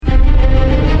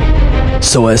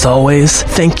So as always,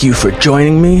 thank you for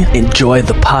joining me. Enjoy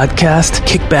the podcast,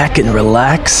 kick back and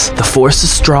relax. The Force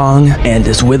is strong and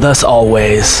is with us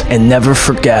always. And never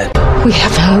forget, we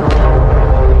have hope.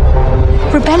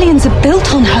 Rebellions are built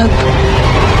on hope.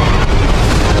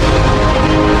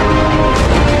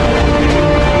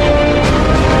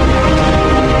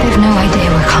 They've no idea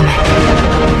we're coming.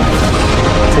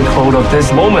 Take hold of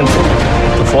this moment.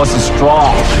 The Force is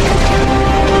strong.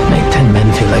 Make 10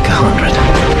 men feel like 100.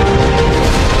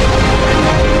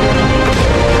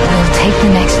 We'll take the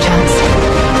next chance.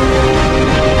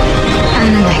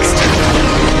 And the next.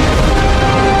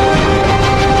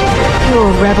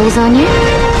 You're rebels, aren't you?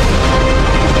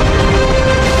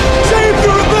 Save the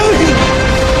rebellion!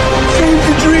 Save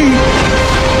the dream!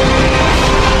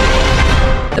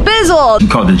 The Bizzle!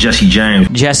 Called the Jesse James.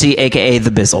 Jesse, a.k.a. The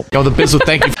Bizzle. Oh, the Bizzle,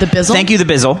 thank you. The Bizzle? Thank you, The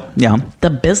Bizzle. Yeah. The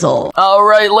Bizzle. All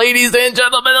right, ladies and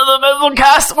gentlemen of the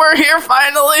Bizzlecast, we're here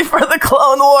finally for the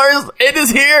Clone Wars. It is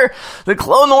here. The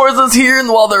Clone Wars is here, and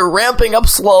while they're ramping up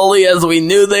slowly, as we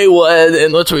knew they would,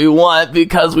 and which we want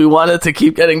because we want it to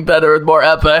keep getting better and more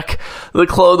epic, the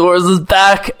Clone Wars is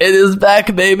back. It is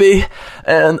back, baby.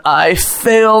 And I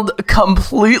failed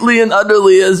completely and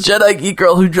utterly, as Jedi Geek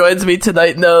Girl, who joins me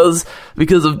tonight, knows,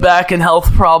 because of back and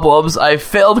health problems. I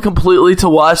failed completely to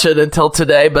watch it until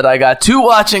today, but I got 2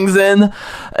 watchings in,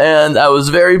 and I was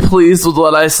very pleased with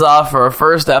what I saw for our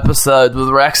first episode with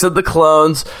Rex and the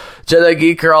Clones. Jedi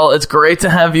Geek Girl, it's great to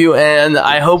have you in.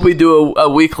 I hope we do a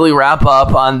weekly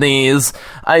wrap-up on these.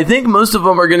 I think most of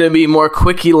them are going to be more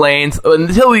quickie length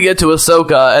until we get to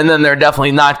Ahsoka, and then they're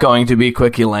definitely not going to be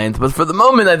quickie length. But for the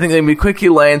moment, I think they're going to be quickie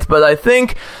length. But I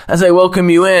think, as I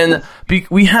welcome you in,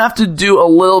 we have to do a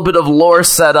little bit of lore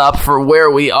setup for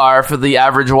where we are for the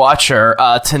average watcher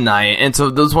tonight. And so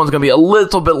this one's going to be a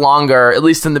little bit longer, at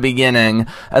least in the beginning,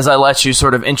 as I let you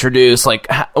sort of introduce like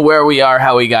where we are,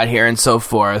 how we got here, and so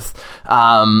forth.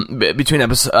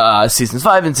 Between season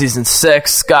 5 and season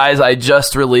 6, guys, I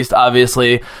just released,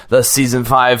 obviously, the season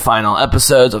 5 final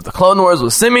episodes of the Clone Wars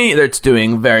with Simi. It's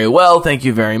doing very well. Thank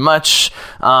you very much.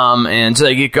 And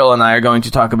Jedi Geek Girl and I are going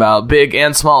to talk about big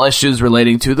and small issues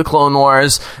relating to the Clone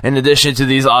Wars, in addition to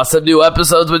these awesome new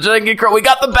episodes with Jedi Geek Girl. We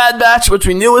got the Bad Batch, which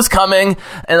we knew was coming,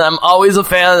 and I'm always a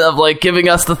fan of like giving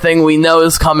us the thing we know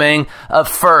is coming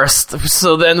first,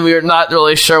 so then we're not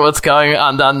really sure what's going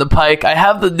on down the pike. I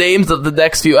have the names of the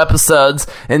next few episodes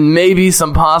and maybe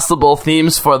some possible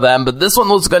themes for them, but this one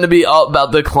was going to be all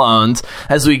about the clones,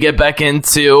 as we get back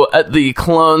into the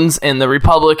clones and the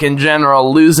Republic in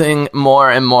general losing more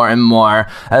and more and more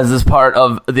as is part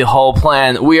of the whole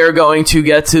plan. We are going to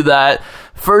get to that.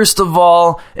 First of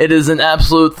all, it is an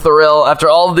absolute thrill after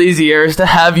all of these years to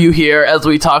have you here as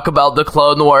we talk about the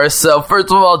Clone Wars. So first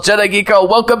of all, Jedi Geek Girl,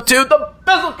 welcome to the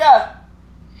Bizzlecast!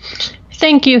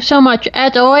 Thank you so much.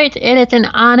 As always, it is an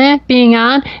honor being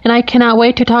on, and I cannot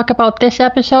wait to talk about this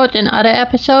episode and other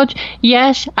episodes.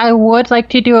 Yes, I would like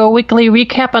to do a weekly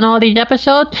recap on all these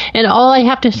episodes, and all I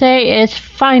have to say is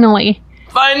finally,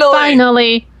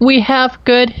 we have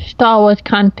good Star Wars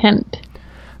content.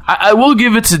 I will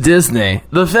give it to Disney.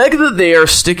 The fact that they are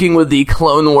sticking with the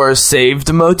Clone Wars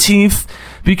saved motif,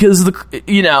 because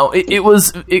it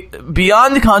was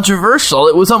beyond controversial.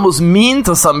 It was almost mean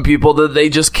to some people that they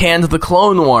just canned the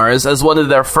Clone Wars as one of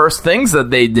their first things that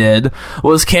they did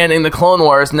was canning the Clone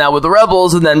Wars. Now with the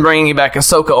Rebels and then bringing back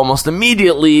Ahsoka almost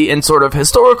immediately, in sort of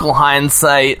historical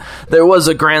hindsight, there was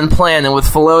a grand plan, and with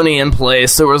Filoni in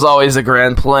place, there was always a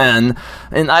grand plan.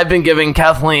 And I've been giving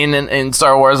Kathleen in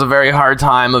Star Wars a very hard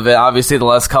time of it, obviously, the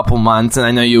last couple months, and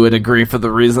I know you would agree for the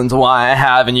reasons why I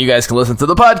have, and you guys can listen to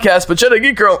the podcast, but Jedi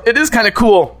Geek Girl, it is kind of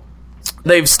cool.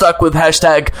 They've stuck with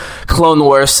hashtag Clone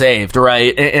Wars saved,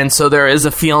 right? And so there is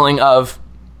a feeling of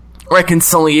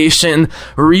reconciliation,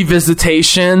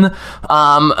 revisitation,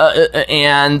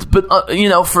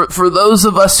 for those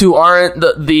of us who aren't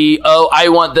the I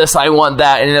want this, I want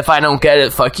that, and if I don't get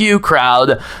it, fuck you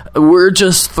crowd, we're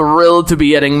just thrilled to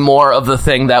be getting more of the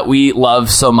thing that we love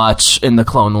so much in the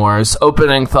Clone Wars.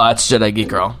 Opening thoughts, Jedi Geek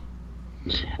Girl.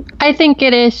 I think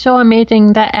it is so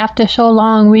amazing that after so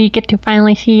long we get to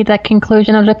finally see the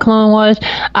conclusion of the Clone Wars.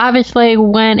 Obviously,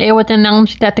 when it was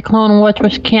announced that the Clone Wars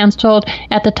was canceled,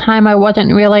 at the time I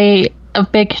wasn't really a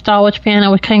big Star Wars fan. I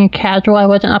was kind of casual. I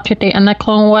wasn't up to date on the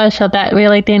Clone Wars, so that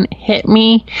really didn't hit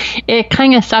me. It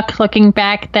kind of sucks looking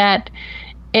back that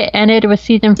it ended with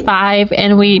season 5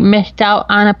 and we missed out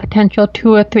on a potential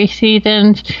 2 or 3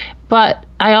 seasons. But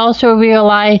I also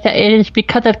realized that it is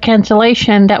because of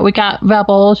cancellation that we got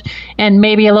Rebels and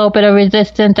maybe a little bit of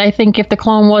Resistance. I think if the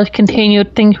Clone Wars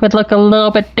continued, things would look a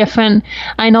little bit different.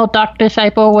 I know Dark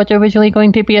Disciple was originally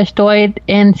going to be a story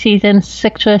in season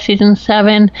 6 or season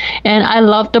 7, and I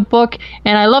loved the book,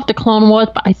 and I loved the Clone Wars,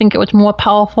 but I think it was more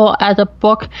powerful as a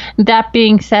book. That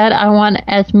being said, I want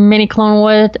as many Clone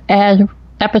Wars as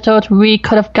episodes we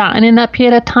could have gotten in that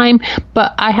period of time,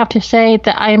 but I have to say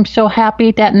that I am so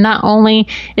happy that not only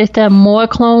is there more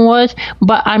Clone Wars,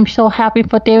 but I'm so happy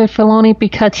for David Filoni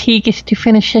because he gets to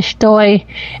finish his story,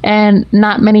 and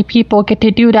not many people get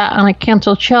to do that on a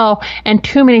canceled show, and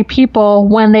too many people,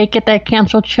 when they get that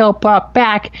canceled show brought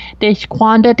back, they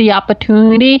squander the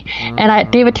opportunity,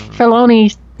 and David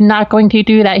Filoni's not going to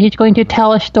do that. He's going to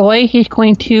tell a story. He's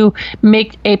going to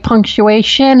make a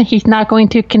punctuation. He's not going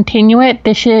to continue it.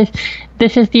 This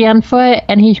is the end for it,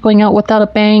 and he's going out without a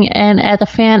bang. And as a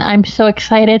fan, I'm so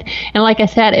excited. And like I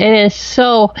said, it is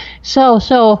so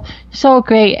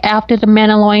great. After The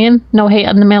Mandalorian, no hate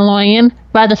on The Mandalorian,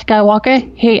 Rise of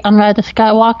Skywalker, hate on Rise of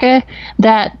Skywalker,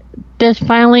 that there's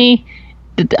finally,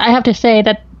 I have to say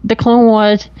that the Clone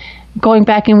Wars, going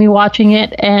back and rewatching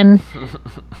it, and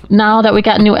now that we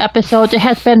got new episodes, it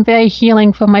has been very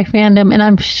healing for my fandom, and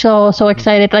I'm so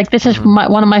excited. Like, this is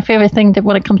one of my favorite things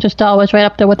when it comes to Star Wars, right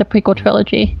up there with the prequel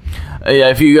trilogy. Yeah,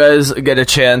 if you guys get a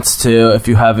chance to, if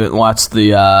you haven't watched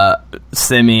the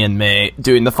Simi and me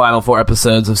doing the final 4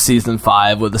 episodes of season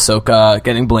 5 with Ahsoka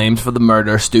getting blamed for the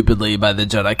murder stupidly by the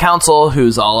Jedi Council,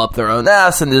 who's all up their own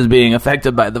ass and is being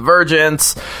affected by the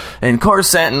Virgins and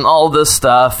Coruscant and all this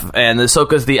stuff, and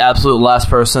Ahsoka's the absolute last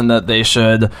person that they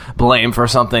should blame for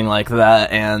something like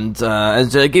that. And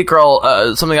as a Geek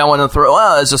Girl, something I want to throw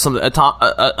out is just a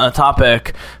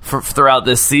topic throughout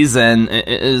this season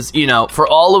is, you know, for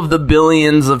all of the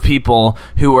billions of people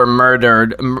who were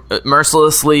murdered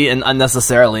mercilessly and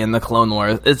unnecessarily in the Clone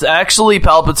Wars, it's actually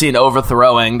Palpatine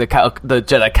overthrowing the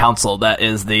Jedi Council that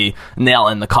is the nail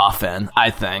in the coffin, I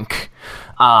think.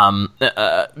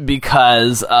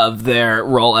 Because of their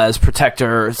role as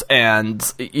protectors and,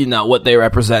 you know, what they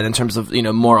represent in terms of, you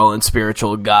know, moral and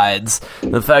spiritual guides.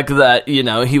 The fact that, you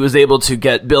know, he was able to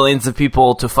get billions of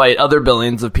people to fight other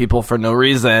billions of people for no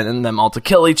reason and them all to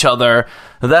kill each other,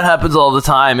 that happens all the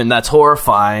time, and that's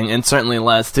horrifying and certainly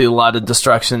leads to a lot of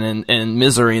destruction and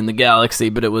misery in the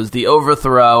galaxy. But it was the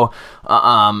overthrow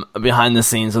behind the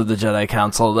scenes of the Jedi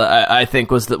Council that I think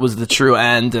was the true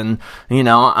end. And, you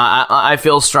know, I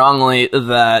feel strongly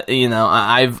that, you know,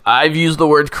 I've used the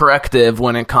word corrective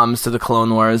when it comes to the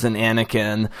Clone Wars and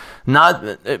Anakin,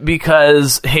 not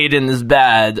because Hayden is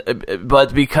bad,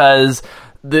 but because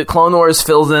the Clone Wars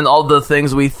fills in all the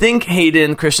things we think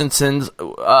Hayden Christensen's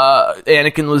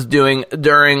Anakin was doing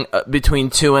during between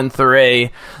 2 and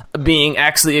 3, being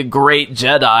actually a great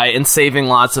Jedi and saving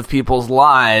lots of people's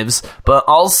lives, but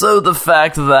also the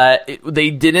fact that they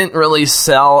didn't really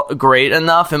sell great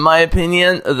enough, in my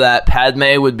opinion, that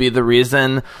Padme would be the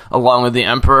reason, along with the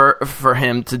Emperor, for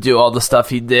him to do all the stuff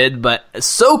he did. But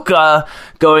Ahsoka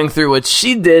going through what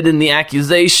she did and the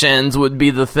accusations would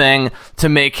be the thing to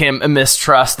make him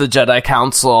mistrust the Jedi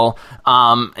Council.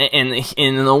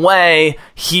 In a way,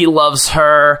 he loves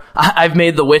her. I've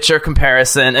made the Witcher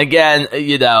comparison. Again,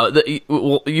 you know,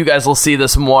 you guys will see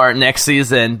this more next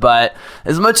season, but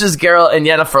as much as Geralt and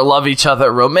Yennefer love each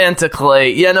other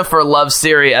romantically, Yennefer loves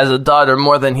Ciri as a daughter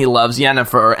more than he loves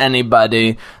Yennefer or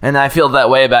anybody, and I feel that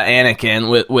way about Anakin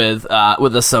with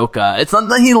Ahsoka. It's not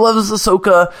that he loves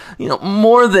Ahsoka, you know,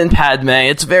 more than Padme.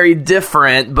 It's very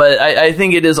different, but I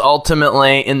think it is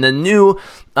ultimately in the new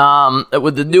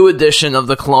with the new edition of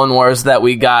the Clone Wars that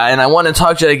we got. And I want to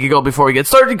talk to Jedi Geek before we get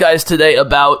started, guys, today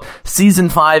about Season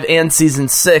 5 and Season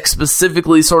 6,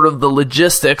 specifically sort of the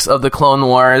logistics of the Clone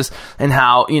Wars and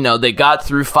how, you know, they got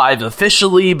through 5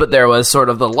 officially, but there was sort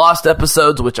of the lost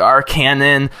episodes, which are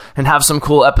canon, and have some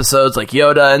cool episodes like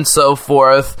Yoda and so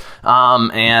forth,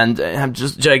 and have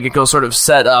just Jedi Geek sort of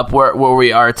set up where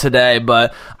we are today.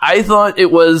 But I thought it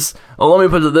was... Well, let me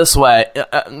put it this way.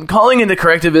 Calling into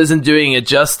corrective isn't doing it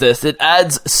justice. It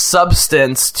adds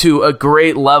substance to a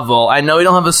great level. I know we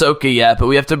don't have Ahsoka yet, but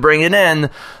we have to bring it in.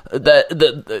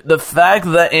 The fact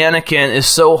that Anakin is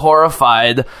so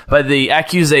horrified by the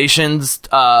accusations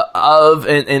of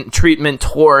and treatment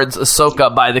towards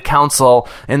Ahsoka by the Council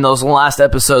in those last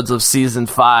episodes of Season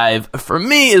 5, for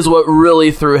me, is what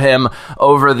really threw him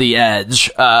over the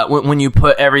edge when you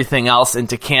put everything else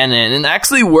into canon. And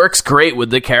actually works great with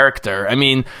the character. I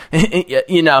mean,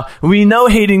 you know, we know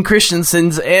Hayden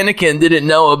Christensen's Anakin didn't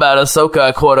know about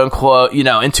Ahsoka, quote unquote, you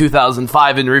know, in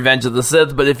 2005 in Revenge of the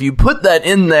Sith, but if you put that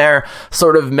in there, there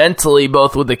sort of mentally,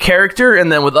 both with the character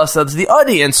and then with us as the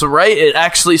audience, right? It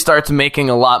actually starts making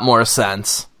a lot more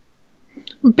sense.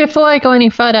 Before I go any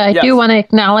further, I do want to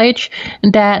acknowledge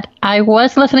that I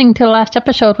was listening to the last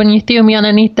episode when you threw me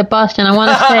underneath the bus, and I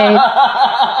want to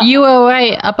say you were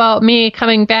right about me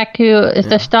coming back to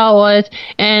the Star Wars,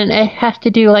 and it has to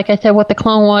do, like I said, with the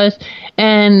Clone Wars,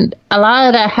 and a lot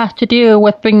of that has to do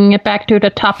with bringing it back to the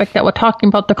topic that we're talking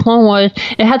about, the Clone Wars.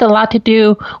 It had a lot to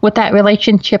do with that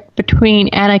relationship between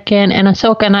Anakin and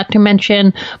Ahsoka, not to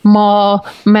mention Maul,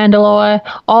 Mandalore,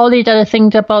 all these other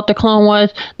things about the Clone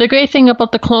Wars. The great thing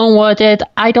about the Clone Wars is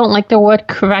I don't like the word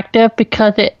corrective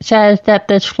because it says that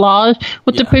there's flaws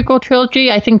with the prequel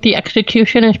trilogy. I think the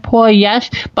execution is poor, yes,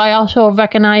 but I also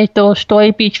recognize those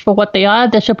story beats for what they are.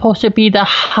 They're supposed to be the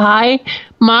high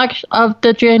marks of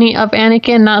the journey of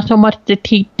Anakin, not so much the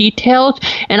details,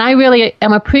 and I really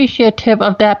am appreciative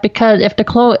of that, because if the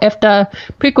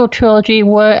prequel trilogy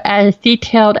were as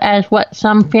detailed as what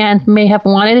some fans may have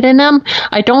wanted in them,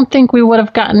 I don't think we would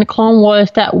have gotten the Clone Wars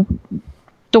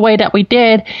the way that we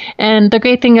did. And the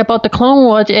great thing about the Clone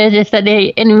Wars is that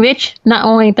they enrich not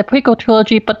only the prequel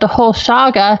trilogy but the whole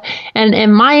saga, and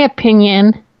in my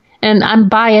opinion, and I'm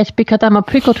biased because I'm a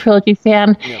prequel trilogy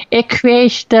fan, it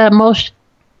creates the most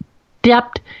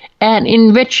depth and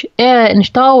enriched era in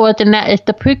Star Wars, and that is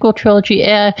the prequel trilogy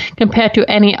era compared to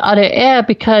any other era,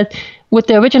 because with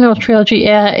the original trilogy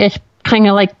era, it's kind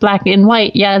of like black and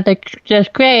white. Yeah, there's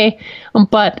gray,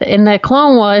 but in the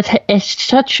Clone Wars,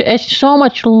 it's so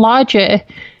much larger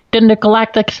than the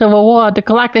Galactic Civil War. The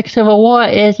Galactic Civil War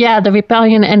is, the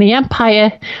Rebellion and the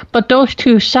Empire, but those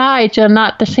two sides are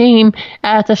not the same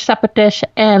as the Separatists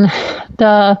and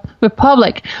the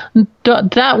Republic.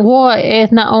 That war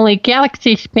is not only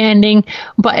galaxy-spanning,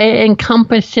 but it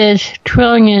encompasses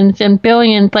trillions and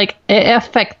billions. Like, it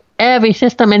affects every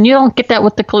system, and you don't get that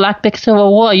with the Galactic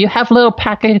Civil War. You have little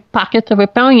pockets of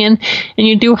rebellion, and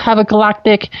you do have a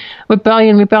galactic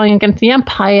rebellion against the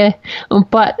Empire,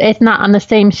 but it's not on the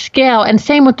same scale. And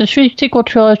same with the sequel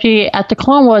trilogy at the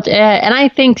Clone Wars era, and I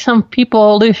think some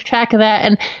people lose track of that.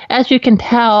 And as you can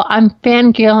tell, I'm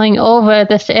fangirling over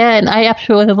this era, and I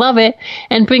absolutely love it.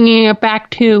 And bringing it back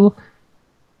to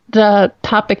the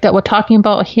topic that we're talking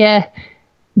about here,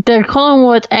 the Clone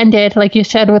Wars ended, like you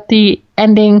said, with the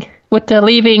ending, with the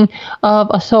leaving of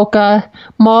Ahsoka,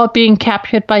 Maul being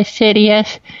captured by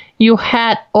Sidious. You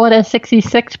had Order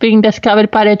 66 being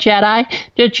discovered by the Jedi.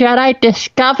 The Jedi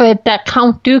discovered that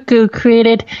Count Dooku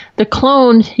created the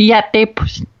clones, yet they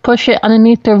push it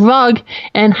underneath the rug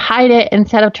and hide it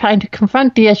instead of trying to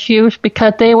confront the issues,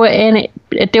 because they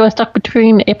were stuck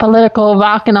between a political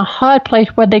rock and a hard place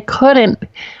where they couldn't,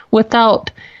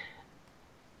 without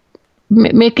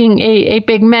making a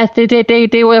big mess.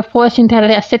 They were forced into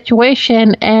that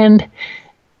situation, and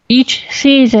each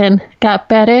season got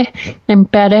better and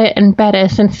better and better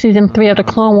since season 3 of the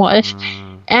Clone Wars.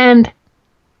 And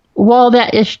while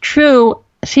that is true,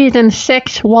 season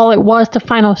 6, while it was the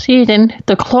final season,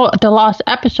 the lost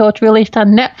episodes released on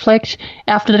Netflix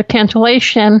after the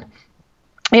cancellation,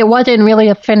 it wasn't really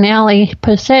a finale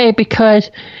per se,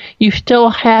 because you still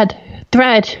had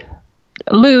threads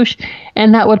loose,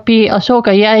 and that would be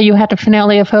Ahsoka. Yeah, you had the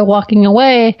finale of her walking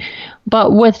away,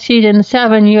 but with season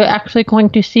 7, you're actually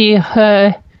going to see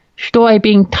her story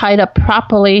being tied up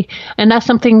properly, and that's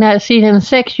something that season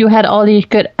 6, you had all these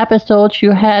good episodes. You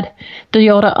had the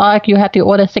Yoda arc, you had the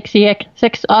Order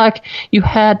 66 arc, you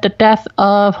had the death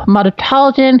of Mother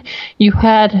Talzin, you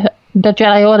had the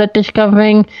Jedi Order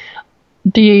discovering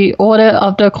the Order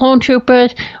of the Clone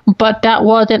Troopers, but that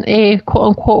wasn't a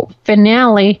quote-unquote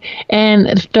finale.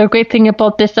 And the great thing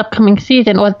about this upcoming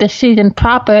season, or this season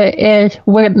proper, is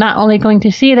we're not only going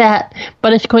to see that,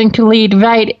 but it's going to lead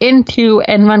right into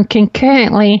and run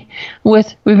concurrently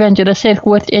with Revenge of the Sith,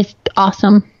 which is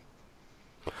awesome.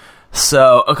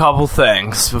 So, a couple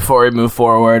things before we move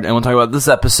forward, and we'll talk about this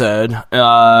episode.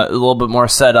 A little bit more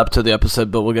setup to the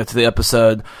episode, but we'll get to the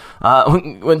episode.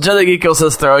 When Jedi Geek Girl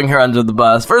says throwing her under the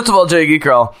bus, first of all, Jedi Geek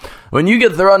Girl, when you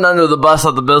get thrown under the bus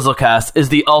on the Bizzlecast, is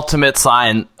the ultimate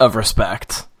sign of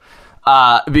respect.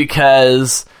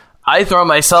 Because I throw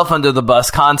myself under the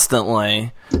bus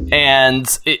constantly,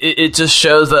 and it just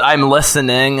shows that I'm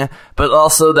listening, but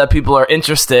also that people are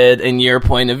interested in your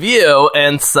point of view,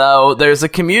 and so there's a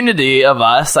community of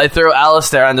us. I throw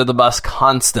Alistair under the bus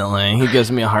constantly. He gives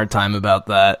me a hard time about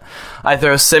that. I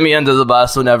throw Simi under the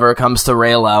bus whenever it comes to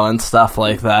Raylo and stuff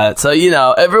like that. So,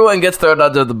 everyone gets thrown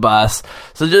under the bus.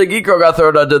 So Jedi Geek Girl got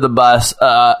thrown under the bus,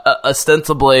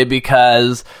 ostensibly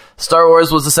because Star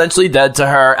Wars was essentially dead to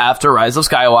her after Rise of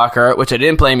Skywalker, which I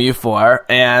didn't blame you for,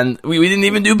 and we didn't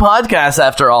even even do podcasts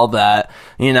after all that.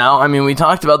 You know, I mean, we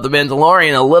talked about The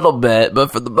Mandalorian a little bit,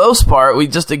 but for the most part, we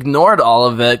just ignored all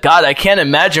of it. God, I can't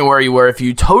imagine where you were if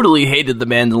you totally hated The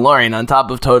Mandalorian on top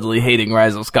of totally hating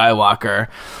Rise of Skywalker.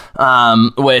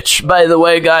 Which, by the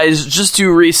way, guys, just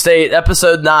to restate,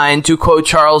 episode 9, to quote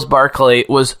Charles Barkley,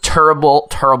 was terrible.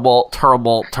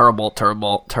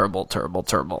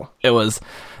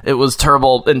 It was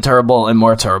terrible and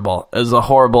more terrible. It was a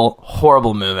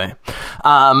horrible movie.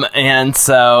 And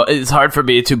so it's hard for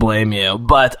me to blame you,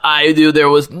 but I knew there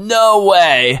was no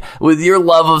way with your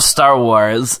love of Star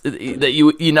Wars that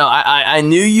you know, I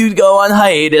knew you'd go on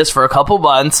hiatus for a couple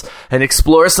months and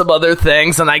explore some other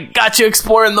things, and I got you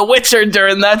exploring The Witcher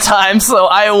during that time, so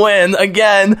I win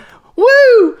again.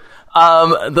 Woo!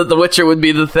 That The Witcher would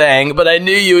be the thing, but I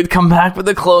knew you would come back with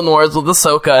the Clone Wars with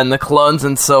Ahsoka and the clones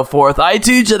and so forth. I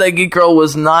too, Jedi Geek Girl,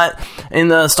 was not in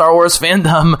the Star Wars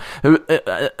fandom.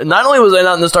 Not only was I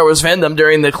not in the Star Wars fandom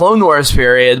during the Clone Wars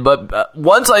period, but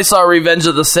once I saw Revenge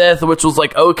of the Sith, which was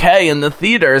like okay in the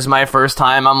theaters my first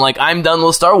time, I'm like, I'm done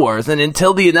with Star Wars. And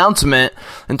until the announcement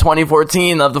in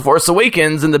 2014 of The Force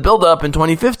Awakens and the build-up in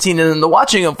 2015 and then the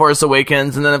watching of Force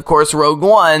Awakens and then of course Rogue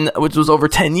One, which was over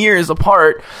 10 years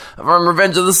apart from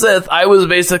Revenge of the Sith, I was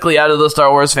basically out of the Star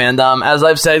Wars fandom. As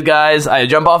I've said, guys, I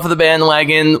jump off of the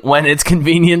bandwagon when it's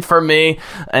convenient for me,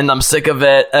 and I'm sick of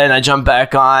it, and I jump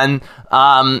back on.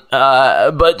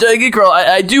 But Geek Girl,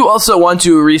 I do also want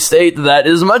to restate that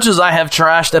as much as I have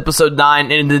trashed episode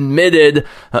 9 and admitted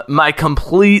my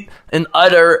complete and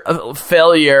utter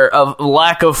failure of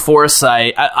lack of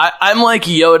foresight, I'm like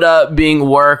Yoda being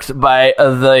worked by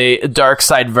the dark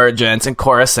side Virgins in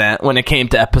Coruscant when it came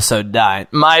to episode 9.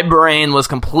 My brain was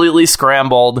completely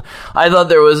scrambled. I thought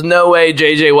there was no way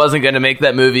JJ wasn't going to make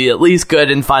that movie at least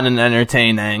good and fun and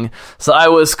entertaining. So I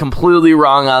was completely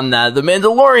wrong on that. The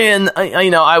Mandalorian,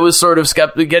 I was sort of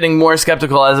getting more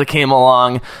skeptical as it came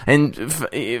along and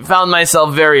found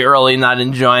myself very early not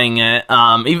enjoying it.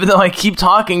 Even though I keep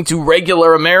talking to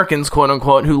regular Americans, quote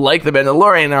unquote, who like The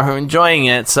Mandalorian or who are enjoying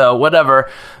it. So whatever.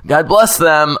 God bless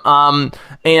them.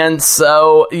 And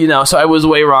so, so I was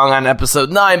way wrong on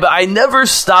episode 9, but I never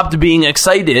stopped being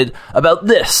excited about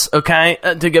this, okay?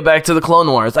 To get back to the Clone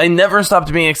Wars. I never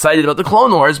stopped being excited about the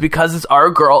Clone Wars because it's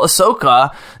our girl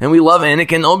Ahsoka, and we love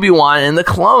Anakin, Obi-Wan, and the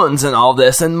clones and all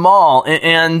this, and Maul.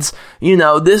 And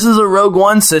this is a Rogue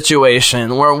One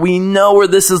situation where we know where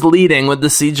this is leading with the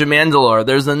Siege of Mandalore.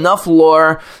 There's enough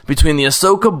lore between the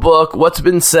Ahsoka book, what's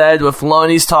been said, what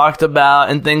Filoni's talked about,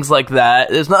 and things like that.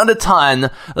 There's not a ton.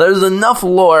 There's enough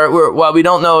lore where, while we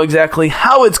don't know exactly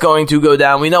how it's going to go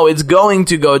down, we know it's going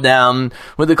to go down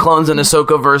with the clones and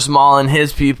Ahsoka versus Maul and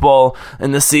his people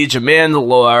and the Siege of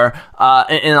Mandalore,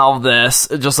 and all of this.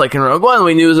 Just like in Rogue One,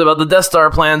 we knew it was about the Death Star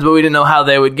plans, but we didn't know how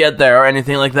they would get there or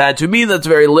anything like that. To me, that's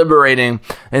very liberating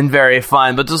and very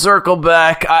fun. But to circle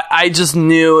back, I just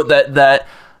knew that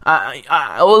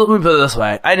let me put it this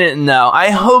way. I didn't know.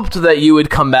 I hoped that you would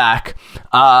come back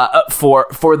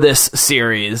for this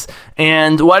series.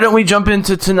 And why don't we jump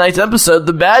into tonight's episode,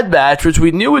 The Bad Batch, which we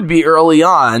knew would be early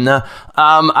on.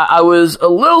 I was a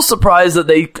little surprised that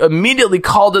they immediately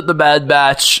called it The Bad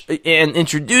Batch and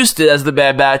introduced it as The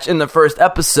Bad Batch in the first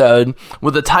episode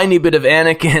with a tiny bit of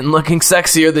Anakin looking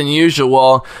sexier than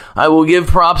usual. I will give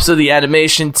props to the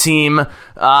animation team.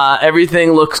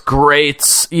 Everything looks great.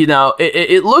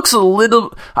 It looks a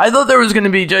little... I thought there was going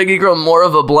to be, Jaggy Girl, more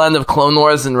of a blend of Clone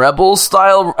Wars and Rebels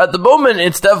style. At the moment,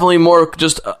 it's definitely more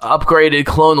just upgraded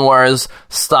Clone Wars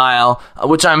style,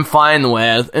 which I'm fine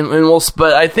with.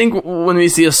 But I think when we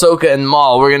see Ahsoka and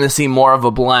Maul, we're going to see more of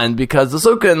a blend, because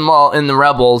Ahsoka and Maul in the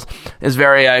Rebels is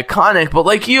very iconic. But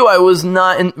like you, I was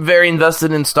not very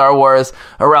invested in Star Wars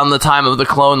around the time of the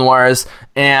Clone Wars.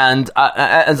 And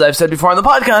as I've said before on the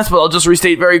podcast, but I'll just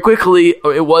restate very quickly,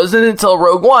 it wasn't until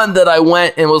Rogue One that I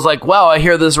went and was like, wow, I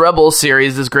hear this Rebels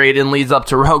series is great and leads up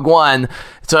to Rogue One.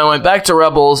 So I went back to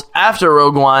Rebels after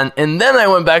Rogue One, and then I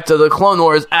went back to the Clone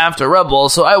Wars after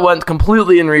Rebels, so I went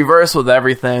completely in reverse with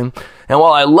everything. And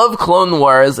while I love Clone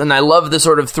Wars, and I love the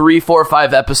sort of 3, 4,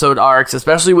 5 episode arcs,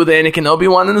 especially with Anakin,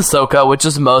 Obi-Wan, and Ahsoka, which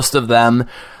is most of them,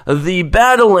 the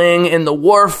battling and the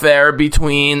warfare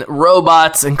between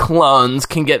robots and clones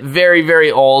can get very,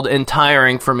 very old and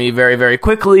tiring for me very, very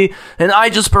quickly, and I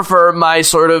just prefer my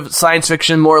sort of science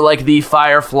fiction more like the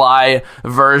Firefly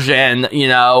version,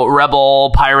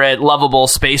 rebel, pirate, lovable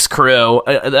space crew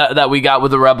that we got with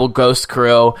the Rebel Ghost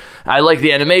crew. I like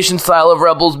the animation style of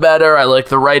Rebels better, I like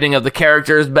the writing of the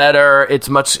characters better, it's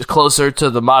much closer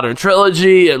to the modern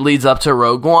trilogy, it leads up to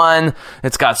Rogue One,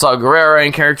 it's got Saw Gerrera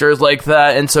and characters like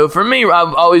that, and so for me,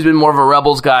 I've always been more of a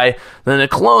Rebels guy than a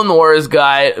Clone Wars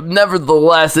guy.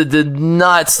 Nevertheless, it did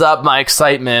not stop my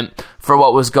excitement for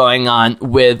what was going on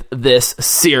with this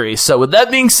series. So with that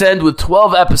being said, with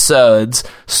 12 episodes,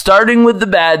 starting with the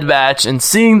Bad Batch and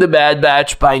seeing the Bad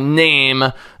Batch by name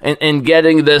and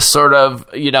getting this sort of,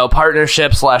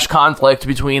 partnership / conflict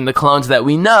between the clones that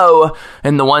we know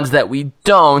and the ones that we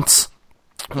don't,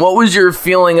 what was your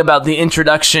feeling about the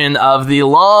introduction of the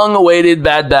long-awaited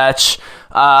Bad Batch,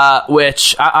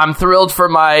 which I'm thrilled for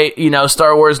my,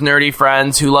 Star Wars nerdy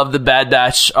friends who love the Bad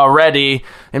Batch already.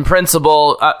 In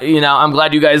principle, I'm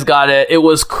glad you guys got it. It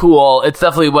was cool. It's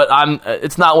definitely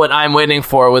it's not what I'm waiting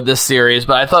for with this series,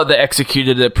 but I thought they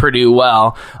executed it pretty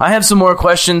well. I have some more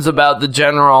questions about the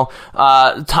general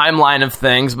timeline of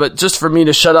things, but just for me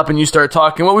to shut up and you start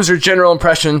talking, what was your general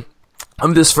impression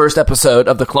of this first episode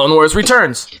of The Clone Wars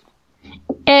Returns?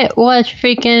 It was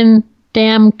freaking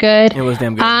damn good. It was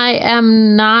damn good. I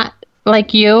am not,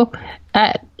 like you,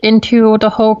 into the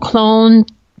whole clone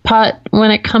part when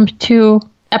it comes to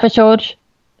episodes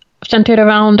centered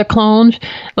around the clones,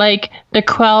 like the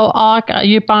Krell arc,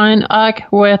 Yubine arc,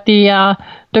 with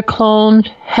the clones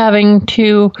having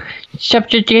to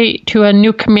subjugate to a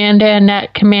new commander, and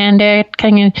that commander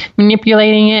kind of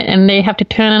manipulating it, and they have to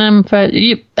turn on him for.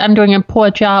 I'm doing a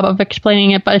poor job of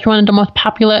explaining it, but it's one of the most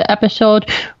popular episodes.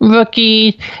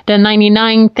 Rookies, the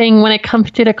 99 thing when it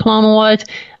comes to the Clone Wars.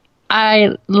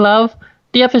 I love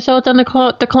the episodes on the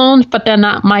clones, but they're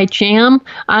not my jam.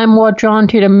 I'm more drawn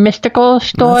to the mystical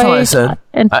stories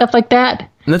and stuff like that.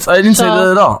 I didn't say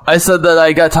that at all. I said that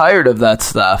I got tired of that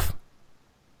stuff.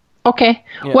 Okay.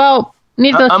 Yeah. Well,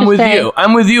 needless to say...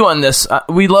 I'm with you on this.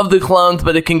 We love the clones,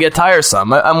 but it can get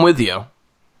tiresome. I'm with you.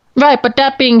 Right, but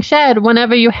that being said,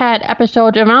 whenever you had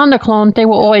episodes around the clones, they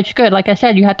were always good. Like I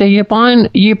said, you had the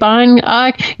Yubine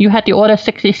arc, you had the Order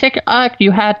 66 arc,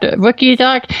 you had the Rookies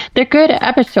arc. They're good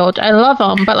episodes. I love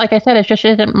them, but like I said, it just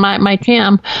isn't my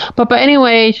jam. But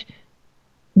anyways,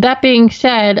 that being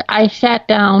said, I sat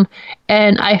down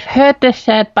and I've heard this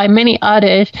said by many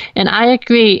others, and I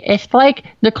agree. It's like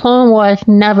the Clone Wars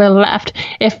never left.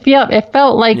 It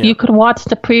felt like you could watch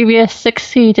the previous 6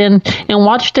 seasons and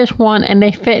watch this one, and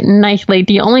they fit nicely.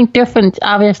 The only difference,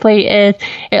 obviously, is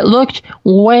it looked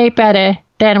way better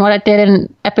than what it did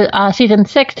in season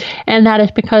 6, and that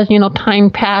is because, time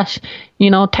passed,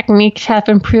 techniques have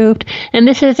improved. And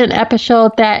this is an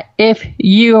episode that, if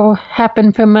you have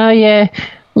been familiar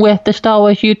with the Star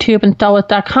Wars YouTube and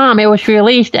StarWars.com, it was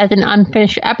released as an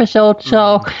unfinished episode,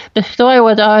 so the story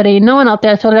was already known out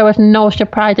there, so there was no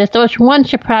surprises. There was one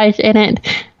surprise in it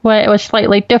where it was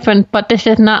slightly different, but this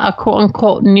is not a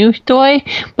quote-unquote new story,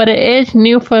 but it is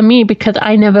new for me because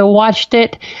I never watched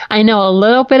it. I know a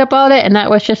little bit about it, and that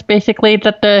was just basically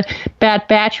that the Bad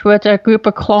Batch was a group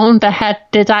of clones that had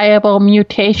desirable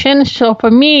mutations, so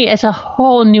for me, it's a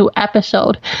whole new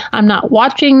episode. I'm not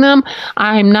watching them,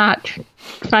 I'm not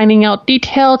finding out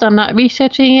details, I'm not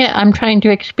researching it, I'm trying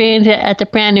to experience it as a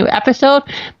brand new episode,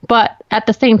 but at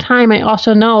the same time, I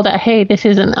also know that, hey, this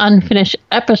is an unfinished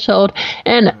episode,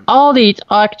 and all these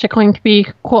arcs are going to be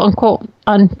quote-unquote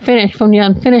unfinished from the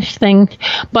unfinished things,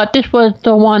 but this was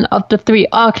the one of the 3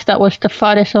 arcs that was the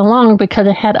farthest along because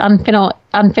it had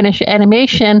unfinished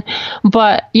animation.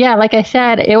 But yeah, like I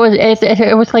said, it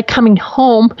was like coming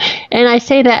home, and I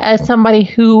say that as somebody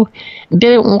who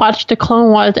didn't watch the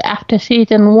Clone Wars after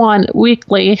season 1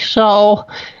 weekly, so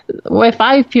if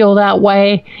I feel that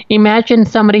way, imagine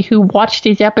somebody who watched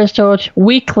these episodes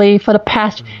weekly for the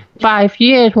past 5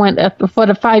 years, for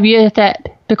the 5 years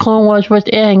that the Clone Wars was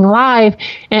airing live,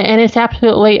 and it's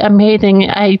absolutely amazing.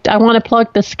 I want to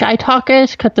plug the Sky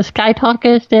Talkers, because the Sky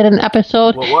Talkers did an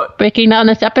episode breaking down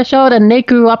this episode, and they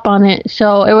grew up on it,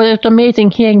 so it was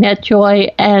amazing hearing that joy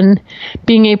and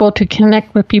being able to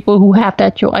connect with people who have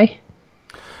that joy.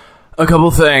 A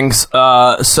couple things.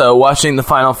 So watching the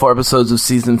final 4 episodes of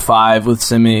season 5 with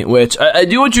Simi, which I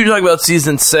do want you to talk about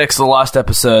season 6, the lost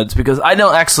episodes, because I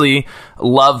don't actually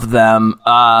love them.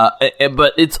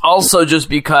 But it's also just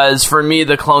because for me,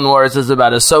 the Clone Wars is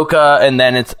about Ahsoka, and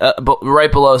then it's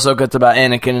right below Ahsoka, it's about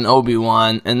Anakin and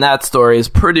Obi-Wan, and that story is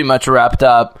pretty much wrapped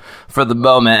up for the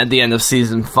moment at the end of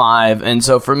season 5. And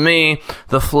so for me,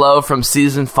 the flow from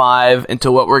season 5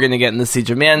 into what we're going to get in the Siege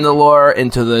of Mandalore,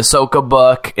 into the Ahsoka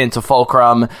book, into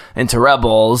Fulcrum, into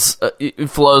Rebels, it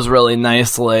flows really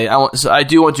nicely. I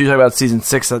do want you to talk about season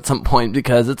 6 at some point,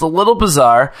 because it's a little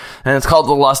bizarre, and it's called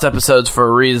The Lost Episodes for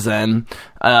a reason.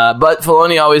 But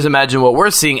Filoni always imagined what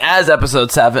we're seeing as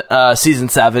season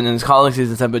 7, and is calling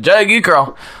season 7. But Jedi Geek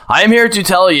Girl, I am here to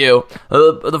tell you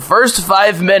the first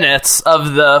 5 minutes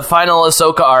of the final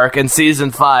Ahsoka arc in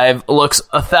season 5 looks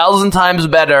 1,000 times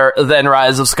better than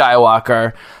Rise of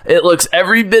Skywalker. It looks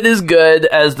every bit as good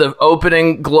as the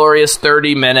opening glorious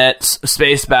 30 minutes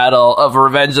space battle of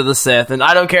Revenge of the Sith. And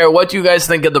I don't care what you guys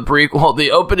think of the prequel,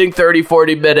 the opening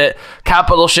 30-40 minute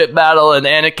capital ship battle and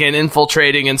Anakin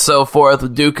infiltrating and so forth,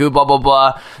 Dooku, blah, blah,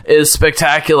 blah, is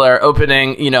spectacular,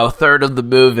 opening, third of the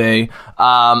movie,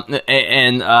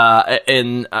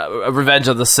 in Revenge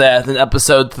of the Sith. In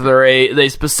episode 3, they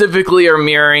specifically are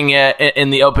mirroring it in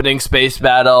the opening space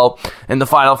battle in the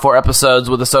final 4 episodes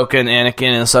with Ahsoka and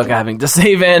Anakin, and Ahsoka having to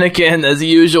save Anakin as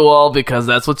usual, because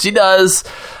that's what she does.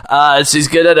 She's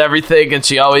good at everything, and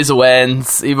she always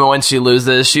wins. Even when she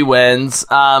loses, she wins.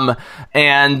 The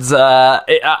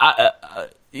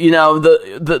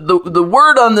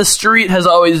word on the street has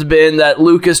always been that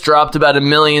Lucas dropped about $1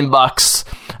 million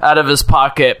out of his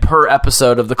pocket per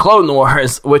episode of the Clone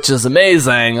Wars, which is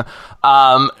amazing.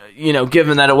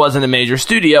 Given that it wasn't a major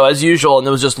studio as usual, and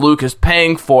it was just Lucas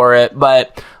paying for it.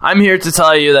 But I'm here to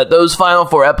tell you that those final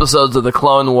 4 episodes of the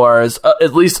Clone Wars,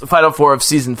 at least final 4 of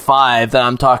season 5 that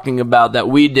I'm talking about, that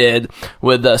we did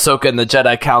with Ahsoka and the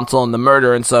Jedi Council and the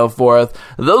murder and so forth,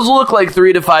 those look like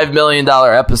 $3 to $5 million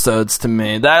episodes to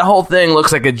me. That whole thing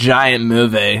looks like a giant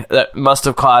movie that must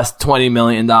have cost $20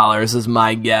 million is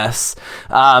my guess.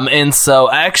 And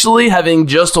so actually having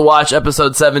just watched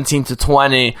episode 17 to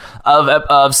 20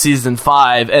 of season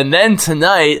 5, and then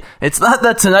tonight, it's not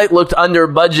that tonight looked under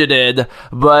budgeted,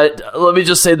 but let me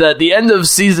just say that the end of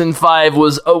season 5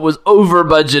 was over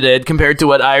budgeted compared to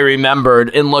what I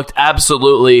remembered, and looked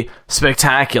absolutely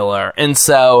spectacular. And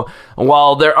so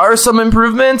while there are some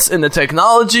improvements in the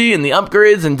technology and the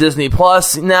upgrades and Disney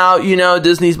Plus, now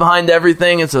Disney's behind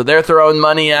everything, and so they're throwing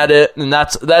money at it, and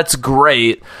that's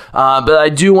great. But I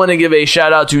do want to give a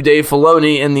shout out to Dave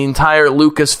Filoni and the entire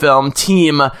Lucasfilm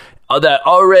team that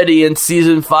already in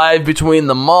season 5, between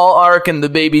the Maul arc and the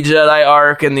Baby Jedi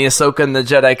arc and the Ahsoka and the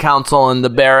Jedi Council and the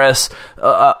Barriss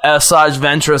Asajj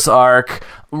Ventress arc,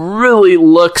 really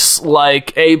looks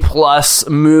like A+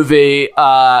 movie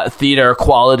theater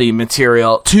quality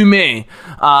material to me.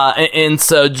 And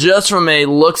so just from a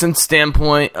look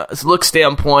standpoint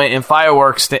and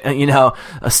fireworks, a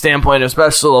standpoint of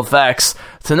special effects,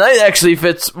 tonight actually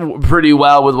fits pretty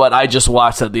well with what I just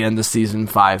watched at the end of season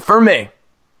 5 for me.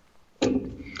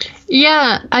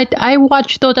 Yeah, I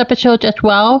watched those episodes as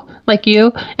well, like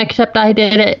you, except I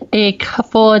did it a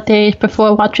couple of days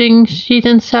before watching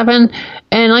season 7,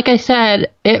 and like I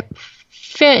said, it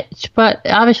fits, but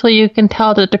obviously you can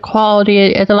tell that the quality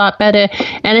is a lot better,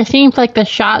 and it seems like the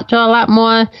shots are a lot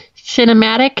more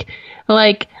cinematic,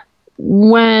 like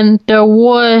when the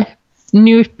war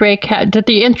news break had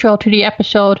the intro to the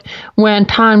episode, when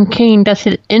Tom Kane does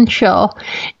his intro.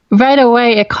 Right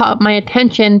away, it caught my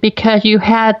attention because you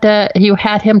had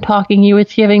him talking. He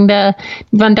was giving the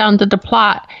rundown to the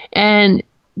plot, and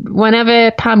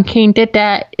whenever Tom Kane did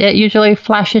that, it usually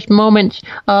flashes moments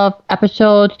of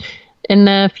episodes in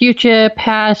the future,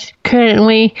 past,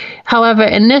 currently. However,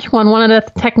 in this one of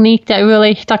the techniques that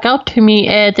really stuck out to me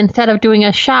is instead of doing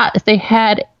a shot, they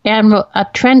had Admiral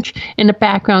Trench in the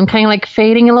background, kind of like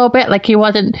fading a little bit, like he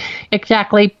wasn't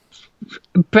exactly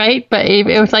bright, but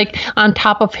it was like on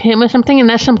top of him or something, and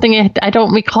that's something I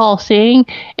don't recall seeing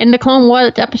in the Clone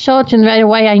Wars episodes, and right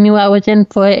away I knew I was in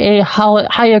for a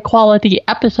higher quality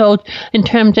episode in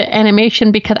terms of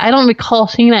animation, because I don't recall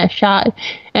seeing that shot.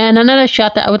 And another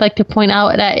shot that I would like to point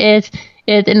out that is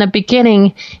in the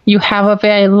beginning, you have a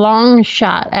very long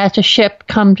shot as the ship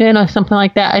comes in or something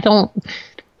like that.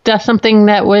 That's something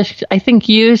that was, I think,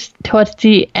 used towards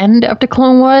the end of the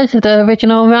Clone Wars, the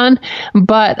original run,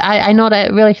 but I know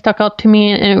that it really stuck out to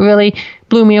me, and it really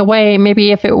blew me away.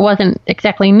 Maybe if it wasn't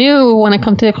exactly new when it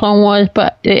comes to the Clone Wars,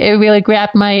 but it really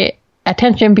grabbed my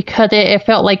attention because it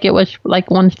felt like it was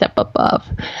like one step above.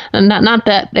 And not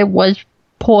that it was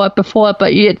poor before,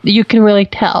 but you can really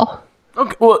tell.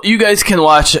 Okay, well, you guys can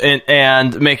watch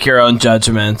and make your own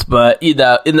judgment, but in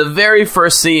the very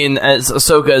first scene, as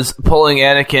Ahsoka's pulling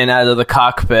Anakin out of the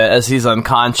cockpit as he's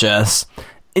unconscious,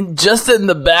 and just in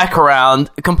the background,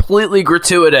 completely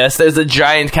gratuitous, there's a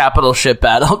giant capital ship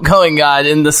battle going on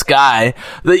in the sky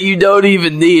that you don't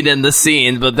even need in the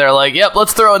scene, but they're like, yep,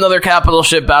 let's throw another capital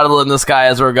ship battle in the sky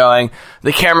as we're going.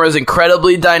 The camera is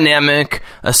incredibly dynamic.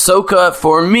 Ahsoka,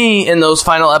 for me, in those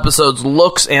final episodes,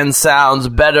 looks and sounds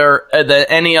better than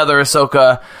any other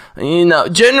Ahsoka.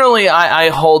 Generally, I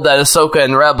hold that Ahsoka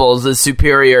in Rebels is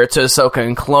superior to Ahsoka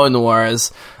in Clone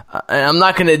Wars. I'm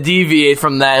not going to deviate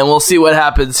from that, and we'll see what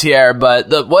happens here. But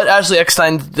what Ashley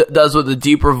Eckstein does with a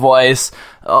deeper voice,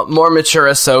 more mature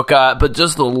Ahsoka, but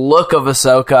just the look of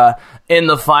Ahsoka in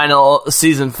the final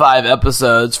season 5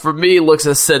 episodes, for me, looks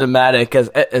as cinematic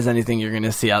as anything you're going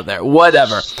to see out there.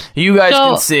 Whatever. You guys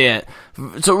can see it.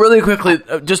 So really quickly,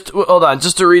 just hold on,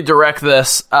 just to redirect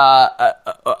this, or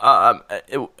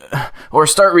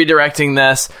start redirecting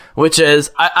this, which is,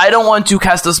 I don't want to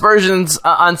cast aspersions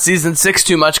on season 6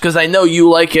 too much, because I know you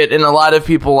like it and a lot of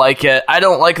people like it. I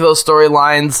don't like those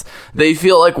storylines. They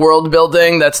feel like world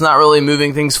building that's not really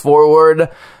moving things forward.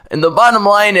 And the bottom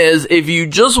line is, if you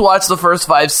just watched the first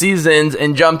 5 seasons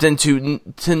and jumped into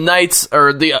tonight's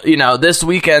or this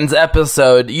weekend's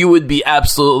episode, you would be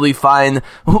absolutely fine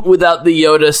without the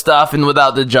Yoda stuff and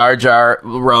without the Jar Jar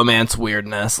romance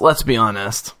weirdness. Let's be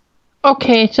honest.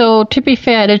 Okay, so to be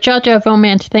fair, the Jar Jar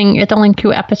romance thing is only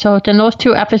 2 episodes, and those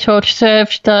 2 episodes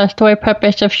serves the story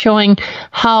purpose of showing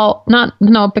how,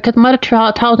 because Mother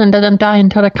Talzin doesn't die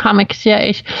until the comic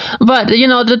series, but,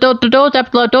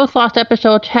 those lost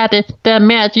episodes had the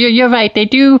match. You're right, they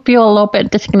do feel a little bit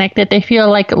disconnected. They feel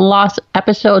like lost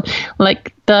episodes,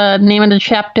 like the name of the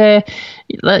chapter,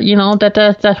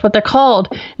 that's what they're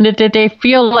called. They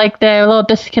feel like they're a little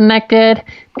disconnected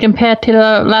compared to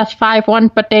the last 5 ones,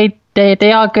 but they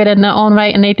are good in their own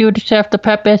right, and they do serve the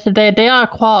purpose. They are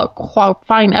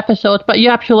fine episodes, but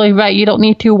you're absolutely right. You don't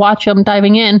need to watch them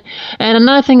diving in. And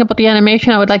another thing about the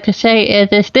animation I would like to say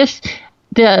is this,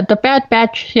 the Bad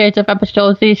Batch series of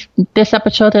episodes, this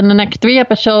episode and the next 3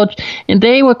 episodes, and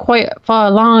they were quite far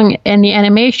along in the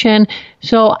animation.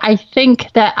 So I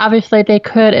think that obviously they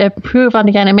could improve on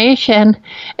the animation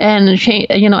and change,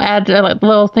 add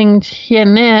little things here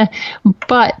and there,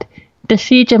 but the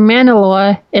Siege of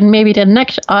Mandalore and maybe the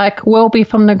next arc will be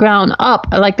from the ground up.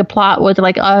 Like the plot was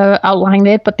outlined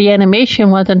it, but the animation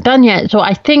wasn't done yet. So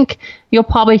I think you'll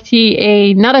probably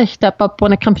see another step up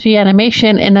when it comes to the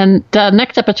animation. And then the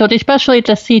next episode, especially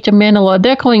the Siege of Mandalore,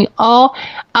 they're going all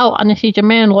out on the Siege of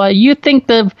Mandalore. You think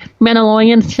the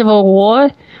Mandalorian Civil War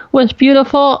was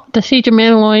beautiful? The Siege of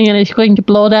Mandalorian is going to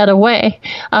blow that away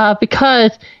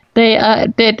because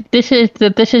this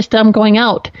is them going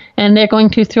out, and they're going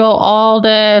to throw all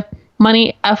the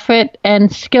money, effort, and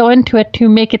skill into it to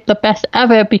make it the best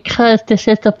ever, because this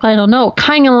is the final note.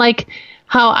 Kind of like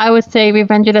how I would say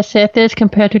Revenge of the Sith is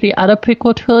compared to the other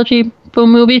prequel trilogy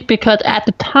movies, because at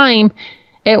the time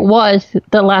it was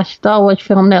the last Star Wars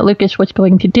film that Lucas was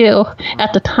going to do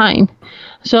at the time.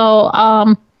 So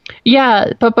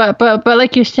yeah, but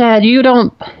like you said,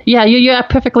 you're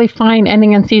perfectly fine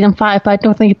ending in season 5, but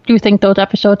I do think those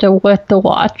episodes are worth the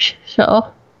watch.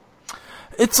 So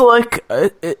it's like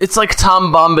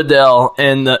Tom Bombadil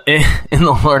in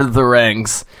the Lord of the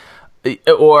Rings,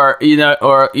 or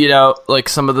like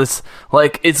some of this,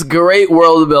 like, it's great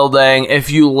world building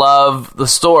if you love the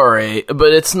story,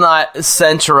 but it's not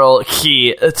central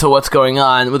key to what's going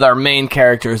on with our main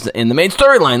characters in the main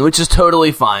storyline, which is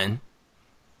totally fine.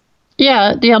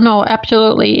 Yeah, no,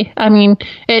 absolutely. I mean,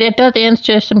 it does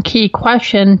answer some key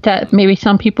questions that maybe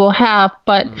some people have,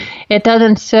 but it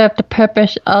doesn't serve the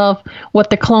purpose of what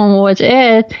the Clone Wars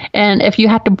is. And if you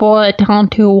have to boil it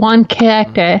down to one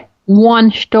character,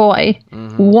 one story,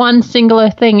 one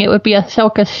singular thing, it would be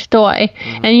Ahsoka's story.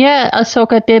 And yeah,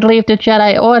 Ahsoka did leave the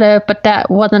Jedi Order, but that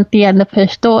wasn't the end of her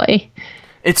story.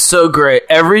 It's so great.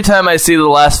 Every time I see the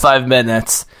last 5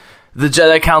 minutes, the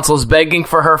Jedi Council is begging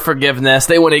for her forgiveness.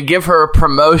 They want to give her a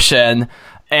promotion,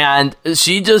 and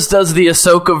she just does the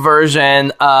Ahsoka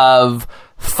version of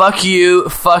fuck you,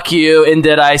 and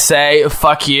did I say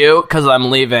fuck you? Because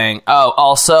I'm leaving. Oh,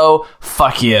 also,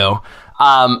 fuck you.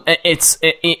 It's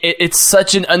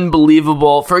such an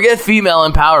unbelievable, forget female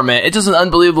empowerment, it's just an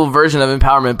unbelievable version of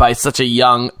empowerment by such a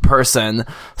young person,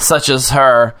 such as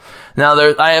her. Now,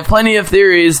 I have plenty of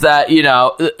theories that,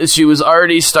 she was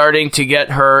already starting to get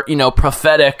her,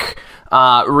 prophetic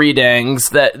readings,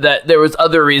 that there was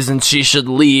other reasons she should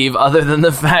leave other than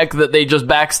the fact that they just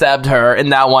backstabbed her and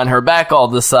now want her back all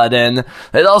of a sudden.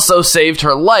 It also saved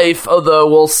her life, although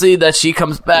we'll see that she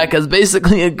comes back as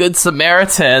basically a good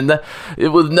Samaritan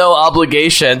with no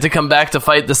obligation to come back to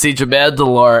fight the Siege of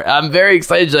Mandalore. I'm very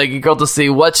excited, girl, to see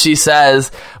what she says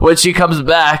when she comes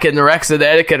back, and Rex and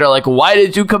Anakin are like, why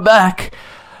did you come back?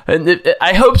 And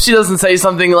I hope she doesn't say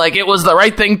something like it was the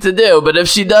right thing to do, but if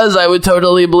she does, I would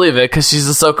totally believe it, because she's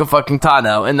Ahsoka fucking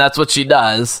Tano, and that's what she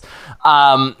does.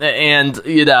 And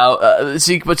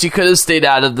she could have stayed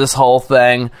out of this whole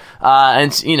thing.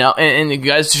 And you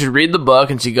guys should read the book.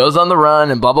 And she goes on the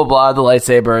run and blah blah blah. The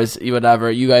lightsabers,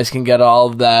 whatever. You guys can get all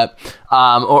of that,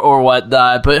 or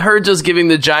whatnot. But her just giving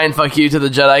the giant fuck you to the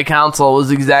Jedi Council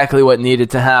was exactly what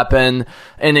needed to happen.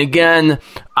 And again,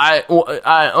 when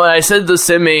I said to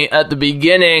Simi at the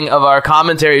beginning of our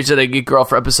commentary to the Geek Girl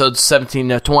for episodes 17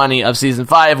 to 20 of season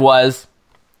 5 was,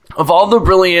 of all the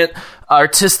brilliant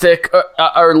artistic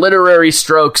or literary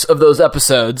strokes of those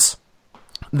episodes,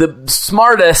 the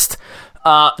smartest,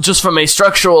 just from a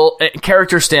structural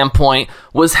character standpoint,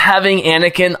 was having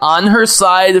Anakin on her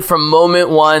side from moment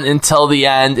one until the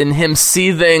end, and him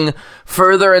seething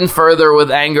further and further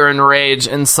with anger and rage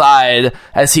inside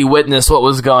as he witnessed what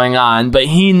was going on. But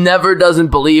he never doesn't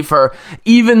believe her,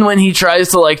 even when he tries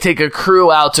to take a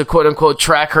crew out to quote unquote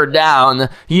track her down.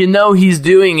 He's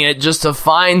doing it just to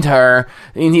find her,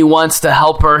 and he wants to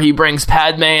help her. He brings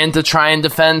Padme in to try and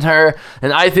defend her,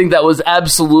 and I think that was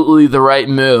absolutely the right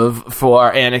move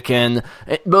for Anakin,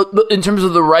 but in terms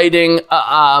of the writing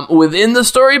within the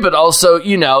story, but also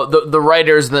the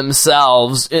writers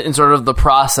themselves in sort of the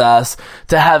process,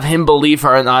 to have him believe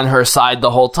her and on her side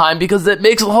the whole time, because it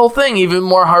makes the whole thing even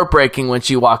more heartbreaking when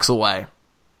she walks away.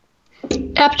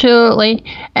 Absolutely.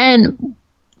 And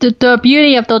the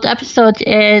beauty of those episodes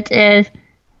is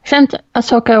since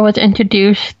Ahsoka was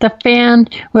introduced, the fan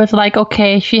was like,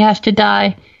 okay, she has to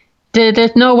die.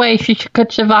 There's no way she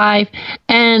could survive.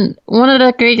 And one of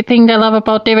the great things I love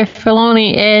about David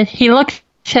Filoni is he looks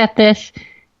at this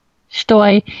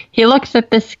story, he looks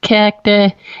at this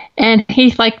character, and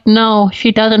he's like, no,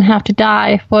 she doesn't have to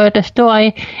die for the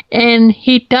story. And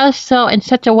he does so in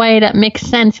such a way that makes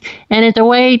sense, and it's a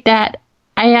way that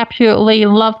I absolutely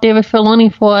love David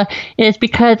Filoni for, is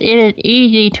because it is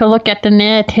easy to look at the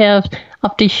narratives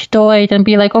of these stories and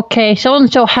be like, okay,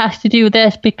 so-and-so has to do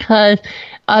this because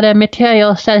other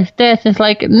material says this. It's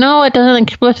like, no, it doesn't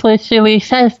explicitly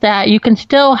says that. You can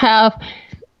still have,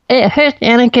 it hurts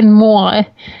Anakin more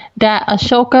that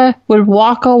Ahsoka would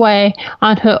walk away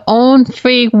on her own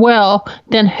free will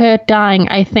than her dying,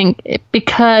 I think,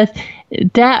 because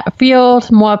that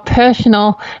feels more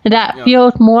personal. That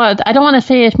feels more, I don't want to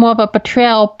say it's more of a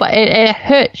betrayal, but it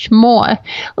hurts more.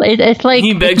 It's like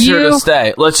he begs her to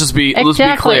stay. Let's be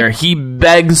clear. He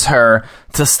begs her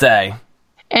to stay,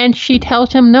 and she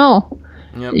tells him no.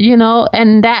 Yep.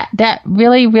 And that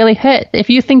really, really hurts. If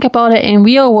you think about it in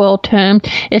real world terms,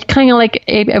 it's kind of like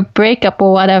a breakup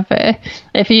or whatever.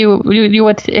 If you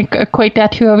would equate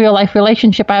that to a real life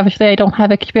relationship, obviously I don't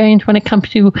have experience when it comes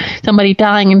to somebody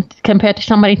dying and compared to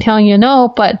somebody telling you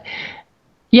no, but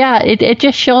yeah, it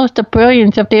just shows the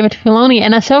brilliance of David Filoni.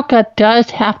 And Ahsoka does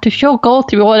have to, she'll go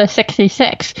through Order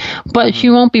 66, but she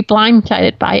won't be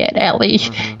blindsided by it, at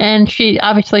least. And she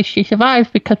survives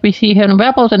because we see her in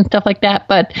Rebels and stuff like that.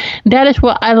 But that is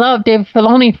what I love David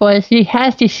Filoni for, is he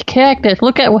has these characters.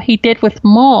 Look at what he did with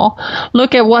Maul.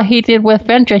 Look at what he did with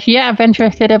Ventress. Yeah,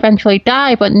 Ventress did eventually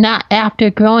die, but not after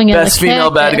growing as a character. Best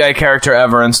female bad guy character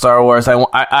ever in Star Wars.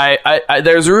 I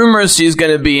there's rumors she's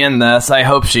going to be in this. I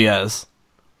hope she is.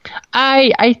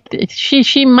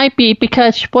 She might be,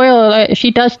 because spoiler alert, she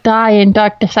does die in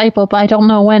Dark Disciple, but I don't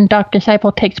know when Dark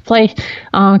Disciple takes place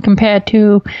compared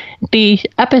to these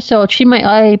episodes. She might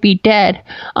already be dead,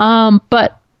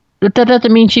 but that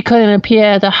doesn't mean she couldn't appear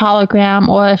as a hologram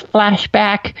or a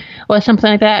flashback or something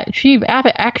like that. She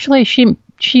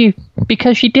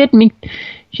because she did meet.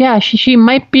 Yeah, she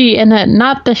might be in it,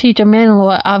 not the Siege of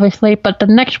Mandalore, obviously, but the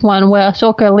next one where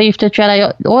Ahsoka leaves the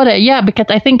Jedi Order. Yeah, because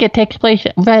I think it takes place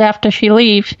right after she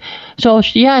leaves. So,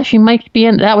 yeah, she might be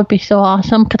in it. That would be so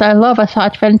awesome, because I love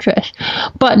Asajj Ventress.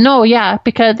 But no, yeah,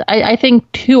 because I think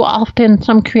too often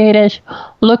some creators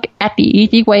look at the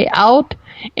easy way out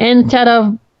instead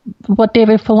of what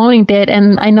David Filoni did.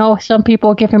 And I know some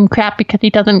people give him crap because he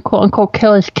doesn't, quote-unquote,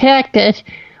 kill his characters.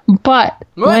 But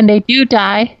when they do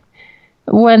die,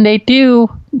 when they do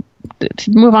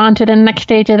move on to the next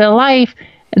stage of their life,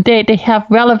 they have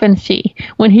relevancy.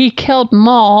 When he killed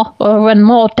Maul, or when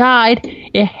Maul died,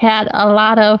 it had a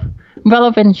lot of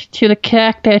relevance to the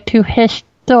character, to his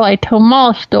story, to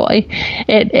Maul's story.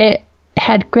 It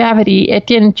had gravity. It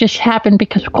didn't just happen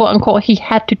because, quote unquote, he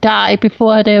had to die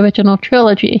before the original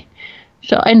trilogy.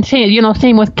 So, and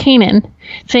same with Kanan,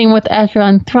 same with Ezra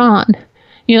and Thrawn.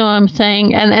 You know what I'm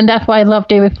saying? And that's why I love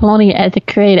David Filoni as a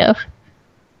creative.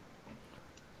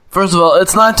 First of all,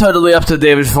 it's not totally up to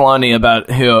David Filoni about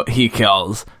who he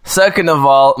kills. Second of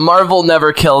all, Marvel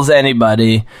never kills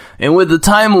anybody. And with the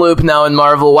time loop now in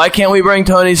Marvel, why can't we bring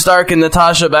Tony Stark and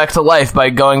Natasha back to life by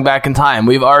going back in time?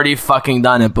 We've already fucking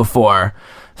done it before.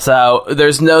 So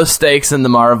there's no stakes in the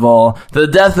Marvel. The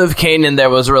death of Kanan, there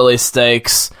was really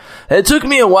stakes. It took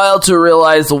me a while to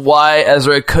realize why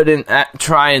Ezra couldn't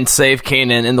try and save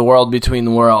Kanan in the world between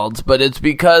the worlds, but it's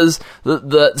because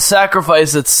the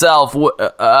sacrifice itself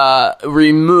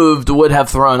removed would have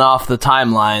thrown off the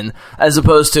timeline, as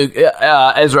opposed to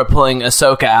Ezra pulling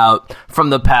Ahsoka out from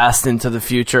the past into the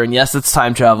future. And yes, it's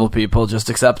time travel, people. Just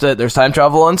accept it. There's time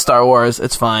travel in Star Wars.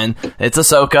 It's fine. It's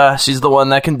Ahsoka. She's the one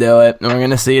that can do it, and we're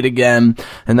gonna see it again,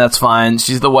 and that's fine.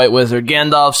 She's the White Wizard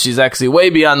Gandalf. She's actually way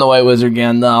beyond the White Wizard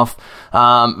Gandalf.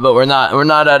 But we're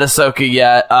not at Ahsoka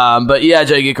yet. But yeah,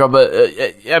 J.G. Girl, but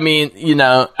I mean, you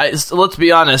know, let's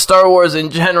be honest, Star Wars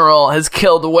in general has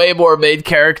killed way more main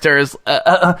characters,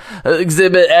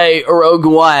 Exhibit A, Rogue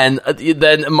One,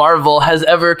 than Marvel has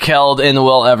ever killed and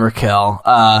will ever kill.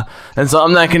 And so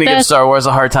I'm not going to give Star Wars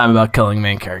a hard time about killing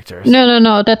main characters.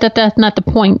 No, that's not the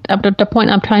point. The point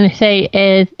I'm trying to say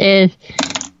is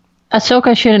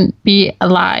Ahsoka shouldn't be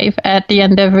alive at the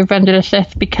end of Revenge of the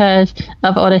Sith because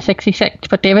of Order 66,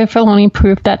 but David Filoni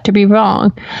proved that to be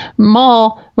wrong.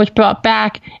 Maul was brought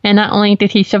back, and not only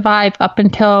did he survive up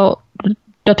until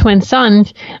the twin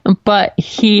sons, but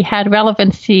he had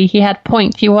relevancy, he had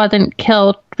points, he wasn't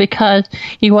killed because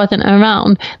he wasn't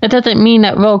around. That doesn't mean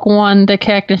that Rogue One, the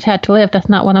characters had to live. That's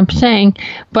not what I'm saying.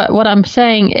 But what I'm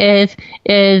saying is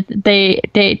they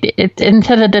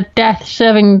instead of the death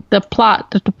serving the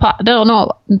plot,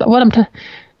 no, what I'm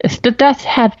if the deaths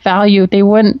had value, they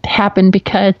wouldn't happen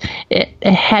because it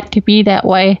had to be that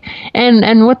way.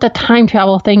 And with the time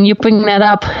travel thing, you bring that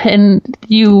up and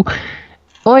you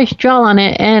always draw on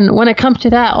it. And when it comes to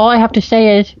that, all I have to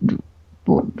say is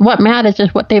what matters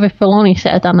is what David Filoni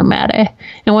says on the matter.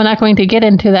 And we're not going to get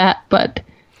into that, but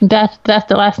that's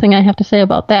the last thing I have to say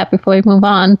about that before we move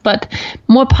on. But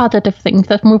more positive things.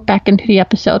 Let's move back into the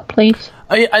episode, please.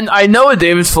 I know what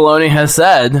David Filoni has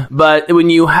said, but when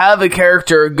you have a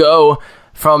character go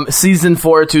from season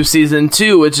 4 to season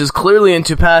 2, which is clearly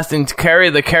into past, and to carry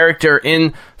the character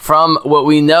in from what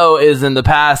we know is in the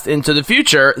past into the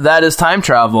future, that is time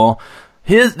travel.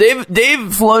 Dave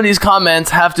Filoni's comments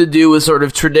have to do with sort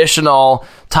of traditional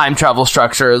time travel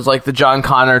structures, like the John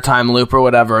Connor time loop or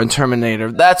whatever in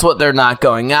Terminator. That's what they're not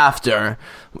going after.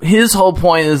 His whole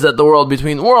point is that the world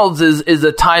between worlds is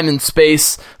a time and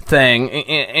space thing,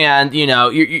 and you know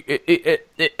you're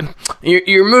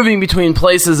moving between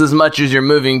places as much as you're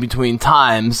moving between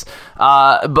times.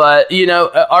 But you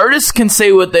know, artists can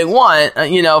say what they want. The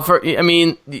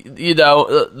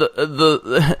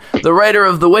writer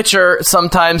of The Witcher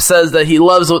sometimes says that he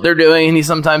loves what they're doing, and he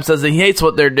sometimes says that he hates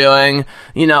what they're doing.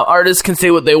 You know, artists can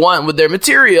say what they want with their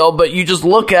material, but you just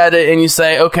look at it and you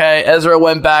say, okay, Ezra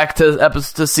went back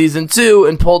to season 2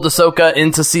 and pulled Ahsoka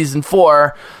into season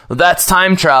 4. That's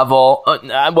time travel.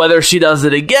 Whether she does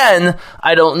it again,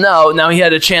 I don't know. Now, he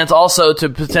had a chance also to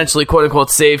potentially,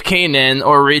 quote-unquote, save Kanan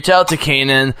or reach out to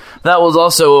Kanan. That was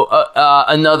also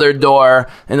another door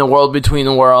in the world between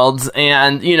the worlds.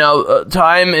 And, you know,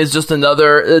 time is just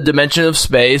another dimension of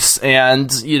space.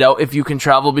 And, you know, if you can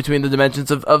travel between the dimensions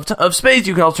of space,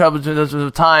 you can also travel between the dimensions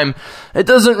of time. It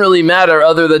doesn't really matter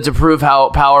other than to prove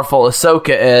how powerful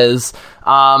Ahsoka is.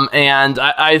 And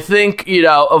I think, you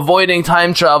know, avoiding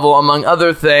time travel, among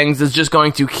other things, is just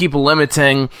going to keep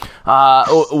limiting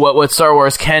what Star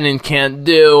Wars can and can't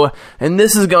do. And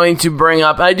this is going to bring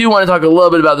up, I do want to talk a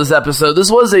little bit about this episode.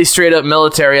 This was a straight up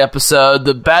military episode.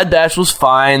 The Bad Batch was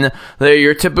fine. They're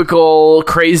your typical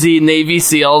crazy Navy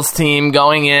SEALs team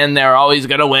going in. They're always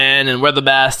going to win, and we're the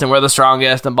best, and we're the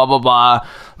strongest, and blah, blah, blah.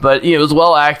 But you know, it was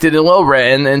well acted and well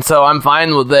written, and so I'm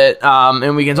fine with it.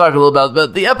 And we can talk a little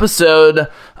about the episode.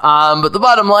 But the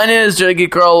bottom line is, J.G.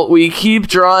 Girl, we keep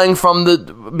drawing from the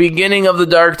beginning of the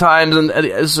Dark Times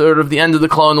and sort of the end of the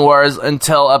Clone Wars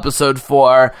until episode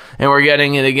 4, and we're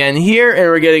getting it again here, and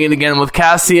we're getting it again with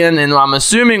Cassian, and I'm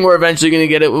assuming we're eventually going to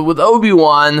get it with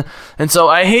Obi-Wan. And so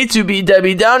I hate to be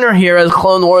Debbie Downer here, as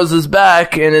Clone Wars is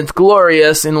back, and it's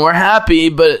glorious, and we're happy,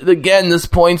 but again, this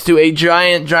points to a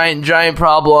giant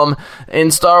problem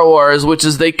in Star Wars, which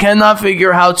is they cannot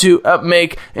figure how to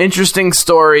make interesting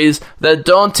stories that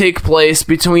don't take place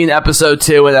between episode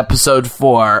 2 and episode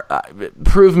 4.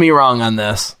 Prove me wrong on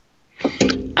this.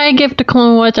 I give the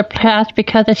Clone Wars a pass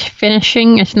because it's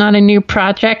finishing. It's not a new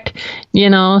project, you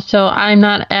know, so I'm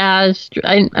not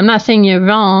saying you're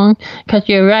wrong, because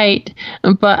you're right,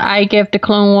 but I give the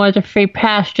Clone Wars a free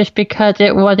pass just because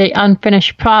it was an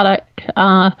unfinished product,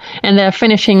 and they're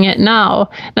finishing it now.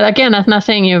 But again, that's not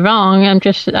saying you're wrong.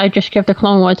 I just give the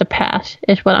Clone Wars a pass,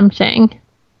 is what I'm saying.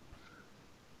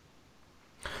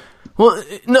 Well,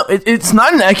 no, it's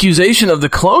not an accusation of the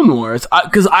Clone Wars,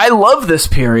 because I love this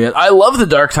period. I love the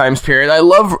Dark Times period. I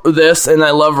love this, and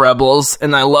I love Rebels,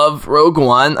 and I love Rogue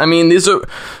One. I mean, these are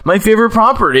my favorite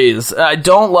properties. I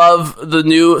don't love the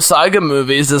new saga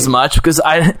movies as much, because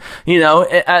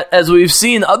as we've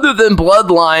seen, other than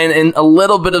Bloodline and a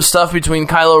little bit of stuff between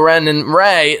Kylo Ren and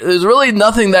Rey, there's really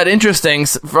nothing that interesting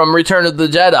from Return of the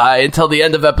Jedi until the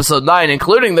end of Episode 9,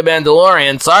 including The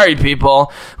Mandalorian. Sorry,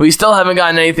 people. We still haven't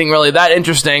gotten anything really that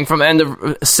interesting from end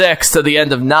of 6 to the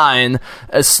end of 9.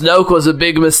 Snoke was a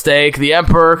big mistake. The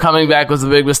Emperor coming back was a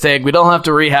big mistake. We don't have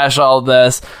to rehash all of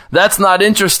this. That's not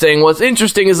interesting. What's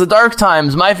interesting is the Dark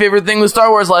Times. My favorite thing was Star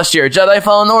Wars last year, Jedi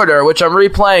Fallen Order, which I'm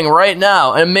replaying right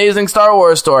now. An amazing Star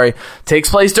Wars story. Takes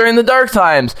place during the Dark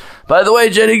Times. By the way,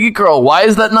 Jedi Geek Girl, why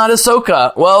is that not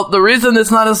Ahsoka? Well, the reason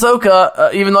it's not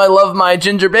Ahsoka, even though I love my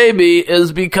ginger baby,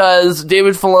 is because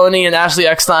David Filoni and Ashley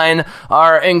Eckstein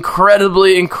are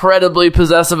incredibly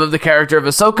possessive of the character of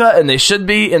Ahsoka, and they should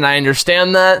be, and I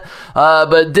understand that.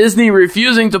 But Disney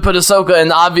refusing to put Ahsoka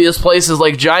in obvious places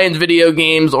like giant video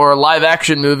games or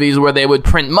live-action movies where they would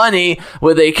print money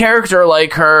with a character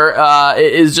like her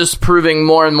is just proving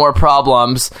more and more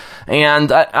problems.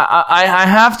 And I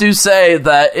have to say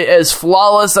that as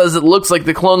flawless as it looks like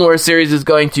the Clone Wars series is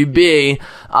going to be,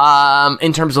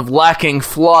 in terms of lacking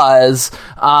flaws,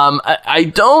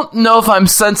 I don't know if I'm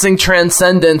sensing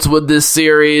transcendence with this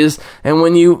series. And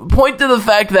when you point to the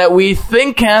fact that we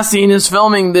think Cassian is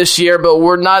filming this year, but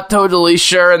we're not totally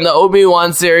sure, and the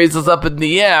Obi-Wan series is up in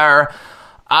the air,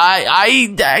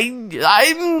 I'm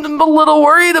a little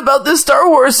worried about this Star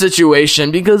Wars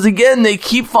situation, because again, they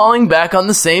keep falling back on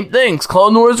the same things.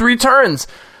 Clone Wars returns.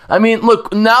 I mean,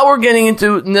 look, now we're getting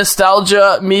into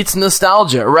nostalgia meets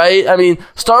nostalgia, right? I mean,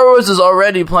 Star Wars is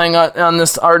already playing on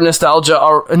this, our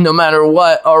nostalgia, no matter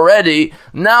what, already.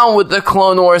 Now with the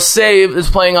Clone Wars save, is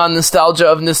playing on nostalgia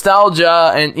of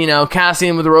nostalgia, and,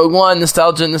 Cassian with Rogue One,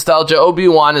 nostalgia,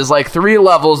 Obi-Wan is like 3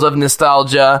 levels of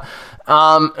nostalgia.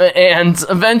 And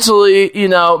eventually,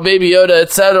 Baby Yoda,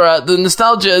 etc., the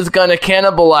nostalgia is gonna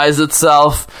cannibalize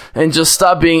itself and just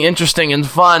stop being interesting and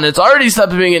fun. It's already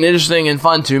stopped being interesting and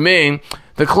fun to me.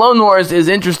 The Clone Wars is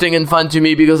interesting and fun to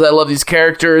me because I love these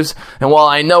characters, and while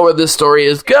I know where this story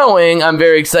is going, I'm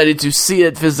very excited to see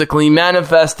it physically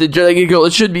manifested.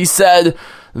 It should be said,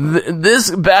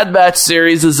 this Bad Batch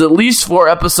series is at least 4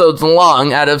 episodes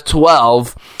long out of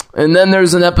 12. And then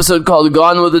there's an episode called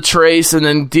Gone with a Trace, and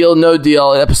then Deal No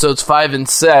Deal, episodes 5 and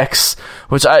 6,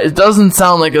 which it doesn't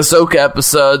sound like Ahsoka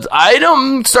episodes.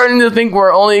 I'm starting to think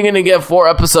we're only going to get 4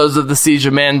 episodes of the Siege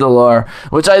of Mandalore,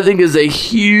 which I think is a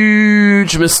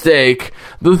huge mistake.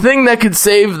 The thing that could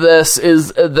save this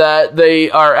is that they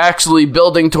are actually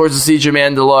building towards the Siege of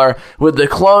Mandalore with the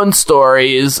clone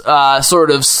stories,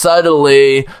 sort of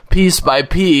subtly, piece by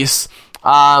piece.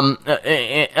 But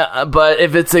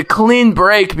if it's a clean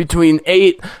break between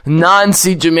 8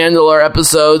 non-Siege of Mandalore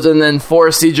episodes and then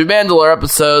 4 Siege of Mandalore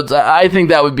episodes, I think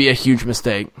that would be a huge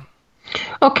mistake.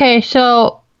 Okay,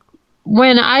 so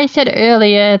when I said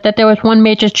earlier that there was one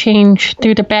major change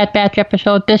through the Bad Batch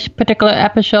episode, this particular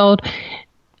episode,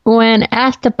 when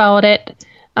asked about it,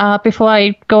 before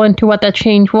I go into what that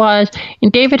change was,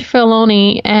 David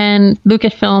Filoni and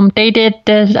Lucasfilm, they did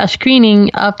a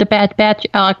screening of the Bad Batch,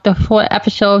 the 4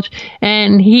 episodes,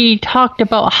 and he talked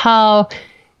about how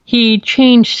he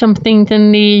changed some things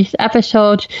in these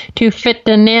episodes to fit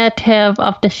the narrative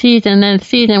of the season, and the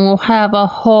season will have a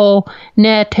whole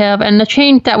narrative. And the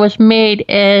change that was made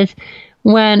is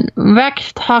when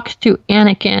Rex talks to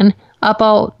Anakin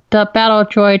about the battle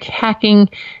droids hacking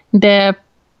their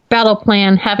battle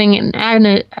plan, having an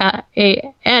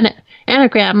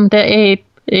anagram,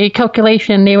 a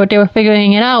calculation. They were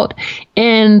figuring it out.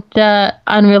 In the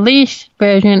unreleased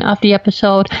version of the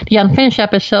episode, the unfinished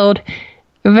episode,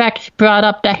 Rex brought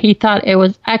up that he thought it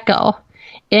was Echo.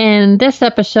 In this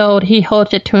episode, he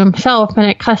holds it to himself, and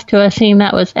it cuts to a scene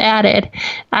that was added.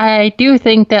 I do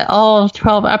think that all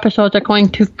 12 episodes are going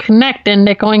to connect, and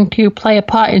they're going to play a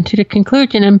part into the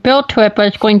conclusion and build to it, but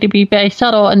it's going to be very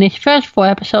subtle in these first 4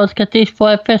 episodes, because these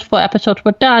first 4 episodes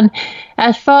were done.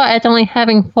 As far as only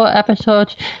having 4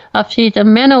 episodes of Siege of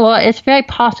Mandalore, it's very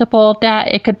possible that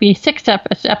it could be 6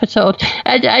 episodes.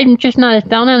 I'm just not as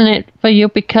down on it for you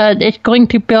because it's going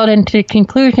to build into the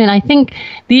conclusion. I think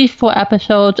these 4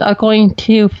 episodes are going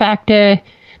to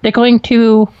they're going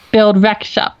to build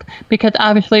Rex up, because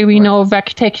obviously we know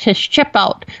Rex takes his chip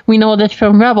out. We know this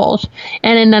from Rebels.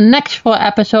 And in the next 4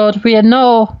 episodes, we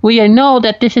know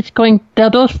that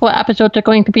those 4 episodes are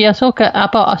going to be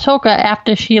about Ahsoka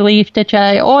after she leaves the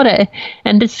Jedi Order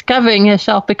and discovering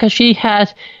herself, because she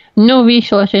has no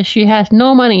resources. She has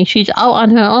no money. She's out on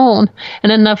her own.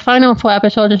 And then the final 4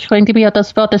 episodes is going to be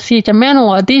about the Siege of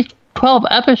Mandalore. These 12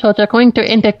 episodes are going to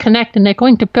interconnect, and they're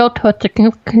going to build towards the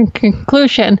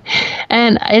conclusion.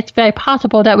 And it's very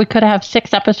possible that we could have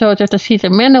 6 episodes of the Siege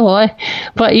of Mandalore,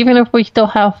 but even if we still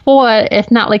have 4, it's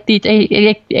not like these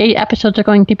 8 episodes are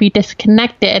going to be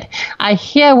disconnected. I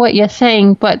hear what you're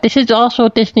saying, but this is also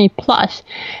Disney Plus.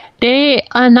 They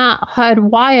are not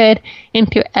hardwired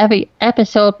into every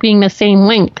episode being the same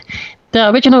length. The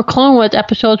original Clone Wars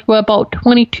episodes were about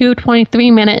 22,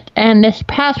 23 minutes, and this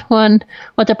past one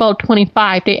was about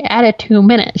 25. They added 2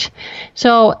 minutes.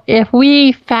 So if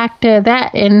we factor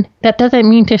that in, that doesn't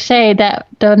mean to say that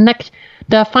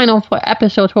the final 4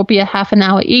 episodes will be a half an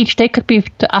hour each. They could be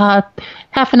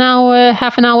half an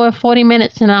hour, 40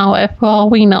 minutes an hour, for all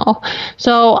we know.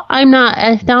 So I'm not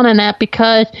as down on that,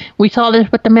 because we saw this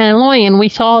with The Mandalorian. We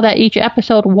saw that each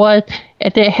episode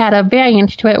they had a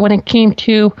variance to it when it came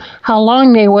to how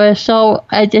long they were. So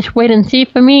I just wait and see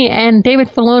for me. And David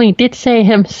Filoni did say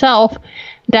himself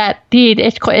that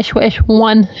it's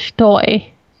one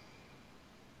story.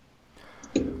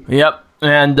 Yep.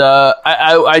 And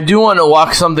I do want to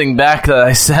walk something back that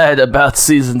I said about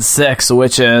Season 6,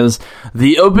 which is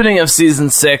the opening of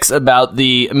Season 6 about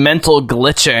the mental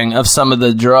glitching of some of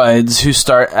the droids who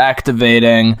start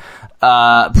activating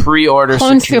pre-order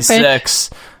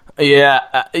 66.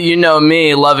 Yeah, you know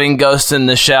me, loving Ghost in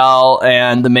the Shell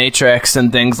and The Matrix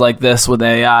and things like this with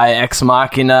AI, Ex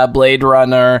Machina, Blade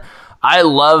Runner. I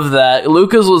love that.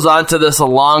 Lucas was onto this a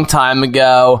long time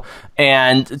ago,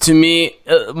 and to me,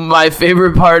 my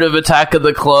favorite part of Attack of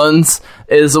the Clones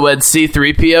is when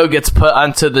C-3PO gets put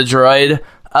onto the droid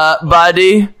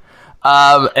body,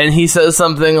 and he says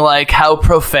something like, how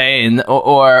profane,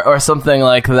 or something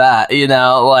like that, you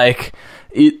know, like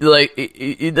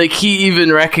he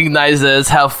even recognizes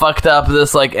how fucked up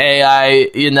this like AI,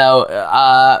 you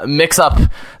know, mix-up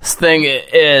thing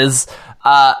is.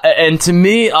 And to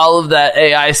me, all of that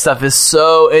AI stuff is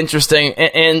so interesting.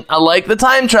 And I like the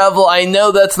time travel. I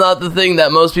know that's not the thing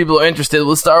that most people are interested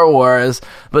with Star Wars.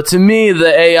 But to me, the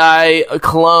AI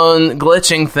clone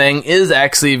glitching thing is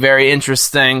actually very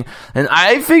interesting. And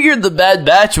I figured the Bad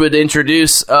Batch would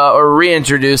introduce or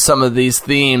reintroduce some of these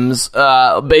themes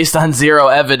based on zero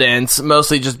evidence,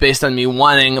 mostly just based on me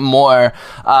wanting more,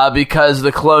 because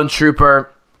the Clone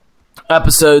Trooper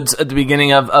episodes at the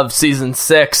beginning of Season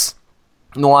 6,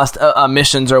 the last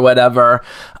missions or whatever,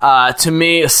 to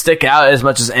me stick out as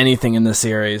much as anything in the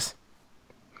series.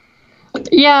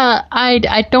 Yeah,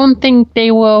 I don't think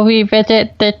they will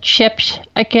revisit the chips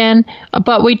again,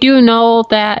 but we do know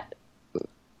that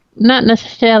not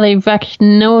necessarily Rex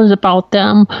knows about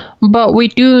them, but we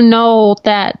do know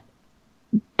that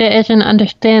there is an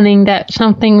understanding that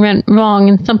something went wrong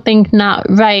and something's not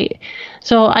right.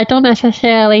 So I don't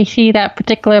necessarily see that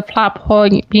particular plot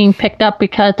point being picked up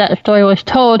because that story was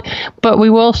told, but we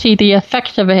will see the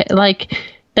effects of it, like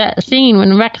that scene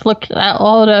when Rex looks at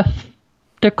all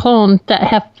the clones that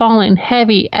have fallen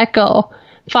heavy, Echo,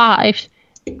 5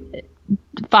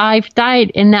 died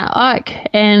in that arc,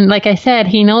 and like I said,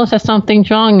 he knows that something's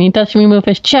wrong and he doesn't remove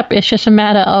his chip. It's just a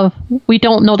matter of, we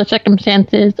don't know the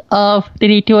circumstances of, did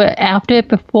he do it after,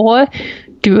 before,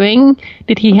 during,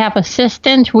 did he have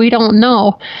assistance? We don't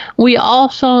know. We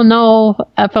also know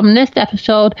from this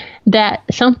episode that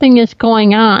something is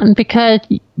going on, because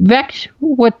Rex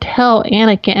would tell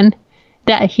Anakin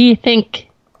that he think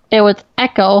it was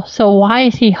Echo, so why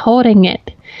is he holding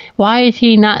it? Why is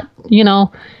he not,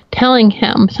 telling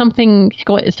him something's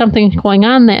going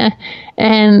on there,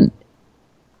 and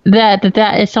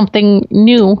that is something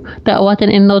new that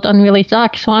wasn't in those unreleased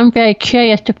arcs. So I'm very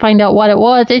curious to find out what it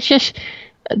was. It's just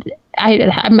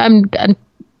I'm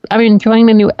enjoying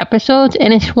the new episodes,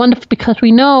 and it's wonderful because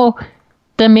we know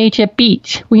the major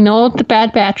beats. We know the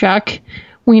Bad Batch arc,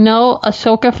 we know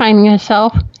Ahsoka finding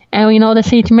herself, and we know the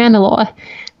Siege of Mandalore.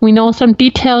 We know some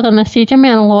details on the Siege of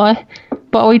Mandalore,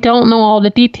 but we don't know all the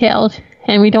details,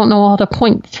 and we don't know all the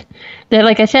points. That,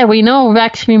 like I said, we know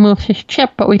Rex removes his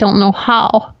chip, but we don't know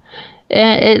how.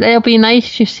 It'll be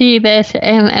nice to see this,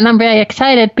 and I'm very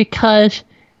excited because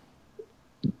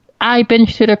I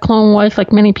binged through the Clone Wars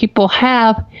like many people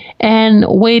have, and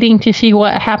waiting to see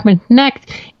what happens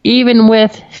next, even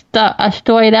with a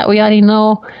story that we already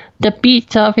know the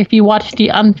beats of. If you watch the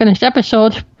unfinished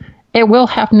episodes, it will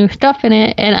have new stuff in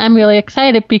it, and I'm really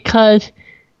excited because,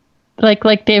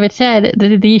 like David said,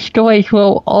 these stories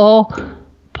will all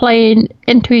play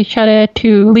into each other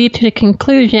to lead to the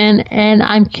conclusion, and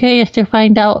I'm curious to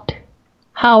find out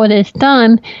how it is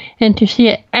done and to see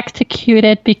it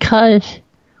executed because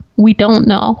we don't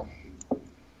know.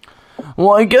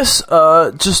 Well, I guess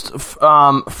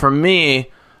for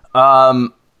me, I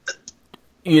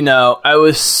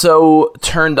was so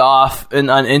turned off and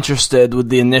uninterested with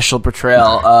the initial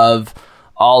portrayal of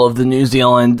all of the New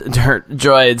Zealand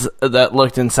droids that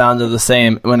looked and sounded the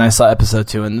same when I saw episode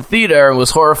 2 in the theater and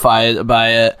was horrified by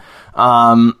it.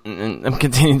 And I'm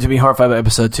continuing to be horrified by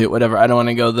episode 2, whatever, I don't want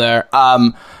to go there.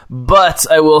 But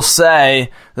I will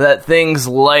say that things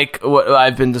like what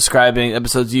I've been describing,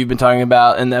 episodes you've been talking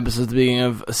about, and the episodes at the beginning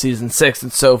of season 6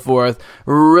 and so forth,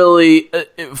 really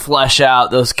flesh out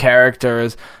those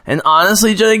characters. And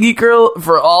honestly, Jedi Geek Girl,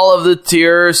 for all of the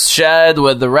tears shed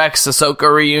with the Rex Ahsoka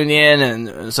reunion and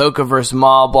Ahsoka versus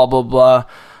Maul, blah, blah, blah,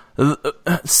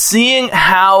 seeing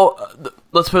how...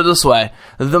 Let's put it this way.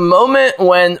 The moment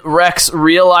when Rex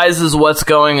realizes what's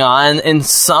going on and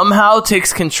somehow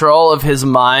takes control of his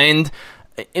mind,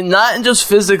 not just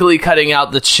physically cutting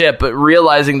out the chip, but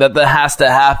realizing that has to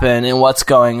happen and what's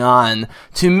going on,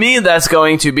 to me, that's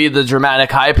going to be the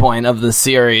dramatic high point of the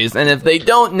series. And if they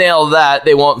don't nail that,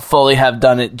 they won't fully have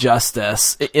done it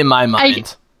justice, in my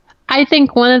mind. I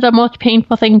think one of the most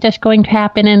painful things that's going to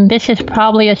happen, and this is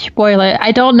probably a spoiler,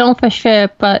 I don't know for sure,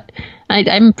 but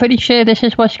I'm pretty sure this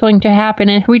is what's going to happen,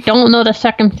 and we don't know the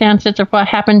circumstances of what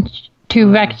happened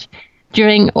to Rex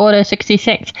during Order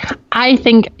 66. I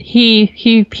think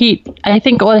I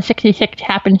think Order 66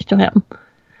 happens to him.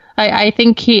 I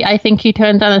think he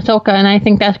turns on Ahsoka, and I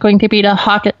think that's going to be the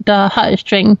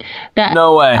heartstring that.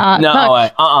 No way. No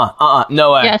way.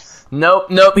 No way. Yes.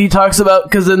 Nope. He talks about,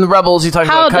 because in the Rebels he talks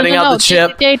about cutting out the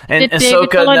chip, and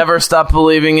Ahsoka never stopped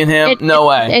believing in him. No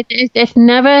way. It's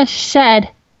never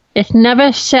said. It's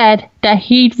never said that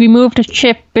he removed the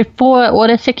chip before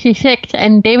Order 66,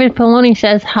 and David Filoni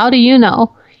says, how do you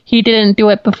know he didn't do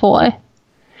it before?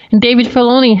 And David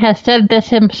Filoni has said this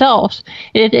himself.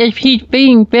 He's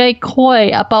being very coy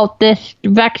about this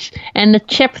Rex and the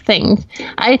chip things.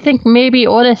 I think maybe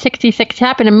Order 66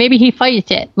 happened, and maybe he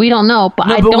fights it. We don't know, but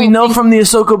but we know from the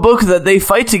Ahsoka book that they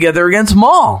fight together against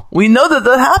Maul. We know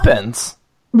that happens.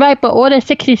 Right, but Order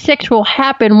 66 will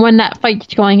happen when that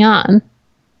fight's going on.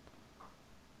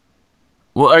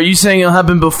 Well, are you saying it'll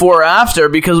happen before or after?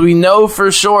 Because we know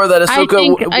for sure that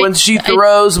Ahsoka, when she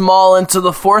throws Maul into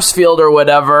the force field or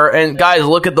whatever, and guys,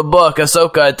 look at the book,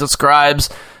 Ahsoka, it describes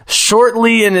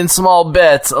shortly and in small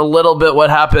bits a little bit what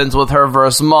happens with her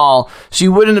versus Maul. She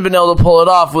wouldn't have been able to pull it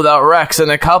off without Rex and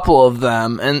a couple of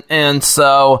them. And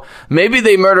so maybe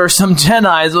they murder some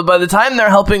Jedis, but by the time they're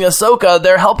helping Ahsoka,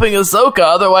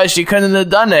 otherwise she couldn't have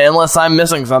done it, unless I'm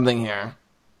missing something here.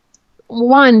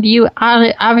 One, you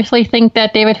obviously think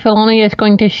that David Filoni is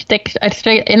going to stick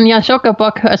straight in the Ahsoka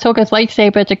book. Ahsoka's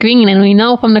lightsabers are green, and we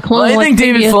know from the Clone Wars. I think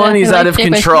David Filoni is out of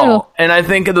control, and I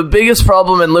think the biggest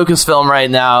problem in Lucasfilm right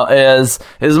now is,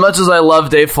 as much as I love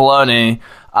Dave Filoni,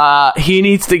 he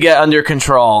needs to get under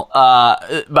control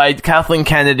by Kathleen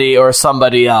Kennedy or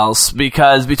somebody else,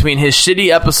 because between his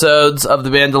shitty episodes of The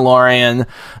Mandalorian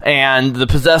and the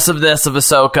possessiveness of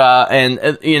Ahsoka,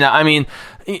 and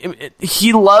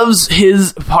he loves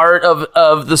his part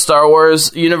of the Star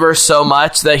Wars universe so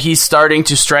much that he's starting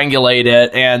to strangulate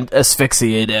it and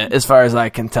asphyxiate it, as far as I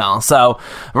can tell. So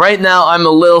right now I'm a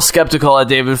little skeptical at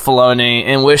David Filoni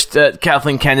and wish that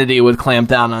Kathleen Kennedy would clamp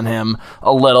down on him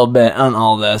a little bit on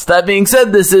all this. That being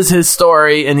said, this is his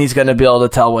story, and he's going to be able to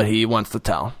tell what he wants to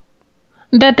tell.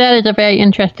 That is a very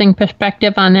interesting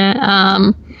perspective on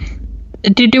that.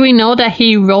 Do we know that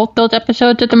he wrote those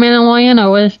episodes of The Mandalorian,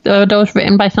 or was those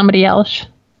written by somebody else?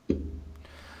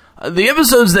 The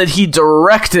episodes that he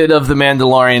directed of The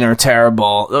Mandalorian are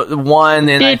terrible. One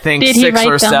in, I think, 6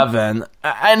 or 7.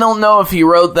 I don't know if he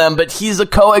wrote them, but he's a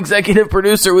co-executive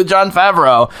producer with Jon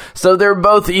Favreau, so they're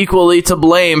both equally to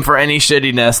blame for any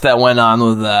shittiness that went on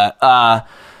with that.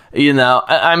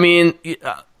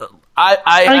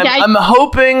 I'm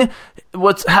hoping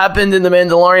what's happened in The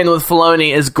Mandalorian with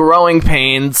Filoni is growing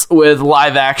pains with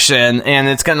live action, and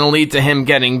it's going to lead to him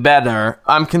getting better.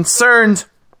 I'm concerned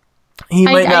he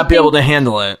might not be able to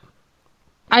handle it.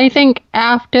 I think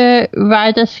after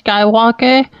Rise of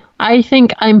Skywalker, I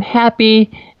think I'm happy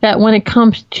that when it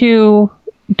comes to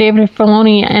David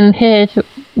Filoni and his,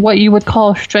 what you would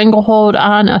call, stranglehold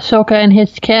on Ahsoka and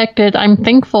his characters, I'm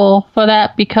thankful for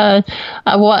that, because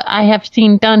what I have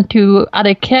seen done to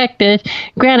other characters,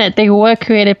 granted, they were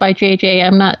created by JJ,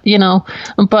 I'm not,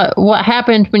 but what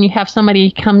happens when you have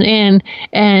somebody come in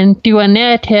and do a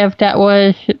narrative that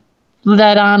was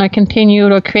led on or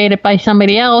continued or created by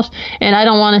somebody else, and I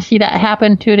don't want to see that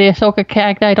happen to the Ahsoka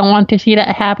character. I don't want to see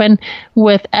that happen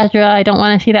with Ezra. I don't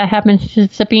want to see that happen to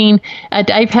Sabine.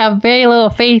 I have very little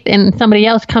faith in somebody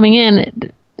else coming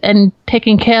in and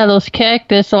taking care of those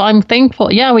characters. So I'm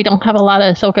thankful. Yeah, we don't have a lot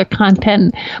of Ahsoka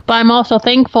content, but I'm also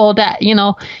thankful that, you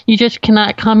know, you just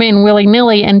cannot come in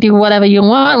willy-nilly and do whatever you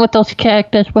want with those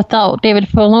characters without David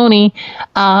Filoni.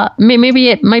 Maybe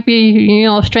it might be, you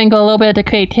know, strangle a little bit of the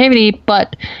creativity,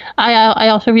 but I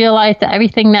also realized that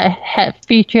everything that had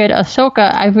featured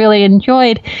Ahsoka I really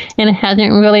enjoyed, and it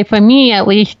hasn't really, for me at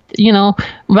least, you know,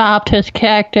 robbed his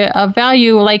character of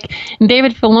value. Like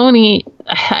David Filoni,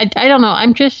 I don't know.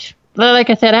 I'm just, like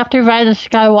I said, after Rise of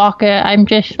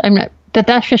Skywalker,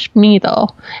 that's just me though,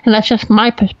 and that's just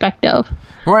my perspective.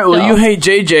 Right, well, you hate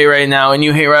JJ right now, and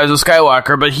you hate Rise of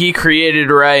Skywalker, but he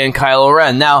created Rey and Kylo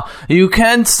Ren. Now, you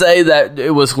can say that it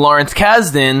was Lawrence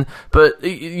Kasdan, but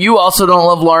you also don't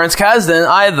love Lawrence Kasdan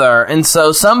either. And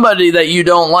so somebody that you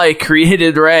don't like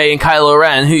created Rey and Kylo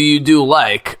Ren, who you do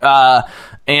like.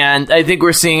 And I think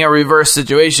we're seeing a reverse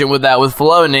situation with that with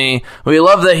Filoni. We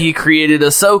love that he created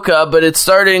Ahsoka, but it's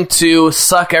starting to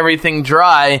suck everything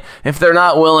dry if they're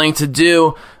not willing to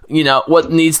do, you know,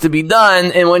 what needs to be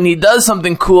done. And when he does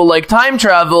something cool like time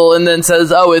travel and then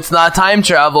says, oh, it's not time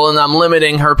travel and I'm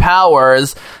limiting her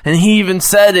powers. And he even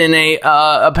said in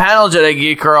a panel, Jedi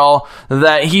Geek Girl,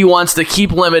 that he wants to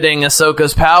keep limiting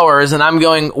Ahsoka's powers. And I'm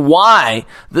going, why?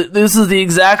 This is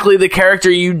exactly the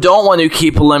character you don't want to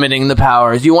keep limiting the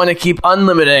powers. You want to keep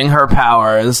unlimiting her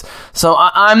powers. So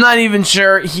I'm not even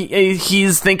sure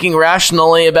he's thinking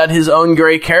rationally about his own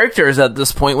great characters at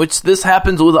this point, which this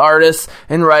happens with artists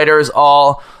and writers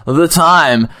all the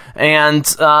time. And,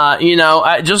 you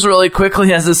know, just really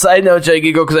quickly as a side note, Jay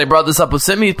Gigo, because I brought this up with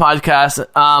Simi's podcast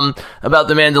about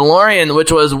The Mandalorian,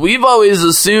 which was, we've always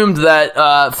assumed that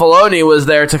Filoni was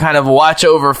there to kind of watch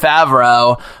over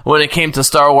Favreau when it came to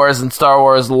Star Wars and Star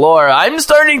Wars lore. I'm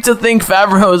starting to think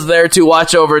Favreau is there to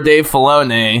watch over Dave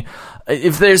Filoni.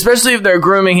 Especially if they're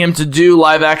grooming him to do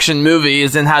live action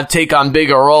movies and take on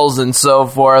bigger roles and so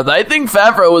forth. I think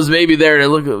Favreau was maybe there to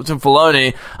look to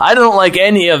Filoni. I don't like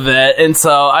any of it, and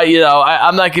so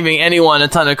I'm not giving anyone a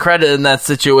ton of credit in that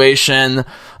situation.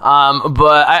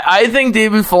 But I think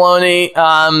David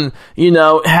Filoni, you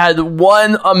know, had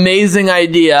one amazing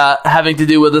idea having to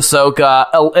do with Ahsoka,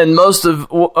 and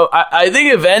I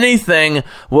think if anything,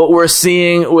 what we're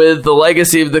seeing with the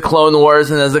legacy of the Clone Wars,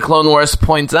 and as the Clone Wars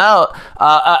plays out,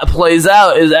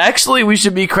 is actually we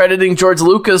should be crediting George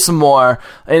Lucas more,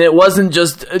 and it wasn't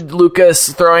just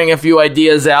Lucas throwing a few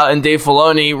ideas out and Dave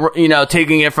Filoni, you know,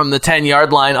 taking it from the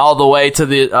 10-yard line all the way to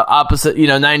the opposite, you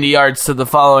know, 90 yards to the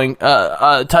following,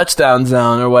 touchdown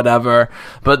zone or whatever,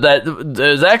 but that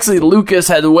there's actually Lucas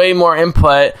had way more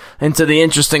input into the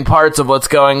interesting parts of what's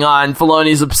going on.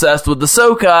 Filoni's obsessed with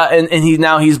Ahsoka,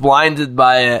 and he's blinded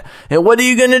by it. And what are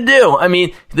you gonna do? I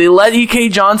mean, they let E.K.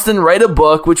 Johnston write a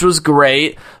book, which was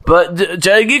great, but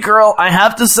Jedi Geek Girl, I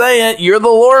have to say it, you're the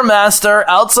lore master.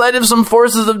 Outside of some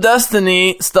Forces of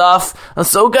Destiny stuff,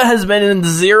 Ahsoka has been in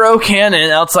zero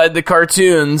canon outside the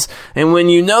cartoons, and when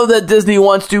you know that Disney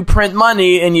wants to print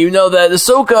money, and you know that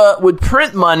Ahsoka would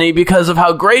print money because of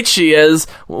how great she is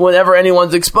whenever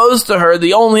anyone's exposed to her,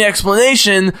 the only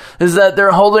explanation is that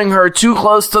they're holding her too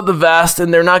close to the vest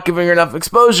and they're not giving her enough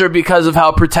exposure because of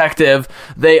how protective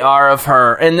they are of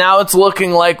her. And now it's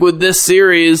looking like with this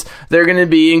series, they're going to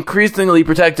be increasingly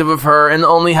protective of her and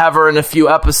only have her in a few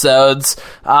episodes,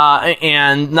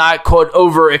 and not, quote,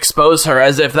 overexpose her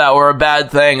as if that were a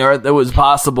bad thing or it was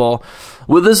possible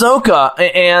with Ahsoka,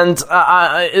 and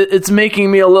it's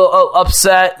making me a little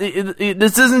upset.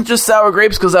 This isn't just sour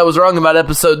grapes because I was wrong about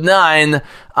episode 9, and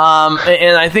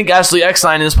I think Ashley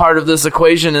Eckstein is part of this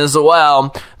equation as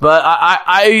well. But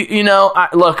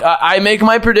I make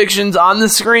my predictions on the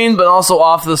screen, but also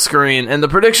off the screen. And the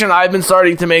prediction I've been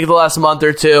starting to make the last month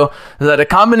or two is that a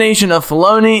combination of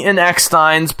Filoni and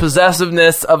Eckstein's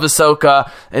possessiveness of Ahsoka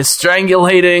is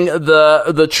strangulating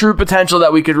the true potential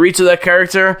that we could reach of that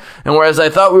character. And whereas I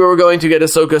thought we were going to get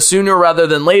Ahsoka sooner rather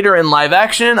than later in live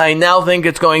action, I now think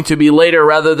it's going to be later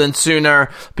rather than sooner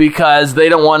because they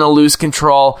don't want to lose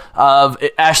control of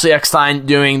Ashley Eckstein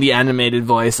doing the animated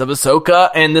voice of Ahsoka.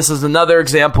 And this is another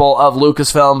example of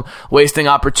Lucasfilm wasting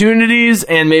opportunities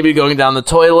and maybe going down the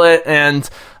toilet. And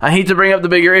I hate to bring up the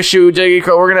bigger issue, Jiggy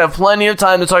Crow. We're going to have plenty of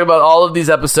time to talk about all of these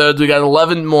episodes. We got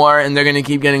 11 more, and they're going to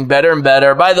keep getting better and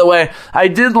better. By the way, I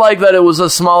did like that it was a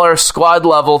smaller squad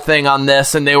level thing on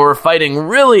this, and they were fighting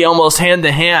really almost hand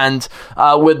to hand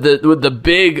with the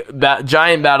big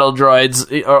giant battle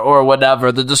droids or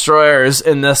whatever, the destroyers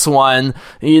in this one.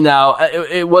 You know,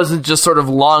 it wasn't just sort of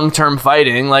long-term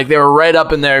fighting. Like, they were right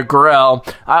up in their grill.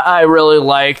 I really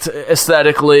liked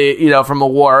aesthetically, you know, from a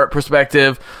war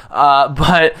perspective.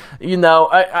 But you know,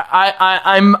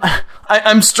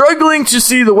 I'm struggling to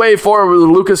see the way forward with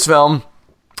Lucasfilm.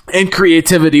 and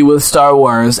creativity with Star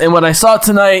Wars. And what I saw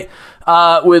tonight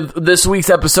with this week's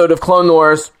episode of Clone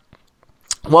Wars,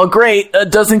 well, great,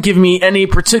 it doesn't give me any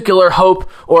particular hope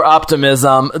or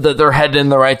optimism that they're headed in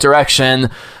the right direction.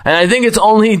 And I think it's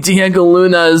only Diego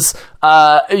Luna's,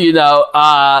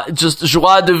 just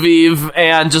joie de vivre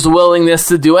and just willingness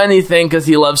to do anything because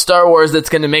he loves Star Wars that's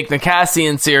going to make the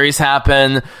Cassian series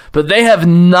happen. But they have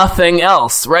nothing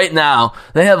else right now.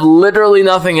 They have literally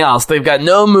nothing else. They've got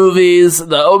no movies.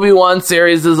 The Obi-Wan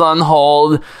series is on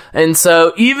hold. And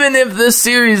so even if this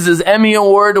series is Emmy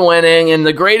Award winning and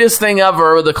the greatest thing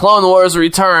ever, The Clone Wars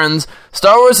returns,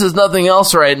 Star Wars has nothing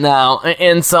else right now.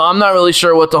 And so I'm not really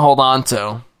sure what to hold on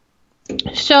to.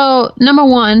 So, number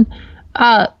one,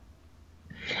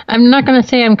 I'm not going to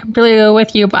say I'm completely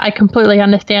with you, but I completely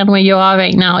understand where you are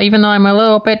right now, even though I'm a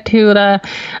little bit to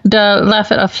the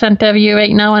left of center of you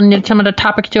right now and some of the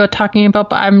topics you were talking about,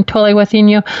 but I'm totally within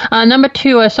you. Number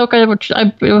two, Ahsoka, which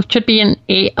should be in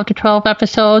 8 of the 12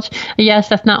 episodes. Yes,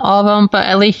 that's not all of them, but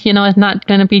at least, it's not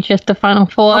going to be just the final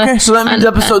 4. Okay, so that means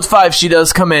episode 5, she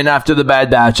does come in after the Bad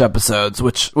Batch episodes,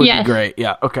 which would be great.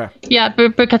 Yeah, okay. Yeah,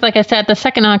 because like I said, the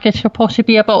second arc is supposed to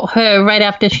be about her right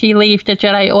after she leaves the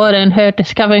Jedi Order and her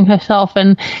discovering herself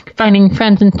and finding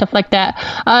friends and stuff like that.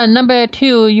 Number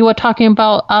 2, you were talking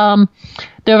about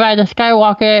The Rise of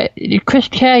Skywalker. Chris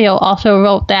Terrio also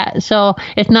wrote that, so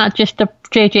it's not just the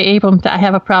J.J. Abrams that I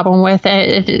have a problem with.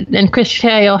 And Chris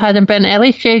Terrio hasn't been, at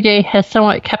least J.J. has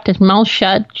somewhat kept his mouth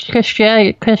shut. Chris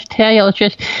Terrio is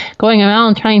just going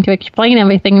around trying to explain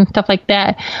everything and stuff like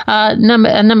that.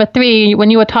 Number 3, when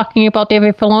you were talking about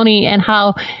David Filoni and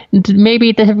how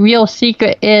maybe the real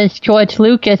secret is George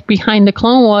Lucas behind the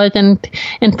Clone Wars and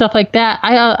stuff like that,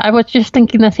 I was just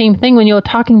thinking the same thing when you were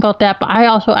talking about that, but I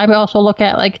also look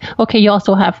at, like, okay, you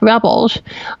also have Rebels,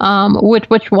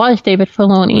 which was David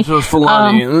Filoni. Which was Filoni.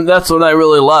 That's what I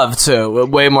really love too.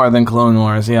 Way more than Clone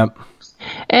Wars. Yep.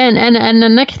 And the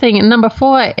next thing, number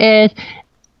 4, is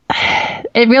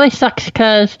it really sucks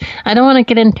because I don't want to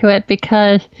get into it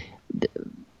because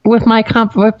with my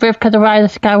because of Rise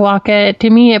of Skywalker, to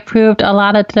me it proved a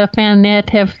lot of the fan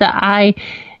narratives that I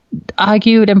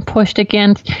argued and pushed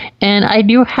against, and I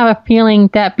do have a feeling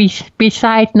that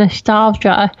besides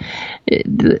nostalgia,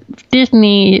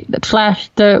 Disney /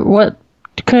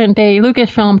 current day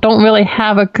Lucasfilm don't really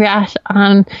have a grasp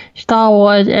on Star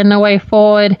Wars and the way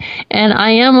forward, and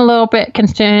I am a little bit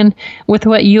concerned with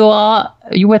what you are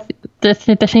with the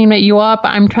same that you are, but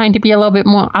I'm trying to be a little bit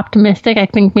more optimistic. I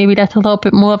think maybe that's a little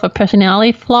bit more of a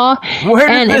personality flaw. Where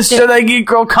did this Jedi Geek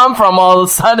girl come from all of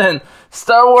a sudden?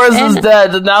 Star Wars is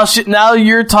dead. Now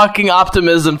you're talking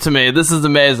optimism to me. This is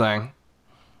amazing.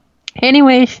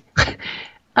 Anyways,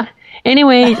 I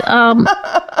love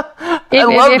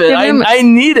it. I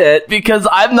need it because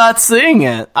I'm not seeing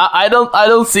it. I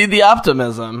don't see the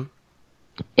optimism.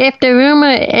 If the rumor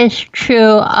is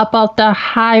true about the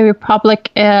High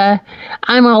Republic era,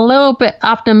 I'm a little bit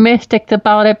optimistic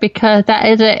about it because that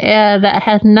is an era that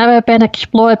has never been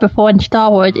explored before in Star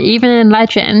Wars, even in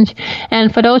Legends.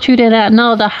 And for those who did not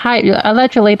know,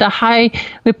 allegedly the High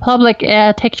Republic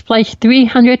era takes place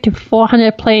 300 to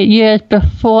 400 years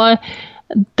before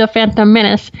The Phantom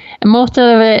Menace, and most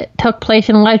of it took place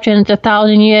in Legends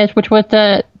 1,000 years, which was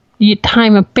the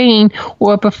time of Bane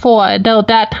or before, though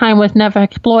that time was never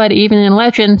explored even in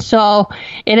Legends. So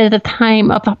it is a time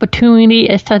of opportunity.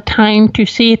 It's a time to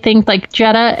see things like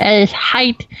Jedha at its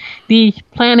height. These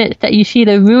planets that you see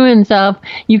the ruins of,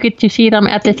 you get to see them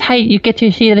at its height. You get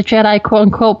to see the Jedi, quote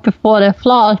unquote, before their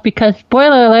flaws, because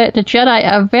spoiler alert, the Jedi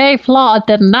are very flawed.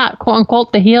 They're not, quote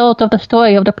unquote, the heroes of the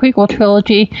story of the prequel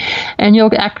trilogy, and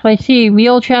you'll actually see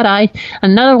real Jedi.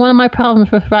 Another one of my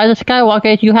problems with Rise of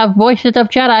Skywalker is you have voices of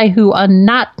Jedi who are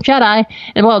not Jedi,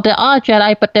 and well, they are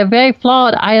Jedi, but they're very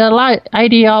flawed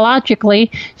ideologically.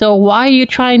 So why are you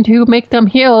trying to make them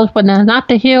heroes when they're not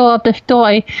the hero of the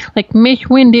story? Like Mace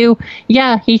Windu,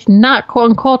 yeah, he's not,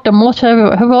 quote unquote, the most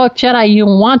heroic Jedi you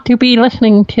want to be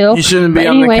listening to. He shouldn't be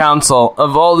on the council.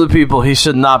 Of all the people, he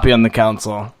should not be on the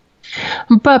council.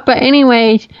 But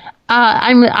anyways,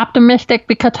 I'm optimistic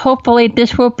because hopefully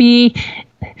this will be.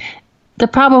 The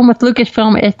problem with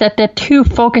Lucasfilm is that they're too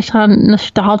focused on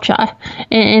nostalgia,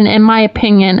 in my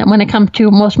opinion, when it comes to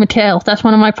most materials. That's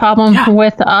one of my problems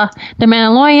with The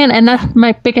Mandalorian, and that's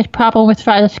my biggest problem with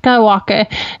Rise of Skywalker.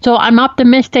 So I'm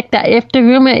optimistic that if the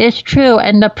rumor is true,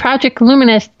 and the Project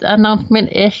Luminous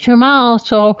announcement is tomorrow,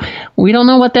 so we don't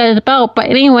know what that is about, but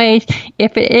anyways,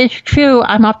 if it is true,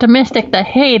 I'm optimistic that,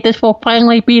 hey, this will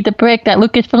finally be the break that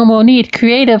Lucasfilm will need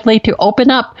creatively to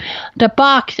open up the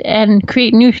box and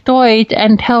create new stories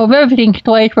and tell riveting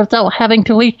stories without having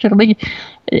to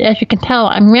as you can tell,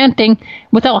 I'm ranting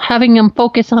without having them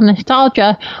focus on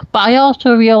nostalgia. But I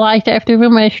also realize that if the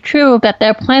rumor is true, that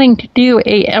they're planning to do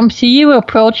a MCU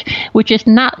approach, which is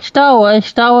not Star Wars.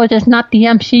 Star Wars is not the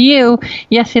MCU.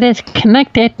 Yes, it is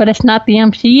connected, but it's not the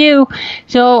MCU.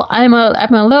 So I'm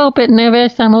a little bit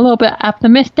nervous. I'm a little bit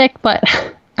optimistic, but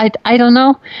I don't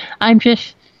know. I'm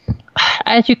just,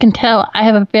 as you can tell, I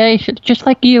have just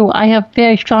like you, I have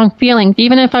very strong feelings.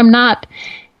 Even if I'm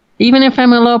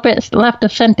a little bit left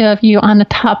of center of you on the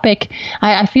topic,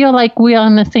 I feel like we are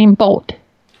in the same boat.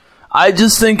 I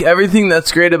just think everything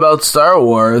that's great about Star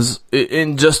Wars,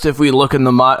 if we look in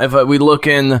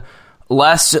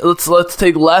let's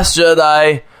take Last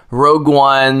Jedi, Rogue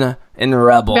One, and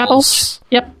Rebels.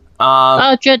 Yep.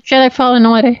 Jedi Fallen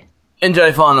Order. And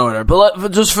Jedi Fallen Order,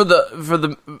 but just for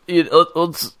the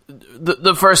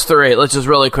first three, let's just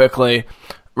really quickly,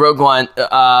 Rogue One,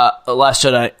 Last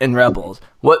Jedi, and Rebels.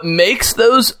 What makes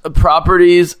those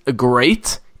properties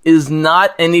great is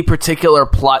not any particular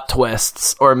plot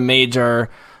twists or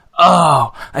major,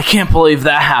 oh, I can't believe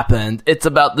that happened. It's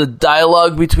about the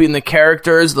dialogue between the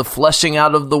characters, the fleshing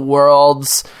out of the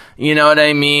worlds. You know what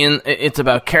I mean? It's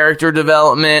about character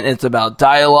development. It's about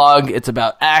dialogue. It's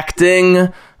about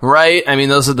acting, right? I mean,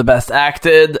 those are the best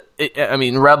acted.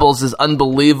 Rebels is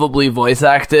unbelievably voice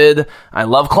acted. I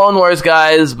love Clone Wars,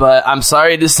 guys, but I'm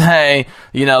sorry to say,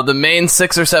 the main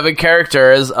 6 or 7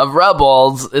 characters of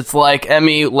Rebels, it's like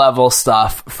Emmy level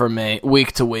stuff for me,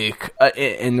 week to week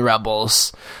in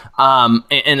Rebels. And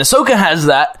Ahsoka has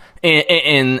that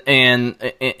in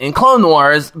Clone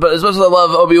Wars, but as much as I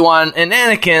love Obi-Wan and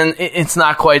Anakin, it's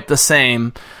not quite the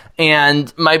same.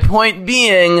 And my point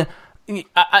being,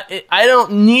 I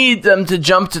don't need them to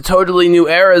jump to totally new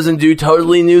eras and do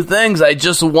totally new things. I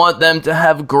just want them to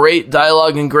have great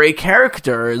dialogue and great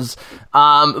characters.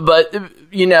 But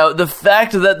the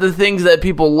fact that the things that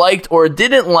people liked or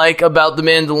didn't like about The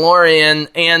Mandalorian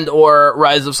and or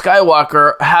Rise of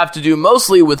Skywalker have to do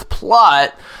mostly with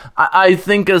plot, I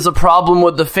think is a problem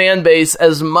with the fan base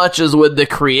as much as with the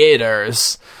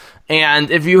creators.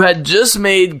 And if you had just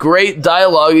made great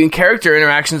dialogue and character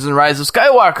interactions in Rise of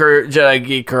Skywalker, Jedi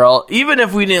Geek Girl, even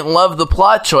if we didn't love the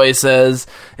plot choices,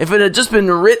 if it had just been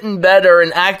written better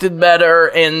and acted better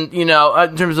and, in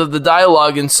terms of the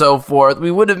dialogue and so forth,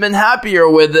 we would have been happier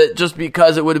with it just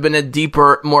because it would have been a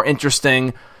deeper, more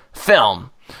interesting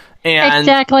film. And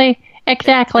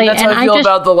Exactly. And that's how I feel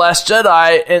about The Last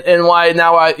Jedi, and why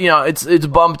now it's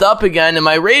bumped up again in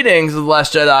my ratings of The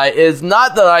Last Jedi is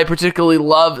not that I particularly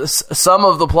love some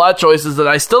of the plot choices that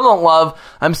I still don't love,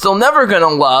 I'm still never going to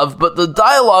love, but the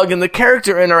dialogue and the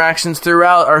character interactions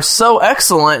throughout are so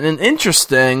excellent and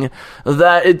interesting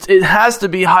that it has to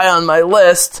be high on my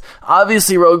list.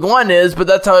 Obviously Rogue One is, but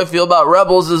that's how I feel about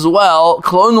Rebels as well.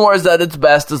 Clone Wars at its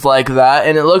best is like that,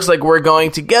 and it looks like we're going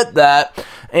to get that.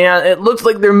 And it looks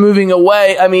like they're moving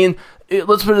away. I mean,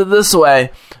 let's put it this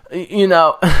way.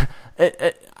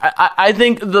 I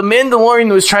think The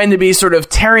Mandalorian was trying to be sort of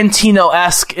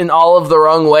Tarantino-esque in all of the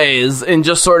wrong ways, in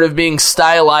just sort of being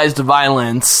stylized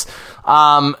violence.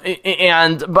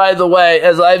 And by the way,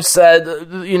 as I've said, The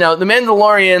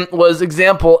Mandalorian was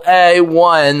example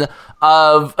A1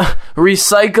 of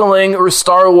recycling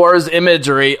Star Wars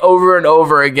imagery over and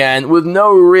over again with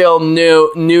no real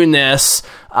newness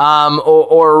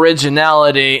or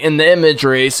originality in the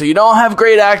imagery. So you don't have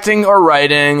great acting or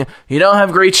writing, you don't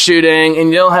have great shooting, and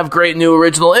you don't have great new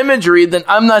original imagery, then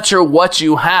I'm not sure what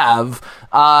you have.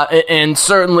 And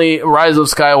certainly Rise of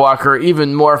Skywalker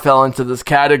even more fell into this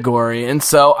category. And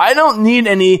so I don't need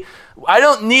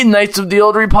Knights of the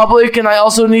Old Republic, and I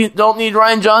also don't need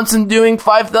Rian Johnson doing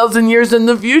 5,000 years in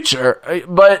the future.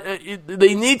 But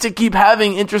they need to keep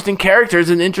having interesting characters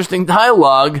and interesting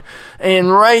dialogue.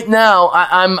 And right now,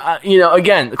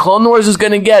 again, Clone Wars is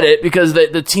going to get it because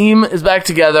the team is back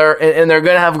together and they're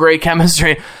going to have great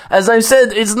chemistry. As I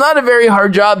said, it's not a very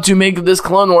hard job to make this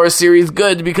Clone Wars series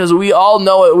good because we all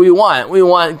know what we want. We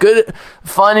want good,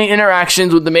 funny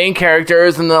interactions with the main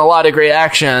characters and then a lot of great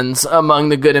actions among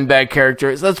the good and bad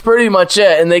characters. That's pretty much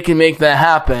it, and they can make that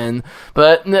happen.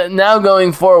 But now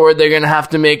going forward, they're going to have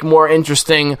to make more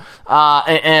interesting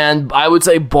and I would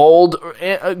say bold,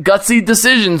 gutsy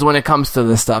decisions when it comes to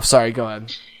this stuff. Sorry, go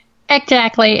ahead.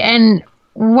 Exactly, and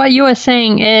what you were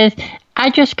saying is I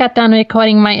just got done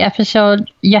recording my episode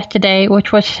yesterday,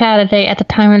 which was Saturday at the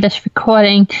time of this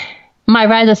recording, my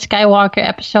Rise of Skywalker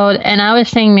episode, and I was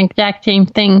saying the exact same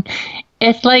thing.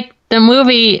 It's like the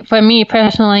movie, for me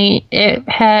personally,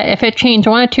 if it changed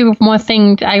one or two more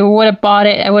things, I would have bought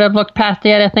it. I would have looked past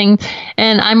the other things.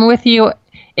 And I'm with you.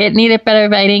 it needed better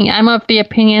writing. I'm of the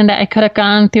opinion that I could have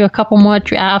gone through a couple more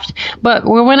drafts, but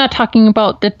we're not talking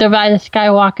about the Rise of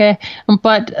Skywalker,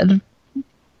 but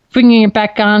bringing it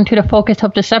back on to the focus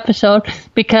of this episode,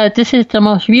 because this is the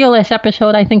most realist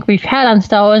episode I think we've had on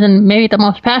Star Wars, and maybe the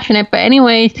most passionate. But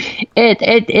anyways,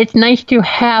 it's nice to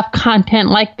have content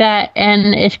like that,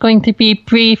 and it's going to be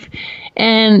brief.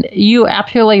 And you're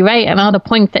absolutely right on all the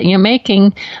points that you're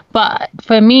making. But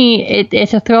for me,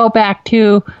 it's a throwback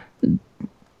to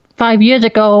 5 years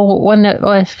ago,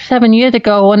 or 7 years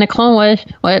ago, when the Clone Wars,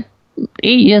 or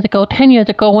 8 years ago, 10 years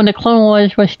ago, when the Clone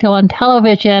Wars was still on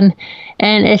television.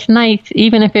 And it's nice,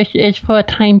 even if it's for a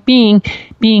time being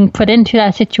put into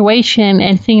that situation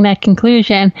and seeing that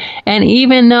conclusion. And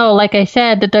even though, like I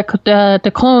said,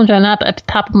 the clones are not at the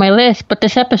top of my list, but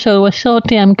this episode was so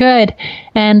damn good,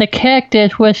 and the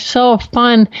characters were so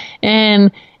fun,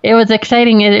 and it was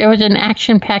exciting. It was an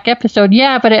action-packed episode,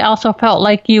 yeah, but it also felt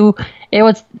like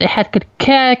it had good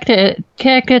characters,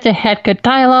 it had good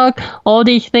dialogue, all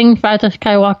these things Rise of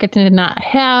Skywalker did not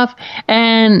have,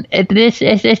 and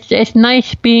it's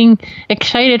nice being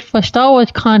excited for Star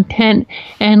Wars content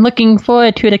and looking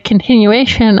forward to the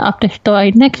continuation of the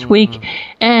story next week.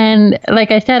 And like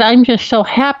I said, I'm just so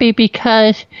happy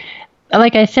because,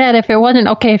 like I said, if it wasn't,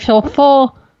 okay, so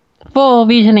full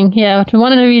reasoning here.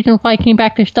 One of the reasons why I came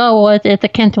back to Star Wars is the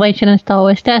cancellation of Star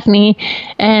Wars Destiny,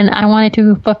 and I wanted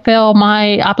to fulfill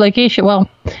my obligation. Well,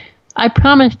 I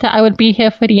promised that I would be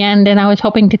here for the end, and I was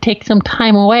hoping to take some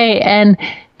time away, and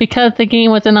because the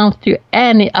game was announced to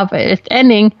end of its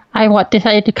ending, I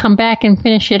decided to come back and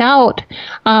finish it out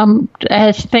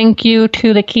as thank you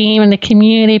to the game and the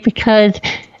community, because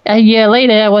a year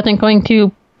later I wasn't going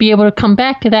to be able to come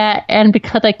back to that, and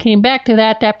because I came back to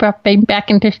that brought me back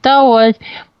into Star Wars.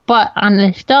 But on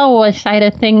the Star Wars side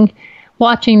of things,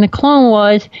 watching the Clone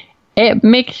Wars, it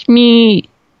makes me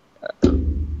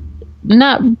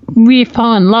not really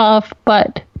fall in love,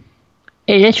 but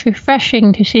it's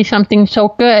refreshing to see something so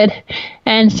good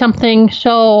and something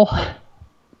so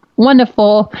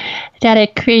wonderful that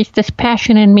it creates this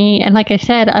passion in me. And like I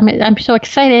said, I'm so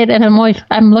excited, and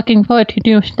I'm looking forward to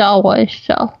new Star Wars.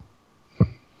 So.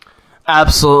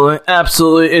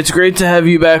 Absolutely. It's great to have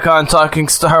you back on talking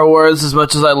Star Wars as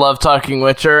much as I love talking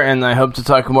Witcher, and I hope to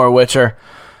talk more Witcher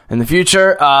in the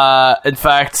future. In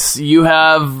fact, you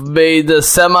have made a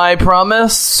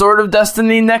semi-promise, sort of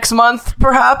Destiny next month,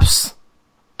 perhaps?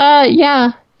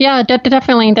 Yeah,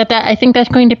 definitely. That I think that's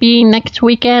going to be next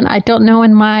weekend. I don't know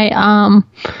in my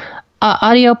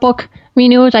audiobook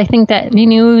renews. I think that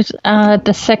renews the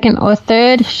 2nd or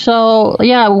 3rd. So,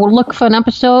 yeah, we'll look for an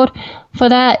episode for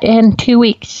that in 2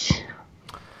 weeks.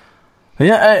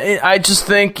 Yeah, I just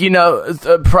think,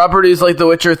 properties like The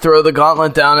Witcher throw the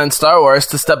gauntlet down in Star Wars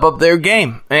to step up their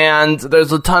game. And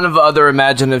there's a ton of other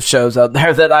imaginative shows out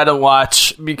there that I don't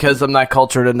watch because I'm not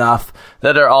cultured enough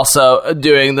that are also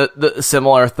doing the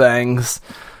similar things.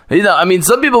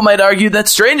 Some people might argue that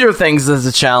Stranger Things is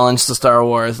a challenge to Star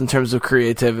Wars in terms of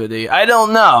creativity. I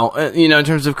don't know, in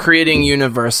terms of creating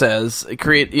universes,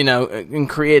 in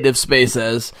creative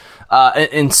spaces,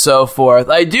 and so forth.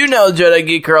 I do know, Jedi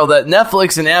Geek Girl, that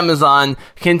Netflix and Amazon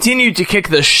continue to kick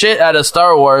the shit out of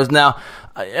Star Wars now.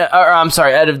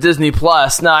 Out of Disney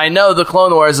Plus. Now, I know the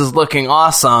Clone Wars is looking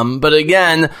awesome, but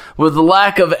again, with the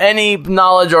lack of any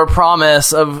knowledge or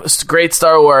promise of great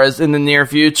Star Wars in the near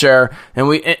future,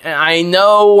 I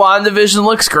know WandaVision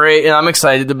looks great, and I'm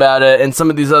excited about it, and some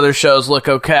of these other shows look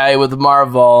okay with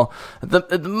Marvel. At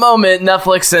the moment,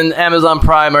 Netflix and Amazon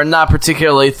Prime are not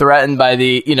particularly threatened by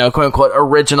the, quote-unquote,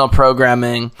 original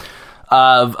programming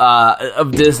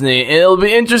of Disney. And it'll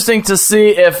be interesting to see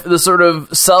if the sort of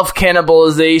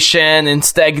self-cannibalization and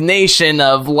stagnation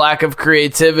of lack of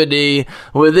creativity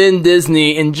within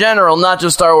Disney in general, not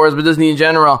just Star Wars, but Disney in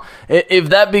general, if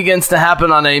that begins to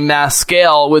happen on a mass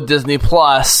scale with Disney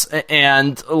Plus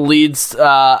and leads,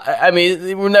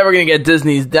 we're never going to get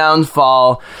Disney's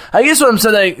downfall. I guess what I'm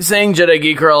saying, Jedi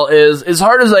Geek Girl, is as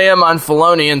hard as I am on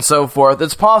Filoni and so forth,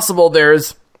 it's possible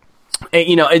there's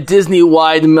a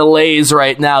Disney-wide malaise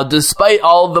right now, despite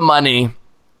all the money.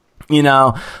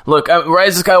 Look,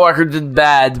 Rise of Skywalker did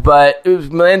bad, but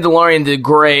Mandalorian did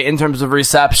great in terms of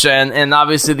reception, and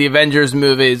obviously the Avengers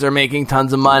movies are making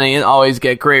tons of money and always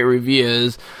get great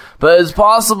reviews. but it's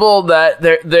possible that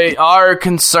they are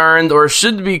concerned or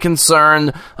should be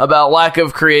concerned about lack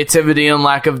of creativity and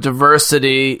lack of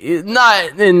diversity,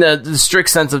 not in the strict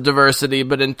sense of diversity,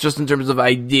 but just in terms of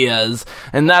ideas.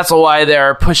 And that's why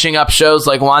they're pushing up shows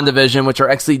like WandaVision, which are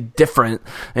actually different.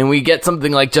 And we get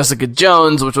something like Jessica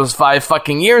Jones, which was 5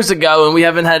 fucking years ago, and we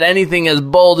haven't had anything as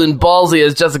bold and ballsy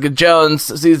as Jessica Jones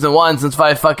season 1 since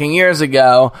 5 fucking years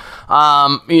ago.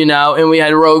 And we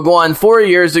had Rogue One 4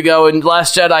 years ago and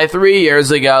Last Jedi 3 years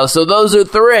ago. So those are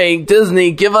 3.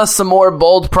 Disney, give us some more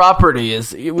bold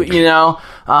properties, and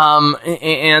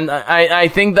I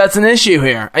think that's an issue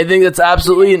here. I think that's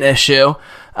absolutely an issue.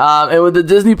 And with the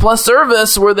Disney Plus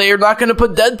service, where they are not going to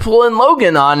put Deadpool and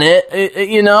Logan on it,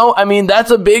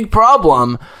 that's a big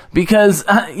problem. Because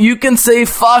you can say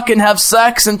fuck and have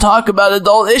sex and talk about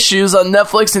adult issues on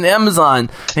Netflix and Amazon,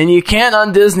 and you can't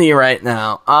on Disney right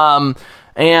now.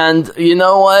 And you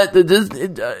know what? The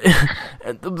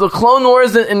Clone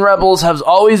Wars and Rebels has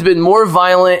always been more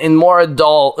violent and more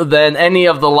adult than any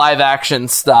of the live action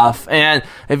stuff. And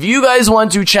if you guys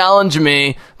want to challenge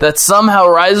me that somehow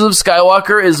Rise of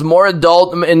Skywalker is more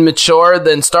adult and mature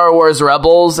than Star Wars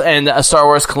Rebels and Star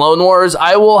Wars Clone Wars,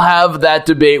 I will have that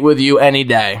debate with you any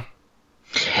day.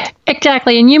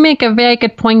 Exactly, and you make a very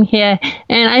good point here,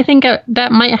 and I think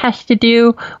that might have to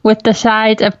do with the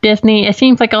size of Disney. It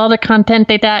seems like all the content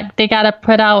they gotta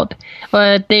put out,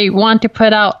 or they want to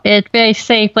put out, is very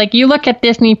safe. Like, you look at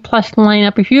Disney Plus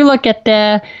lineup, if you look at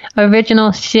the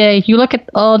original series, you look at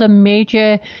all the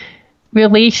major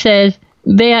releases,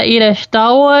 they are either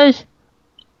Star Wars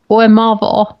or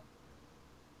Marvel.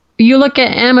 You look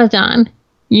at Amazon,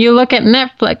 you look at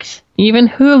Netflix, even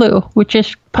Hulu, which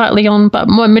is partly owned, but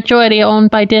more majority owned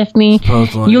by Disney.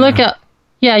 Supposedly, you look at,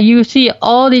 you see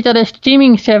all these other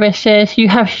streaming services. You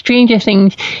have Stranger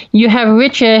Things. You have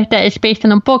Richard, that is based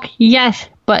on a book, yes,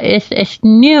 but it's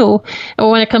new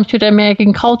when it comes to the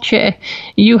American culture.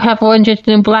 You have Orange is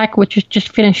the New Black, which is just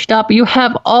finished up. You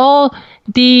have all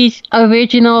these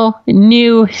original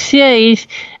new series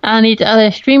on these other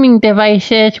streaming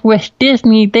devices. With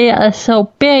Disney, they are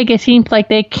so big, it seems like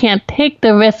they can't take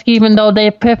the risk, even though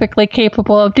they're perfectly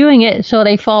capable of doing it, so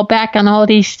they fall back on all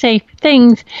these safe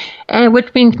things. And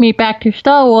which brings me back to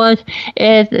Star Wars,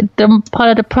 is the part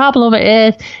of the problem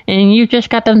is, and you just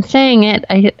got them saying it,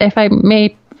 if I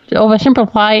may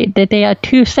oversimplify, that they are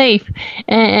too safe,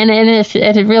 and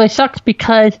it really sucks,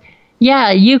 because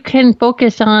you can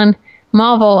focus on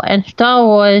Marvel and Star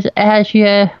Wars as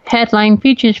your headline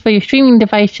features for your streaming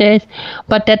devices,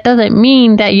 but that doesn't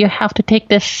mean that you have to take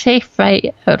this safe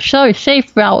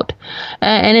route,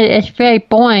 and it's very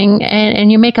boring, and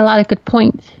you make a lot of good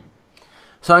points.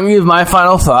 So I'm going to give my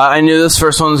final thought. I knew this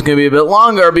first one was going to be a bit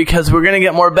longer because we're going to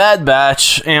get more Bad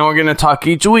Batch, and we're going to talk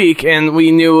each week, and we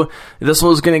knew this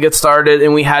one was going to get started,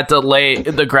 and we had to lay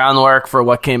the groundwork for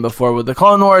what came before with the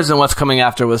Clone Wars and what's coming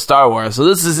after with Star Wars. So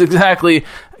this is exactly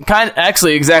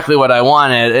what I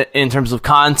wanted in terms of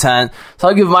content. So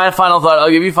I'll give my final thought.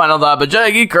 I'll give you final thought. But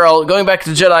Jedi Geek Girl, going back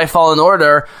to Jedi Fallen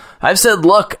Order, I've said,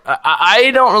 look,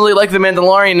 I don't really like The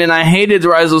Mandalorian, and I hated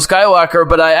Rise of Skywalker,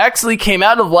 but I actually came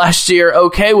out of last year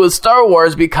okay with Star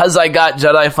Wars because I got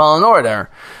Jedi Fallen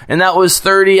Order. And that was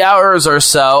 30 hours or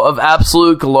so of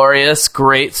absolute glorious,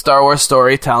 great Star Wars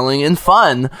storytelling and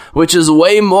fun, which is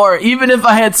way more. Even if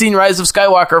I had seen Rise of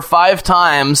Skywalker 5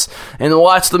 times and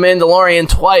watched The Mandalorian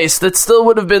twice, that still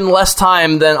would have been less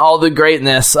time than all the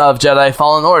greatness of Jedi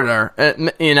Fallen Order.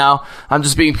 I'm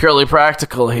just being purely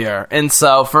practical here. And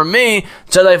so for me,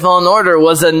 Jedi Fallen Order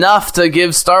was enough to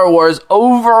give Star Wars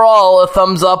overall a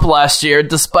thumbs up last year,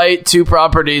 despite 2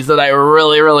 properties that I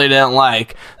really, really didn't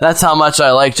like. That's how much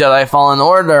I like Jedi Fallen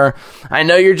Order. I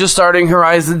know you're just starting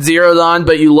Horizon Zero Dawn,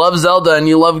 but you love Zelda and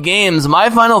you love games. My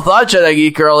final thought, Jedi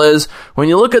Geek Girl, is when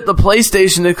you look at the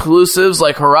PlayStation exclusives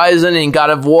like Horizon and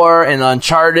God of War and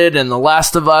Uncharted and The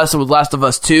Last of Us, with Last of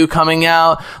Us 2 coming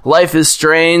out, Life is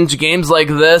Strange, games like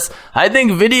this, I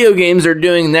think video games are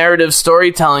doing narrative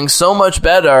storytelling so much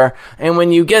better. And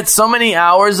when you get so many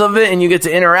hours of it and you get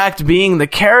to interact being the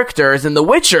characters, in The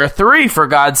Witcher 3, for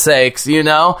God's sakes, it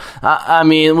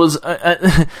was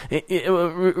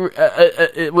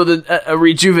with a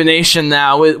rejuvenation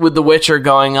now with The Witcher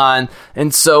going on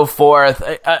and so forth.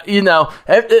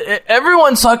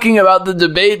 Everyone's talking about the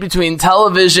debate between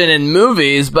television and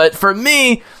movies, but for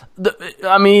me,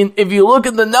 if you look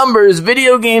at the numbers,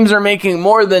 video games are making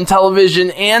more than television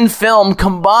and film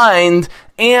combined,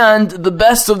 and the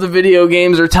best of the video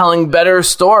games are telling better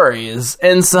stories.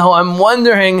 And so I'm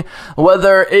wondering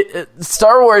whether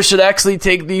Star Wars should actually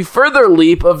take the further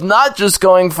leap of not just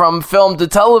going from film to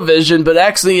television, but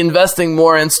actually investing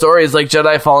more in stories like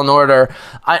Jedi Fallen Order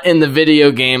in the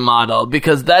video game model,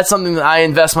 because that's something that I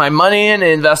invest my money in,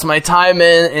 invest my time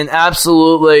in, and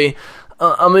absolutely...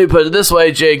 let me put it this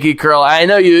way, Jay Geek Girl. I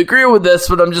know you agree with this,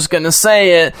 but I'm just going to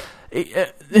say it.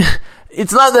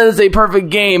 It's not that it's a perfect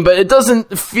game, but it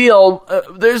doesn't feel...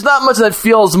 there's not much that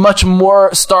feels much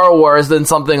more Star Wars than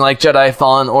something like Jedi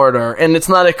Fallen Order, and it's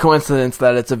not a coincidence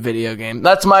that it's a video game.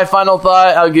 That's my final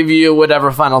thought. I'll give you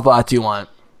whatever final thoughts you want.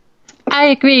 I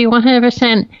agree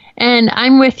 100%. And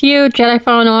I'm with you. Jedi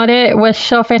Fallen Order was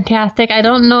so fantastic. I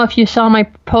don't know if you saw my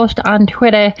post on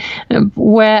Twitter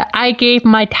where I gave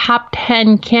my top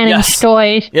 10 canon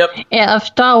stories of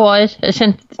Star Wars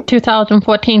since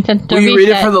 2014. Since the Will you read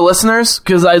it for the listeners?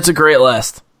 Because it's a great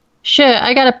list. Sure,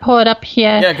 I gotta pull it up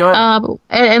here. Yeah, go ahead.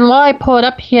 And while I pull it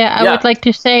up here, I would like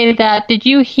to say that, did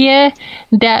you hear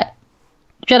that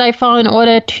Jedi Fallen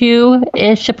Order 2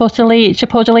 is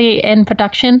supposedly in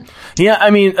production? Yeah, I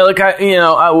mean,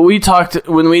 we talked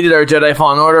when we did our Jedi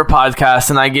Fallen Order podcast,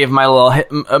 and I gave my little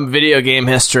video game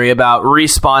history about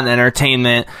Respawn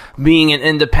Entertainment being an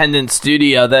independent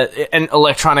studio and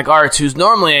Electronic Arts, who's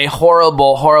normally a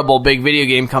horrible, horrible big video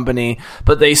game company,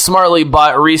 but they smartly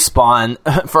bought Respawn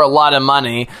for a lot of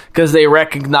money because they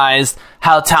recognized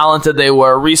how talented they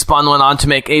were. Respawn went on to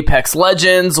make Apex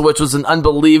Legends, which was an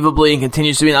unbelievably and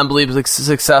continues to be an unbelievably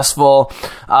successful,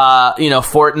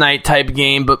 Fortnite type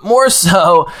game. But more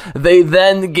so, they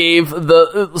then gave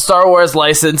the Star Wars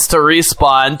license to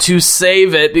Respawn to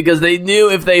save it, because they knew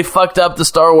if they fucked up the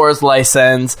Star Wars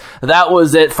license, that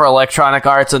was it for Electronic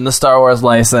Arts and the Star Wars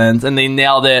license, and they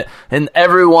nailed it. And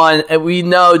everyone, we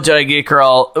know, Jedi Geek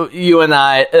Girl, you and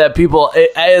I, that people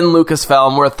in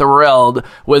Lucasfilm were thrilled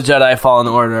with Jedi Fallen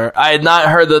Order. I had not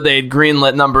heard that they'd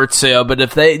greenlit number 2, but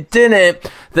if they didn't,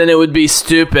 then it would be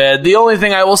stupid. The only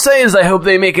thing I will say is I hope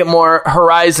they make it more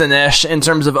Horizon-ish in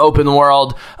terms of open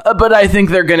world, but I think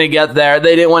they're going to get there.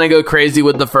 They didn't want to go crazy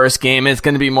with the first game. It's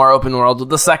going to be more open world with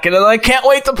the second, and I can't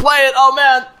wait to play it. Oh,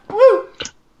 man. Woo!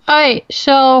 Alright,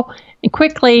 so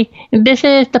quickly, this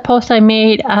is the post I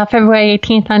made February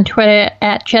 18th on Twitter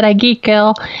at Jedi Geek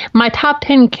Girl. My top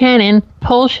 10 canon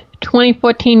post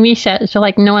 2014 reset, so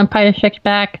like no Empire Strikes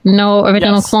Back, no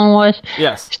original Clone Wars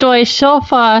stories so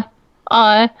far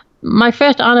are... My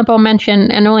first honorable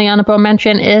mention, and only honorable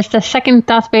mention, is the second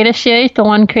Darth Vader series, the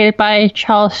one created by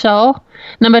Charles Soule.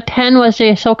 Number 10 was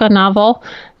the Ahsoka novel.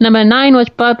 Number 9 was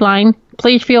Bloodline.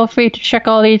 Please feel free to check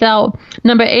all these out.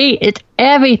 Number 8 is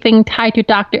everything tied to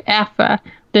Dr. Aphra.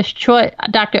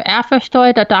 Dr. Aphra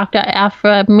story, the Dr.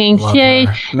 Aphra main series,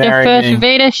 the first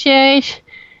Vader series.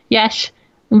 Yes.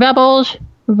 Rebels,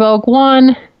 Rogue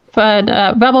One, for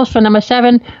Rebels for number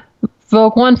 7,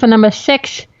 Rogue One for number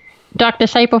 6, Dark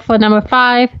Disciple for number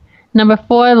 5, number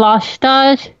 4, Lost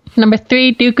Stars, number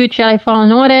 3, Dooku Jedi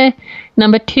Fallen Order,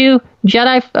 number 2,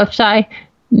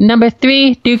 number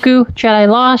 3, Dooku Jedi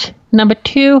Lost, number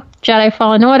 2, Jedi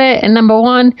Fallen Order, and number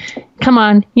 1, come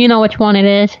on, you know which one it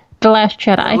is, The Last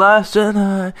Jedi. Last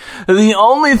Jedi. The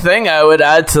only thing I would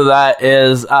add to that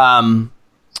is,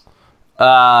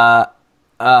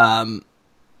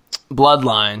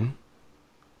 Bloodline.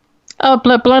 Oh,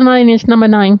 Bloodline is number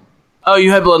 9. Oh,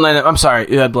 you had Bloodline. I'm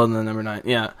sorry, you had Bloodline number 9.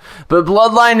 Yeah, but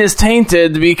Bloodline is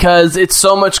tainted because it's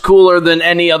so much cooler than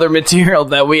any other material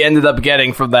that we ended up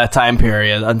getting from that time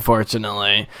period,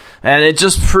 unfortunately. And it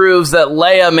just proves that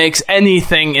Leia makes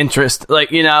anything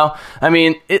I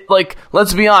mean,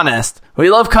 let's be honest. We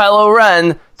love Kylo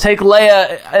Ren. Take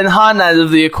Leia and Han out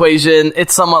of the equation,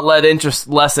 it's somewhat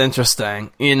less interesting,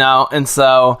 and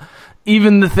so.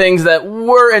 Even the things that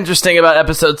were interesting about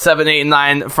episodes 7, 8, and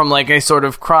 9 from like a sort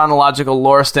of chronological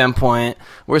lore standpoint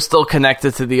were still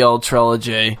connected to the old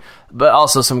trilogy, but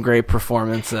also some great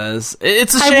performances.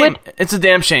 It's a shame. It's a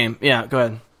damn shame. Yeah, go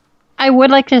ahead. I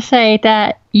would like to say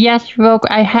that, yes,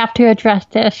 I have to address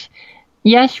this.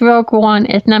 Yes, Rogue One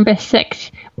is number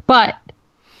 6, but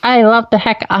I love the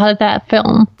heck out of that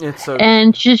film. It's so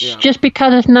and just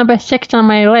because it's number 6 on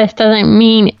my list doesn't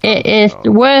mean it is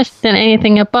worse than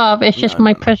anything above. It's just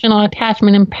my personal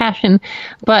attachment and passion.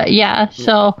 But yeah,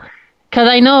 so because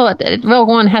I know Rogue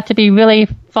One has to be really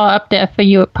fall up there for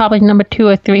you. Probably number 2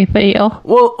 or 3 for you.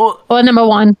 Well, or number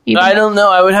 1. Even. I don't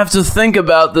know. I would have to think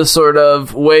about the sort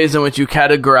of ways in which you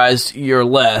categorize your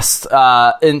list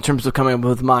in terms of coming up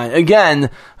with mine. Again,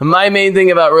 my main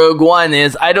thing about Rogue One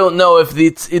is I don't know if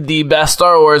it's the best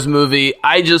Star Wars movie.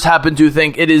 I just happen to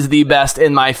think it is the best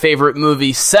in my favorite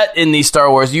movie set in the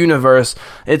Star Wars universe.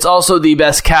 It's also the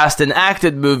best cast and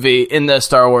acted movie in the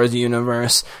Star Wars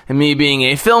universe. And me being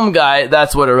a film guy,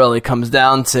 that's what it really comes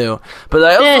down to. But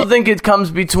I also think it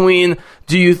comes between,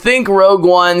 do you think Rogue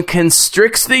One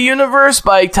constricts the universe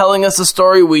by telling us a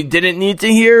story we didn't need to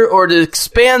hear, or it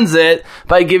expands it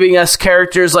by giving us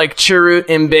characters like Chirrut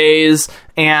and Baze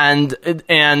and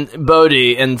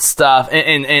Bodhi and stuff,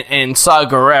 and Saw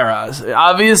Gerrera?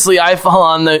 Obviously, I fall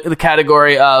on the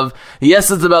category of,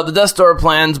 yes, it's about the Death Star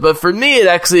plans, but for me, it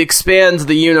actually expands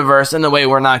the universe in a way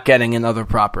we're not getting in other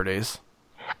properties.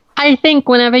 I think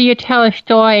whenever you tell a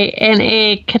story in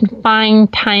a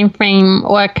confined time frame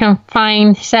or a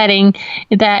confined setting,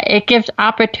 that it gives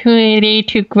opportunity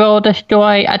to grow the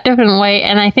story a different way.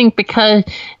 And I think because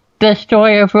the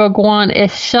story of Rogue One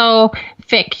is so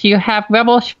fixed, you have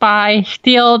rebel spies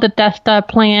steal the Death Star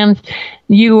plans,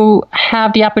 you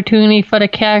have the opportunity for the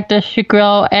characters to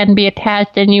grow and be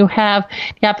attached, and you have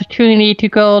the opportunity to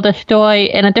grow the story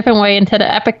in a different way into the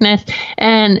epicness.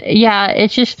 And yeah,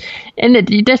 it's just,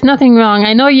 there's nothing wrong.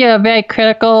 I know you're a very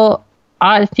critical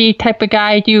Odyssey type of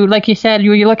guy. You, like you said,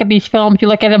 you look at these films, you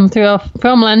look at them through a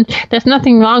film lens. There's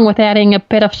nothing wrong with adding a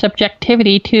bit of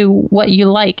subjectivity to what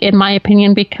you like, in my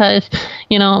opinion, because,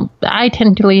 you know, I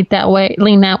tend to lean that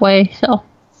way. So.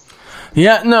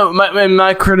 Yeah, no,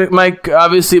 my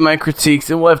critiques,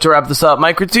 and we'll have to wrap this up.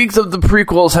 My critiques of the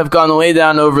prequels have gone way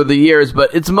down over the years,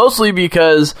 but it's mostly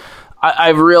because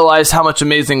I've realized how much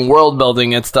amazing world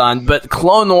building it's done. But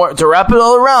Clone Wars, to wrap it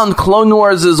all around, Clone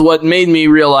Wars is what made me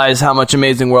realize how much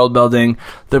amazing world building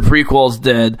the prequels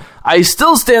did. I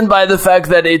still stand by the fact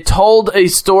that it told a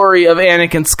story of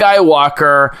Anakin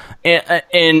Skywalker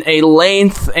in a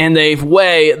length and a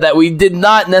way that we did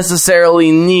not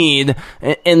necessarily need.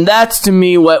 And that's, to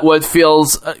me, what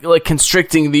feels like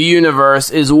constricting the universe,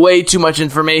 is way too much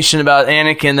information about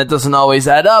Anakin that doesn't always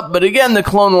add up. But again, the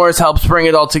Clone Wars helps bring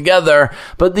it all together.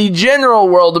 But the general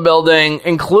world building,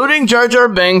 including Jar Jar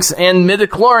Binks and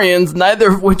midichlorians, neither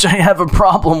of which I have a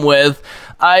problem with,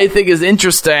 I think is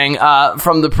interesting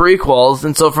from the prequels.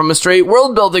 And so from a straight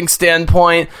world building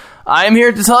standpoint, I'm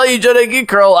here to tell you, Jedi Geek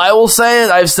Girl, I will say it,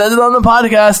 I've said it on the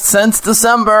podcast since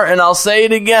December, and I'll say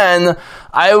it again,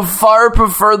 I far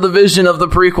prefer the vision of the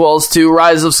prequels to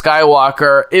Rise of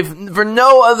Skywalker, if for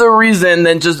no other reason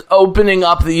than just opening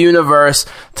up the universe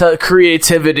to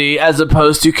creativity as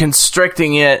opposed to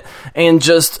constricting it and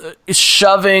just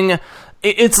shoving.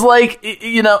 It's like,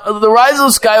 you know, the Rise of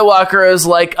Skywalker is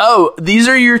like, oh, these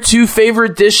are your 2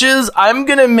 favorite dishes? I'm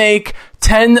gonna make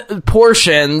 10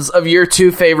 portions of your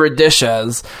 2 favorite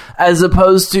dishes, as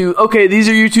opposed to, okay, these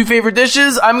are your 2 favorite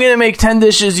dishes? I'm gonna make 10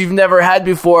 dishes you've never had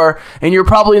before, and you're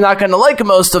probably not gonna like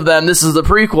most of them. This is the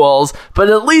prequels, but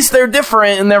at least they're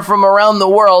different, and they're from around the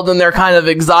world, and they're kind of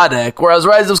exotic. Whereas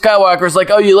Rise of Skywalker is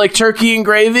like, oh, you like turkey and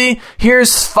gravy?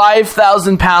 Here's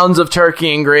 5,000 pounds of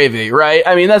turkey and gravy, right?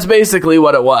 I mean, that's basically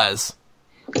what it was.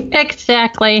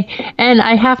 Exactly. And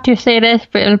I have to say this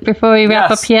before we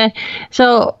wrap up here.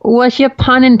 So, was your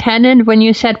pun intended when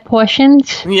you said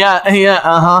portions? Yeah,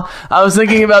 I was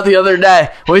thinking about the other day,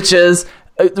 which is,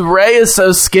 Rey is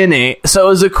so skinny. So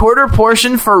is a quarter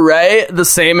portion for Rey the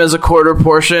same as a quarter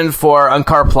portion for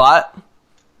Unkar Plot?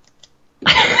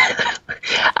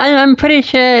 I'm pretty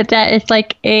sure that it's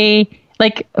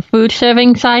like food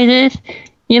serving sizes.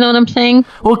 You know what I'm saying?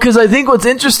 Well, because I think what's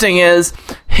interesting is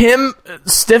him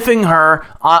stiffing her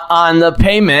on the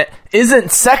payment isn't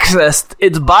sexist,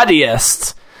 it's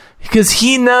bodyist. Because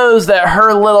he knows that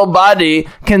her little body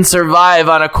can survive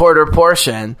on a quarter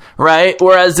portion, right?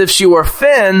 Whereas if she were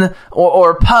Finn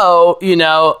or Poe, you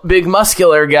know, big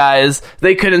muscular guys,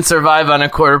 they couldn't survive on a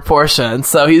quarter portion.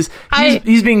 So he's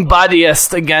being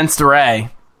bodyist against Rey.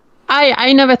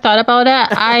 I never thought about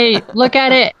that. I look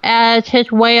at it as his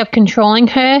way of controlling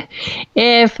her.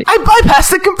 If I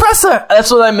bypassed the compressor, that's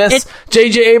what I miss.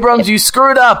 J.J. Abrams, you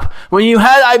screwed up. When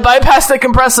I bypassed the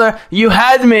compressor, you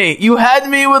had me. You had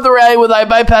me with Rey with I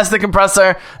bypassed the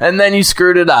compressor, and then you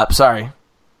screwed it up. Sorry.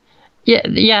 Yeah.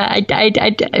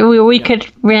 We could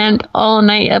rant all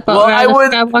night about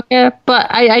Skywalker, but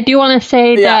I do want to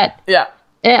say that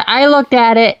I looked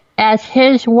at it as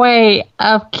his way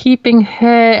of keeping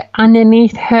her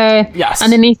underneath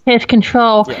his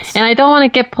control. Yes. And I don't want to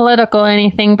get political or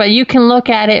anything, but you can look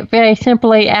at it very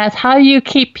simply as how do you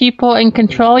keep people in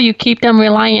control? You keep them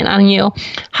reliant on you.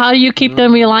 How do you keep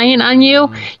them reliant on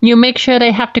you? You make sure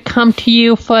they have to come to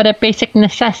you for the basic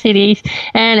necessities.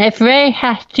 And if Rey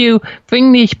has to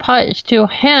bring these parts to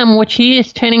him, which he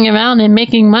is turning around and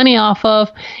making money off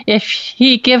of, if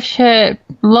he gives her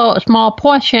small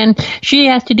portion, she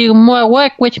has to do more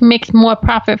work, which makes more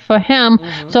profit for him.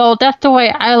 So that's the way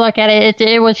I look at it.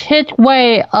 It was his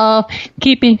way of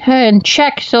keeping her in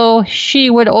check, so she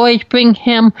would always bring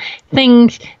him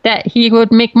things that he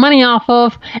would make money off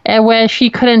of, where she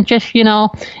couldn't just,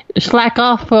 slack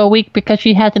off for a week because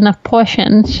she has enough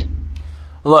portions.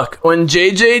 Look, when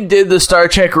JJ did the Star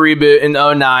Trek reboot in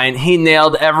 2009, he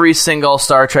nailed every single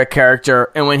Star Trek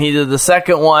character, and when he did the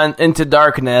second one, Into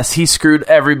Darkness, he screwed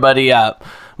everybody up.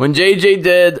 When JJ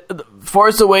did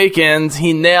Force Awakens,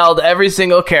 he nailed every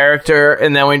single character,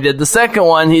 and then when he did the second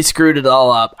one, he screwed it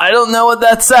all up. I don't know what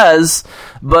that says,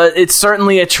 but it's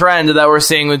certainly a trend that we're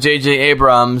seeing with J.J.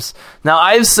 Abrams. Now,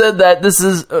 I've said that this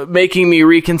is making me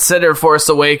reconsider Force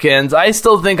Awakens. I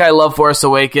still think I love Force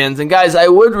Awakens. And guys, I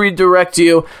would redirect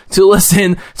you to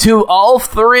listen to all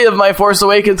three of my Force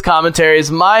Awakens commentaries.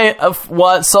 My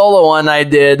solo one I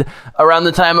did around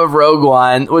the time of Rogue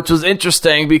One, which was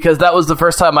interesting because that was the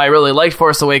first time I really liked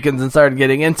Force Awakens and started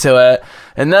getting into it.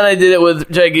 And then I did it with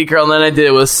Jay Geek Girl, and then I did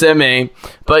it with Simi.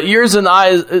 But Years and I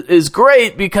is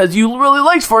great because you really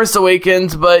liked Force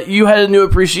Awakens, but you had a new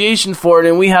appreciation for it,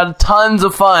 and we had tons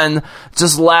of fun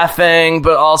just laughing,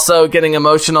 but also getting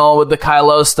emotional with the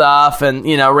Kylo stuff, and,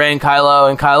 Rey and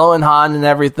Kylo and Han and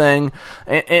everything.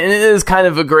 And it is kind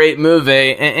of a great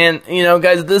movie. And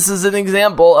guys, this is an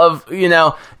example of,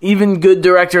 even good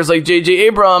directors like J.J.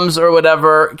 Abrams or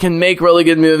whatever can make really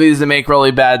good movies and make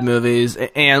really bad movies.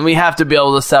 And we have to be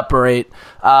able to separate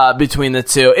between the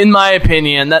two. In my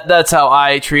opinion, that's how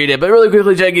I treat it. But really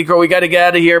quickly, Jackie Girl, we got to get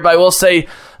out of here. But I will say,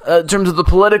 in terms of the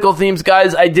political themes,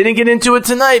 guys, I didn't get into it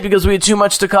tonight because we had too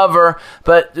much to cover,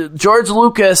 but George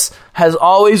Lucas has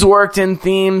always worked in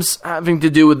themes having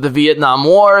to do with the Vietnam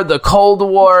War, the Cold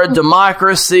War,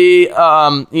 democracy,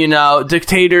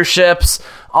 dictatorships,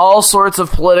 all sorts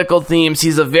of political themes.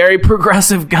 He's a very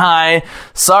progressive guy.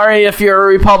 Sorry if you're a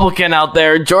Republican out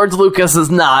there. George Lucas is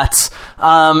not.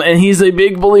 And he's a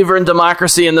big believer in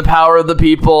democracy and the power of the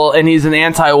people, and he's an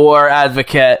anti-war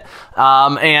advocate.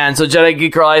 And so Jedi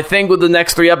Geek Girl, I think with the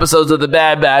next 3 episodes of The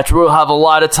Bad Batch, we'll have a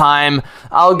lot of time.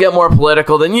 I'll get more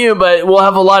political than you, but we'll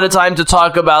have a lot of time to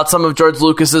talk about some of George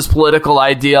Lucas's political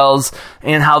ideals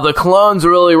and how the clones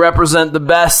really represent the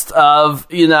best of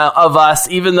us,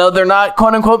 even though they're not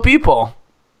quote unquote people.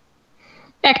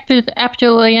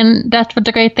 Absolutely, and that's what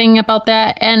the great thing about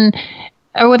that. And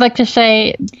I would like to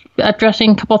say,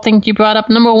 addressing a couple things you brought up.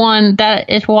 Number one, that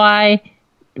is why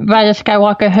Rise of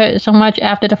Skywalker hurt so much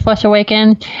after The Force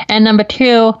Awakens. And number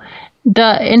two,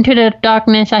 the Into the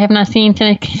Darkness I have not seen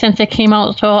since it came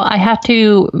out, so I have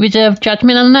to reserve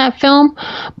judgment on that film.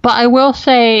 But I will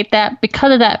say that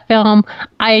because of that film,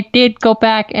 I did go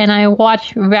back and I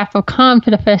watched Wrath of Khan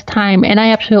for the first time, and I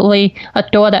absolutely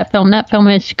adore that film. That film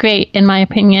is great, in my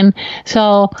opinion.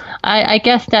 So I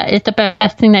guess that is the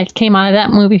best thing that came out of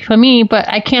that movie for me, but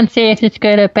I can't say if it's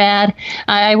good or bad.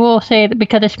 I will say that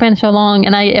because it's been so long,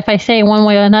 and if I say one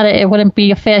way or another, it wouldn't be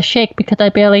a fair shake because I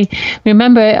barely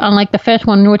remember it, unlike the first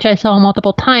one, which I saw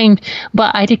multiple times.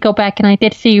 But I did go back and I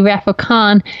did see Wrath of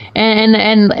Khan.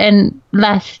 And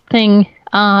last thing,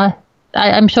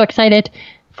 I'm so excited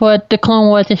for the Clone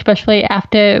Wars, especially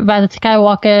after Rise of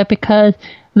Skywalker, because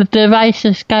the Rise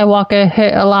of Skywalker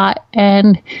hurt a lot,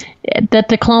 and that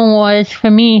the Clone Wars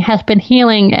for me has been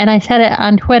healing. And I said it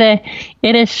on Twitter,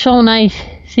 it is so nice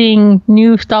seeing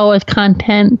new Star Wars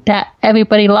content that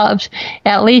everybody loves.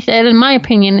 At least, in my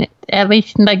opinion, at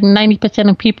least like 90%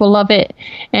 of people love it,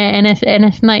 and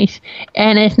it's nice.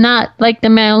 And it's not like The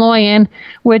Mandalorian,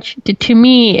 which to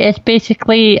me is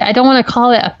basically, I don't want to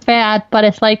call it a fad, but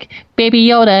it's like Baby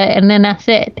Yoda, and then that's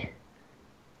it.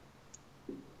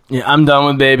 Yeah, I'm done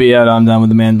with Baby Yoda. I'm done with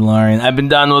The Mandalorian. I've been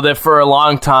done with it for a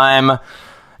long time.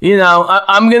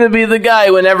 I'm going to be the guy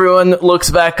when everyone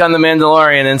looks back on The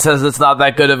Mandalorian and says it's not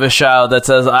that good of a show, that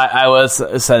says I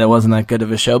said it wasn't that good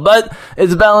of a show. But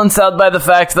it's balanced out by the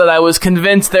fact that I was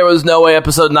convinced there was no way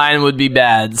Episode 9 would be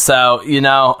bad. So,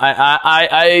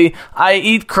 I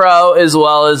eat crow as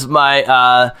well as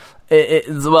my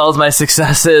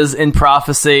successes in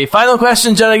prophecy. Final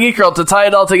question, Jedi Geek Girl, to tie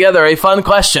it all together. A fun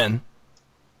question.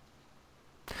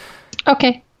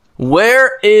 Okay.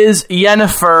 where is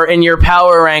Yennefer in your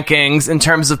power rankings in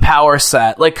terms of power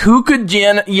set? Like, who could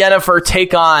Yennefer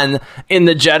take on in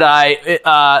the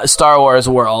Jedi Star Wars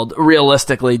world,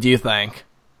 realistically, do you think?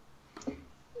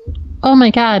 Oh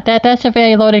my god, that's a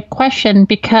very loaded question,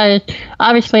 because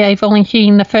obviously I've only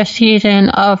seen the first season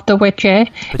of The Witcher,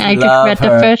 and I just read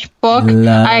the first book.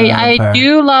 I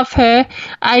do love her.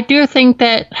 I do think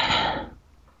that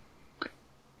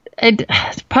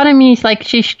part of me is like,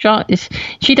 she's strong.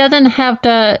 She doesn't have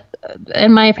the,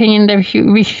 in my opinion, the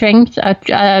restraints a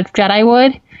Jedi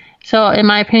would. So in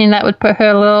my opinion, that would put her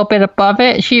a little bit above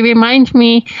it. She reminds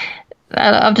me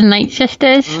of the Night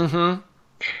Sisters.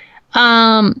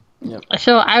 Yep.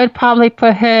 So I would probably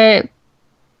put her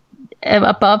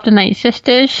above the Night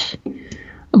Sisters.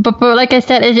 But like I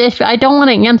said, I don't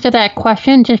want to answer that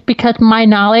question just because my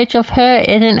knowledge of her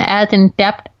isn't as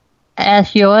in-depth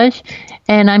as yours,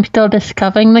 and I'm still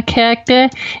discovering the character.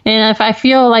 And if I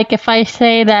feel like if I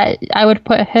say that I would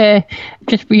put her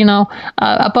just,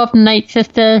 above the Night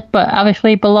Sisters, but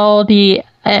obviously below the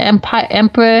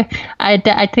Emperor,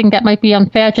 I think that might be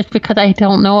unfair just because I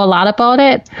don't know a lot about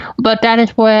it. But that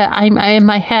is where I'm in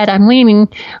my head I'm leaning.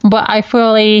 But I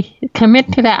fully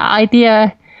commit to that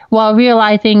idea while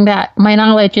realizing that my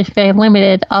knowledge is very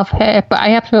limited of her. But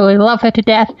I absolutely love her to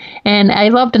death, and I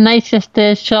love the Night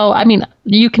Sisters. So I mean,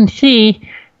 you can see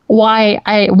why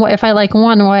if I like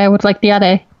one, why I would like the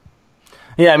other.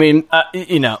 Yeah, I mean,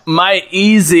 my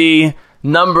easy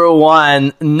number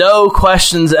one, no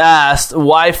questions asked,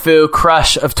 waifu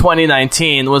crush of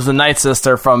 2019 was the Night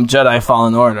Sister from Jedi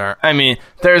Fallen Order. I mean,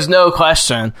 there's no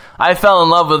question. I fell in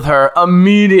love with her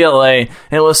immediately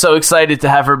and was so excited to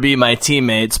have her be my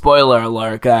teammate. Spoiler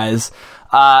alert, guys.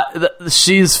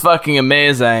 She's fucking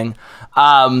amazing.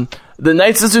 The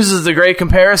Night Sisters is a great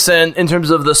comparison in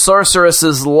terms of the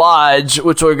Sorceress's Lodge,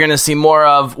 which we're going to see more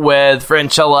of with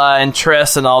Francella and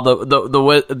Triss and all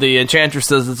the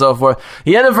enchantresses and so forth.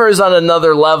 Yennefer is on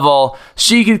another level.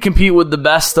 She could compete with the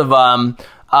best of them.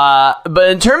 But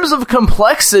in terms of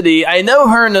complexity, I know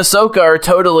her and Ahsoka are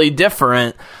totally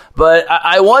different. But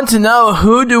I want to know,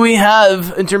 who do we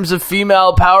have in terms of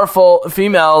powerful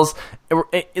females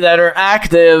that are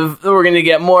active that we're going to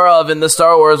get more of in the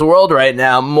Star Wars world right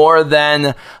now, more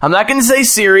than, I'm not going to say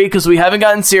Ciri, because we haven't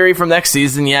gotten Ciri from next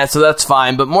season yet, so that's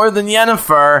fine, but more than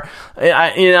Yennefer,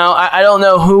 I don't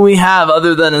know who we have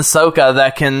other than Ahsoka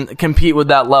that can compete with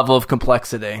that level of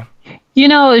complexity.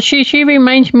 She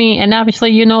reminds me, and obviously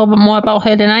you know more about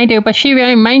her than I do, but she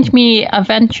reminds me of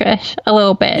Ventress a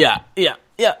little bit. Yeah.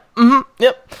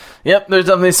 Yep, there's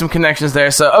definitely some connections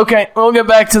there. So, okay, we'll get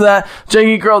back to that.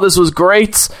 Jaggy Girl, this was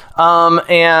great.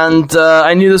 And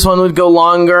I knew this one would go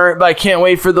longer, but I can't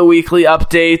wait for the weekly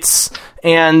updates.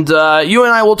 And you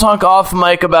and I will talk off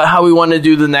mic about how we want to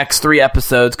do the next 3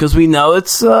 episodes, because we know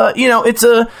it's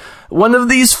one of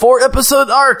these 4-episode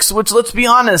arcs, which, let's be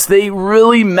honest, they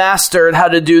really mastered how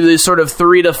to do these sort of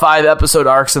 3 to 5 episode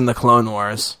arcs in the Clone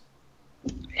Wars.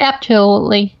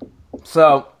 Absolutely.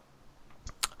 So,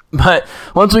 but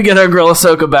once we get our girl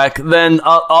Ahsoka back, then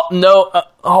no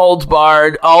holds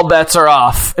barred, all bets are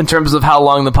off in terms of how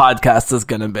long the podcast is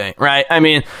going to be, right? I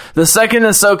mean, the second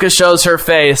Ahsoka shows her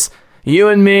face, you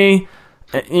and me,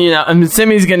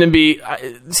 Simmy's going to be,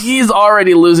 he's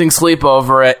already losing sleep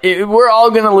over it. We're all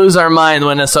going to lose our mind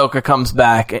when Ahsoka comes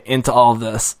back into all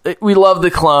this. We love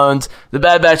the clones. The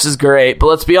Bad Batch is great, but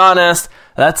let's be honest,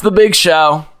 that's the big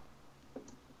show.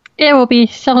 It will be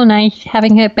so nice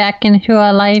having her back into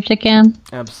our lives again.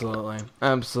 Absolutely.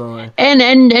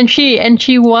 And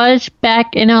she was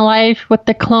back in our lives with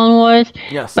the Clone Wars.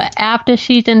 Yes. But after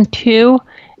season 2,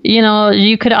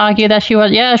 you could argue that she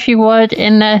was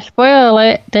in the, spoiler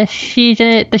alert, the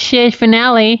series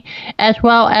finale, as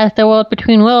well as the World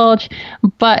Between Worlds.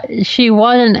 But she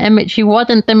wasn't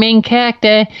the main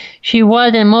character. She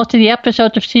was in most of the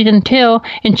episodes of season 2,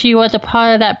 and she was a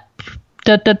part of that.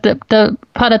 The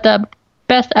part of the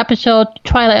best episode,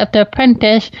 Twilight of the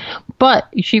Apprentice, but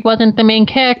she wasn't the main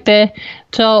character,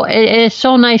 so it is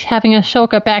so nice having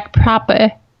Ahsoka back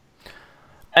proper.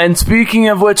 And speaking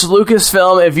of which,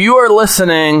 Lucasfilm, if you are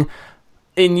listening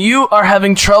and you are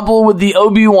having trouble with the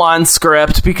Obi-Wan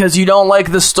script because you don't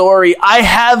like the story, I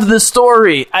have the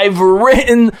story. I've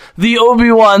written the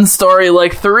Obi-Wan story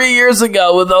like 3 years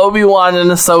ago with Obi-Wan and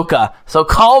Ahsoka. So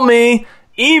call me,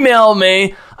 email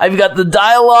me. I've got the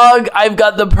dialogue. I've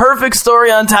got the perfect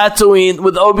story on Tatooine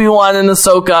with Obi-Wan and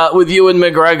Ahsoka with Ewan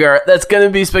McGregor. That's going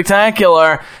to be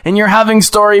spectacular. And you're having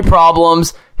story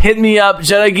problems, hit me up.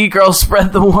 Jedi Geek Girl,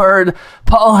 spread the word.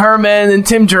 Paul Herman and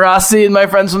Tim Gerasi and my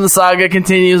friends from the saga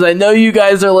continues. I know you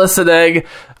guys are listening.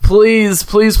 Please,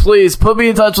 please, please put me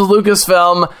in touch with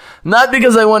Lucasfilm. Not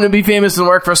because I want to be famous and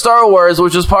work for Star Wars,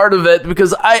 which is part of it,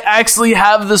 because I actually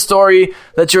have the story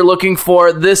that you're looking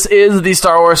for. This is the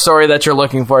Star Wars story that you're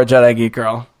looking for, Jedi Geek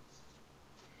Girl.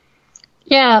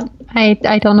 Yeah,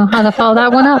 I don't know how to follow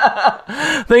that one up.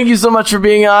 Thank you so much for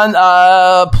being on.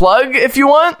 Plug if you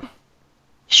want.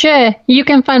 Sure, you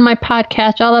can find my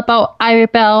podcast all about I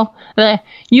Rebel.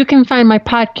 You can find my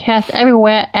podcast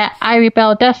everywhere at I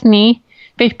Rebel Destiny.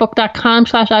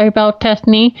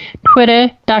 Facebook.com/iRebelDestiny,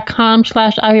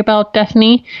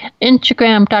 Twitter.com/iRebelDestiny,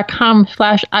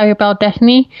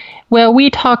 Instagram.com/iRebelDestiny, where we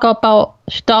talk about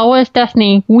Star Wars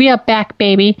Destiny. We are back,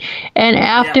 baby. And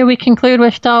after we conclude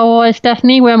with Star Wars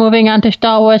Destiny, we're moving on to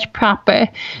Star Wars proper.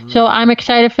 So I'm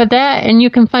excited for that, and you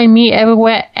can find me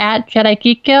everywhere at Jedi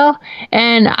Geek Girl.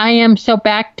 And I'm so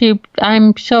proud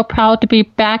to be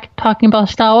back talking about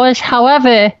Star Wars.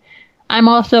 However, I'm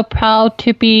also proud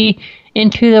to be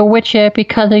into The Witcher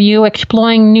because of you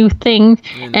exploring new things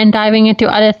and diving into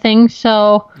other things.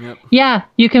 So, yeah,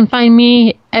 you can find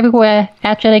me everywhere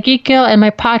at Jedi Geek Girl and my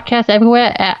podcast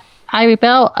everywhere at I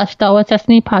Rebel, a Star Wars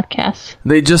Destiny podcast.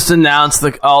 They just announced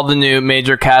all the new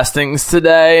major castings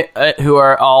today, who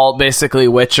are all basically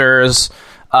Witchers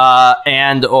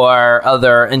and or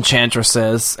other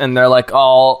enchantresses, and they're like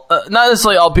all not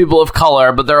necessarily all people of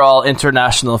color, but they're all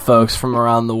international folks from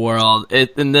around the world.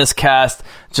 In this cast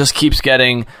just keeps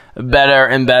getting better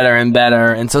and better and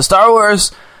better, and so Star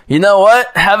Wars, you know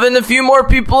what, having a few more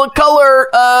people of color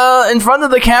in front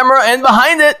of the camera and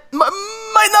behind it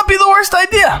might not be the worst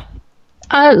idea.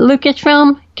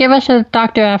 Lucasfilm, give us a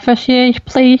Dr. Aphra series,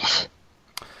 please.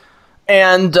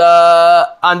 And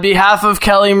on behalf of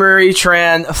Kelly Marie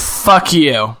Tran, fuck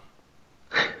you.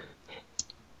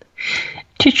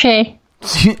 Touché.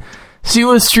 She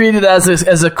was treated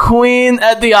as a queen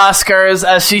at the Oscars,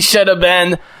 as she should have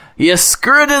been. You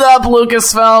screwed it up,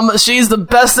 Lucasfilm. She's the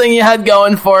best thing you had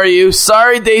going for you.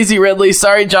 Sorry, Daisy Ridley.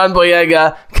 Sorry, John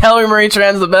Boyega. Kelly Marie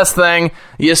Tran's the best thing.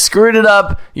 You screwed it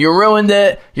up. You ruined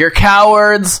it. You're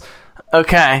cowards.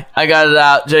 Okay, I got it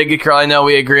out. Jedi Geek Girl, I know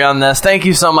we agree on this. Thank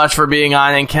you so much for being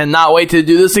on, and cannot wait to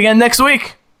do this again next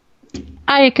week.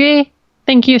 I agree.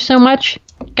 Thank you so much.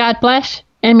 God bless,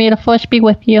 and may the Force be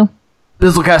with you.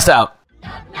 Bizzlecast out.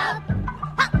 I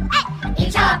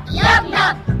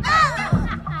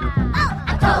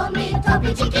told me to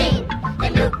be chicken.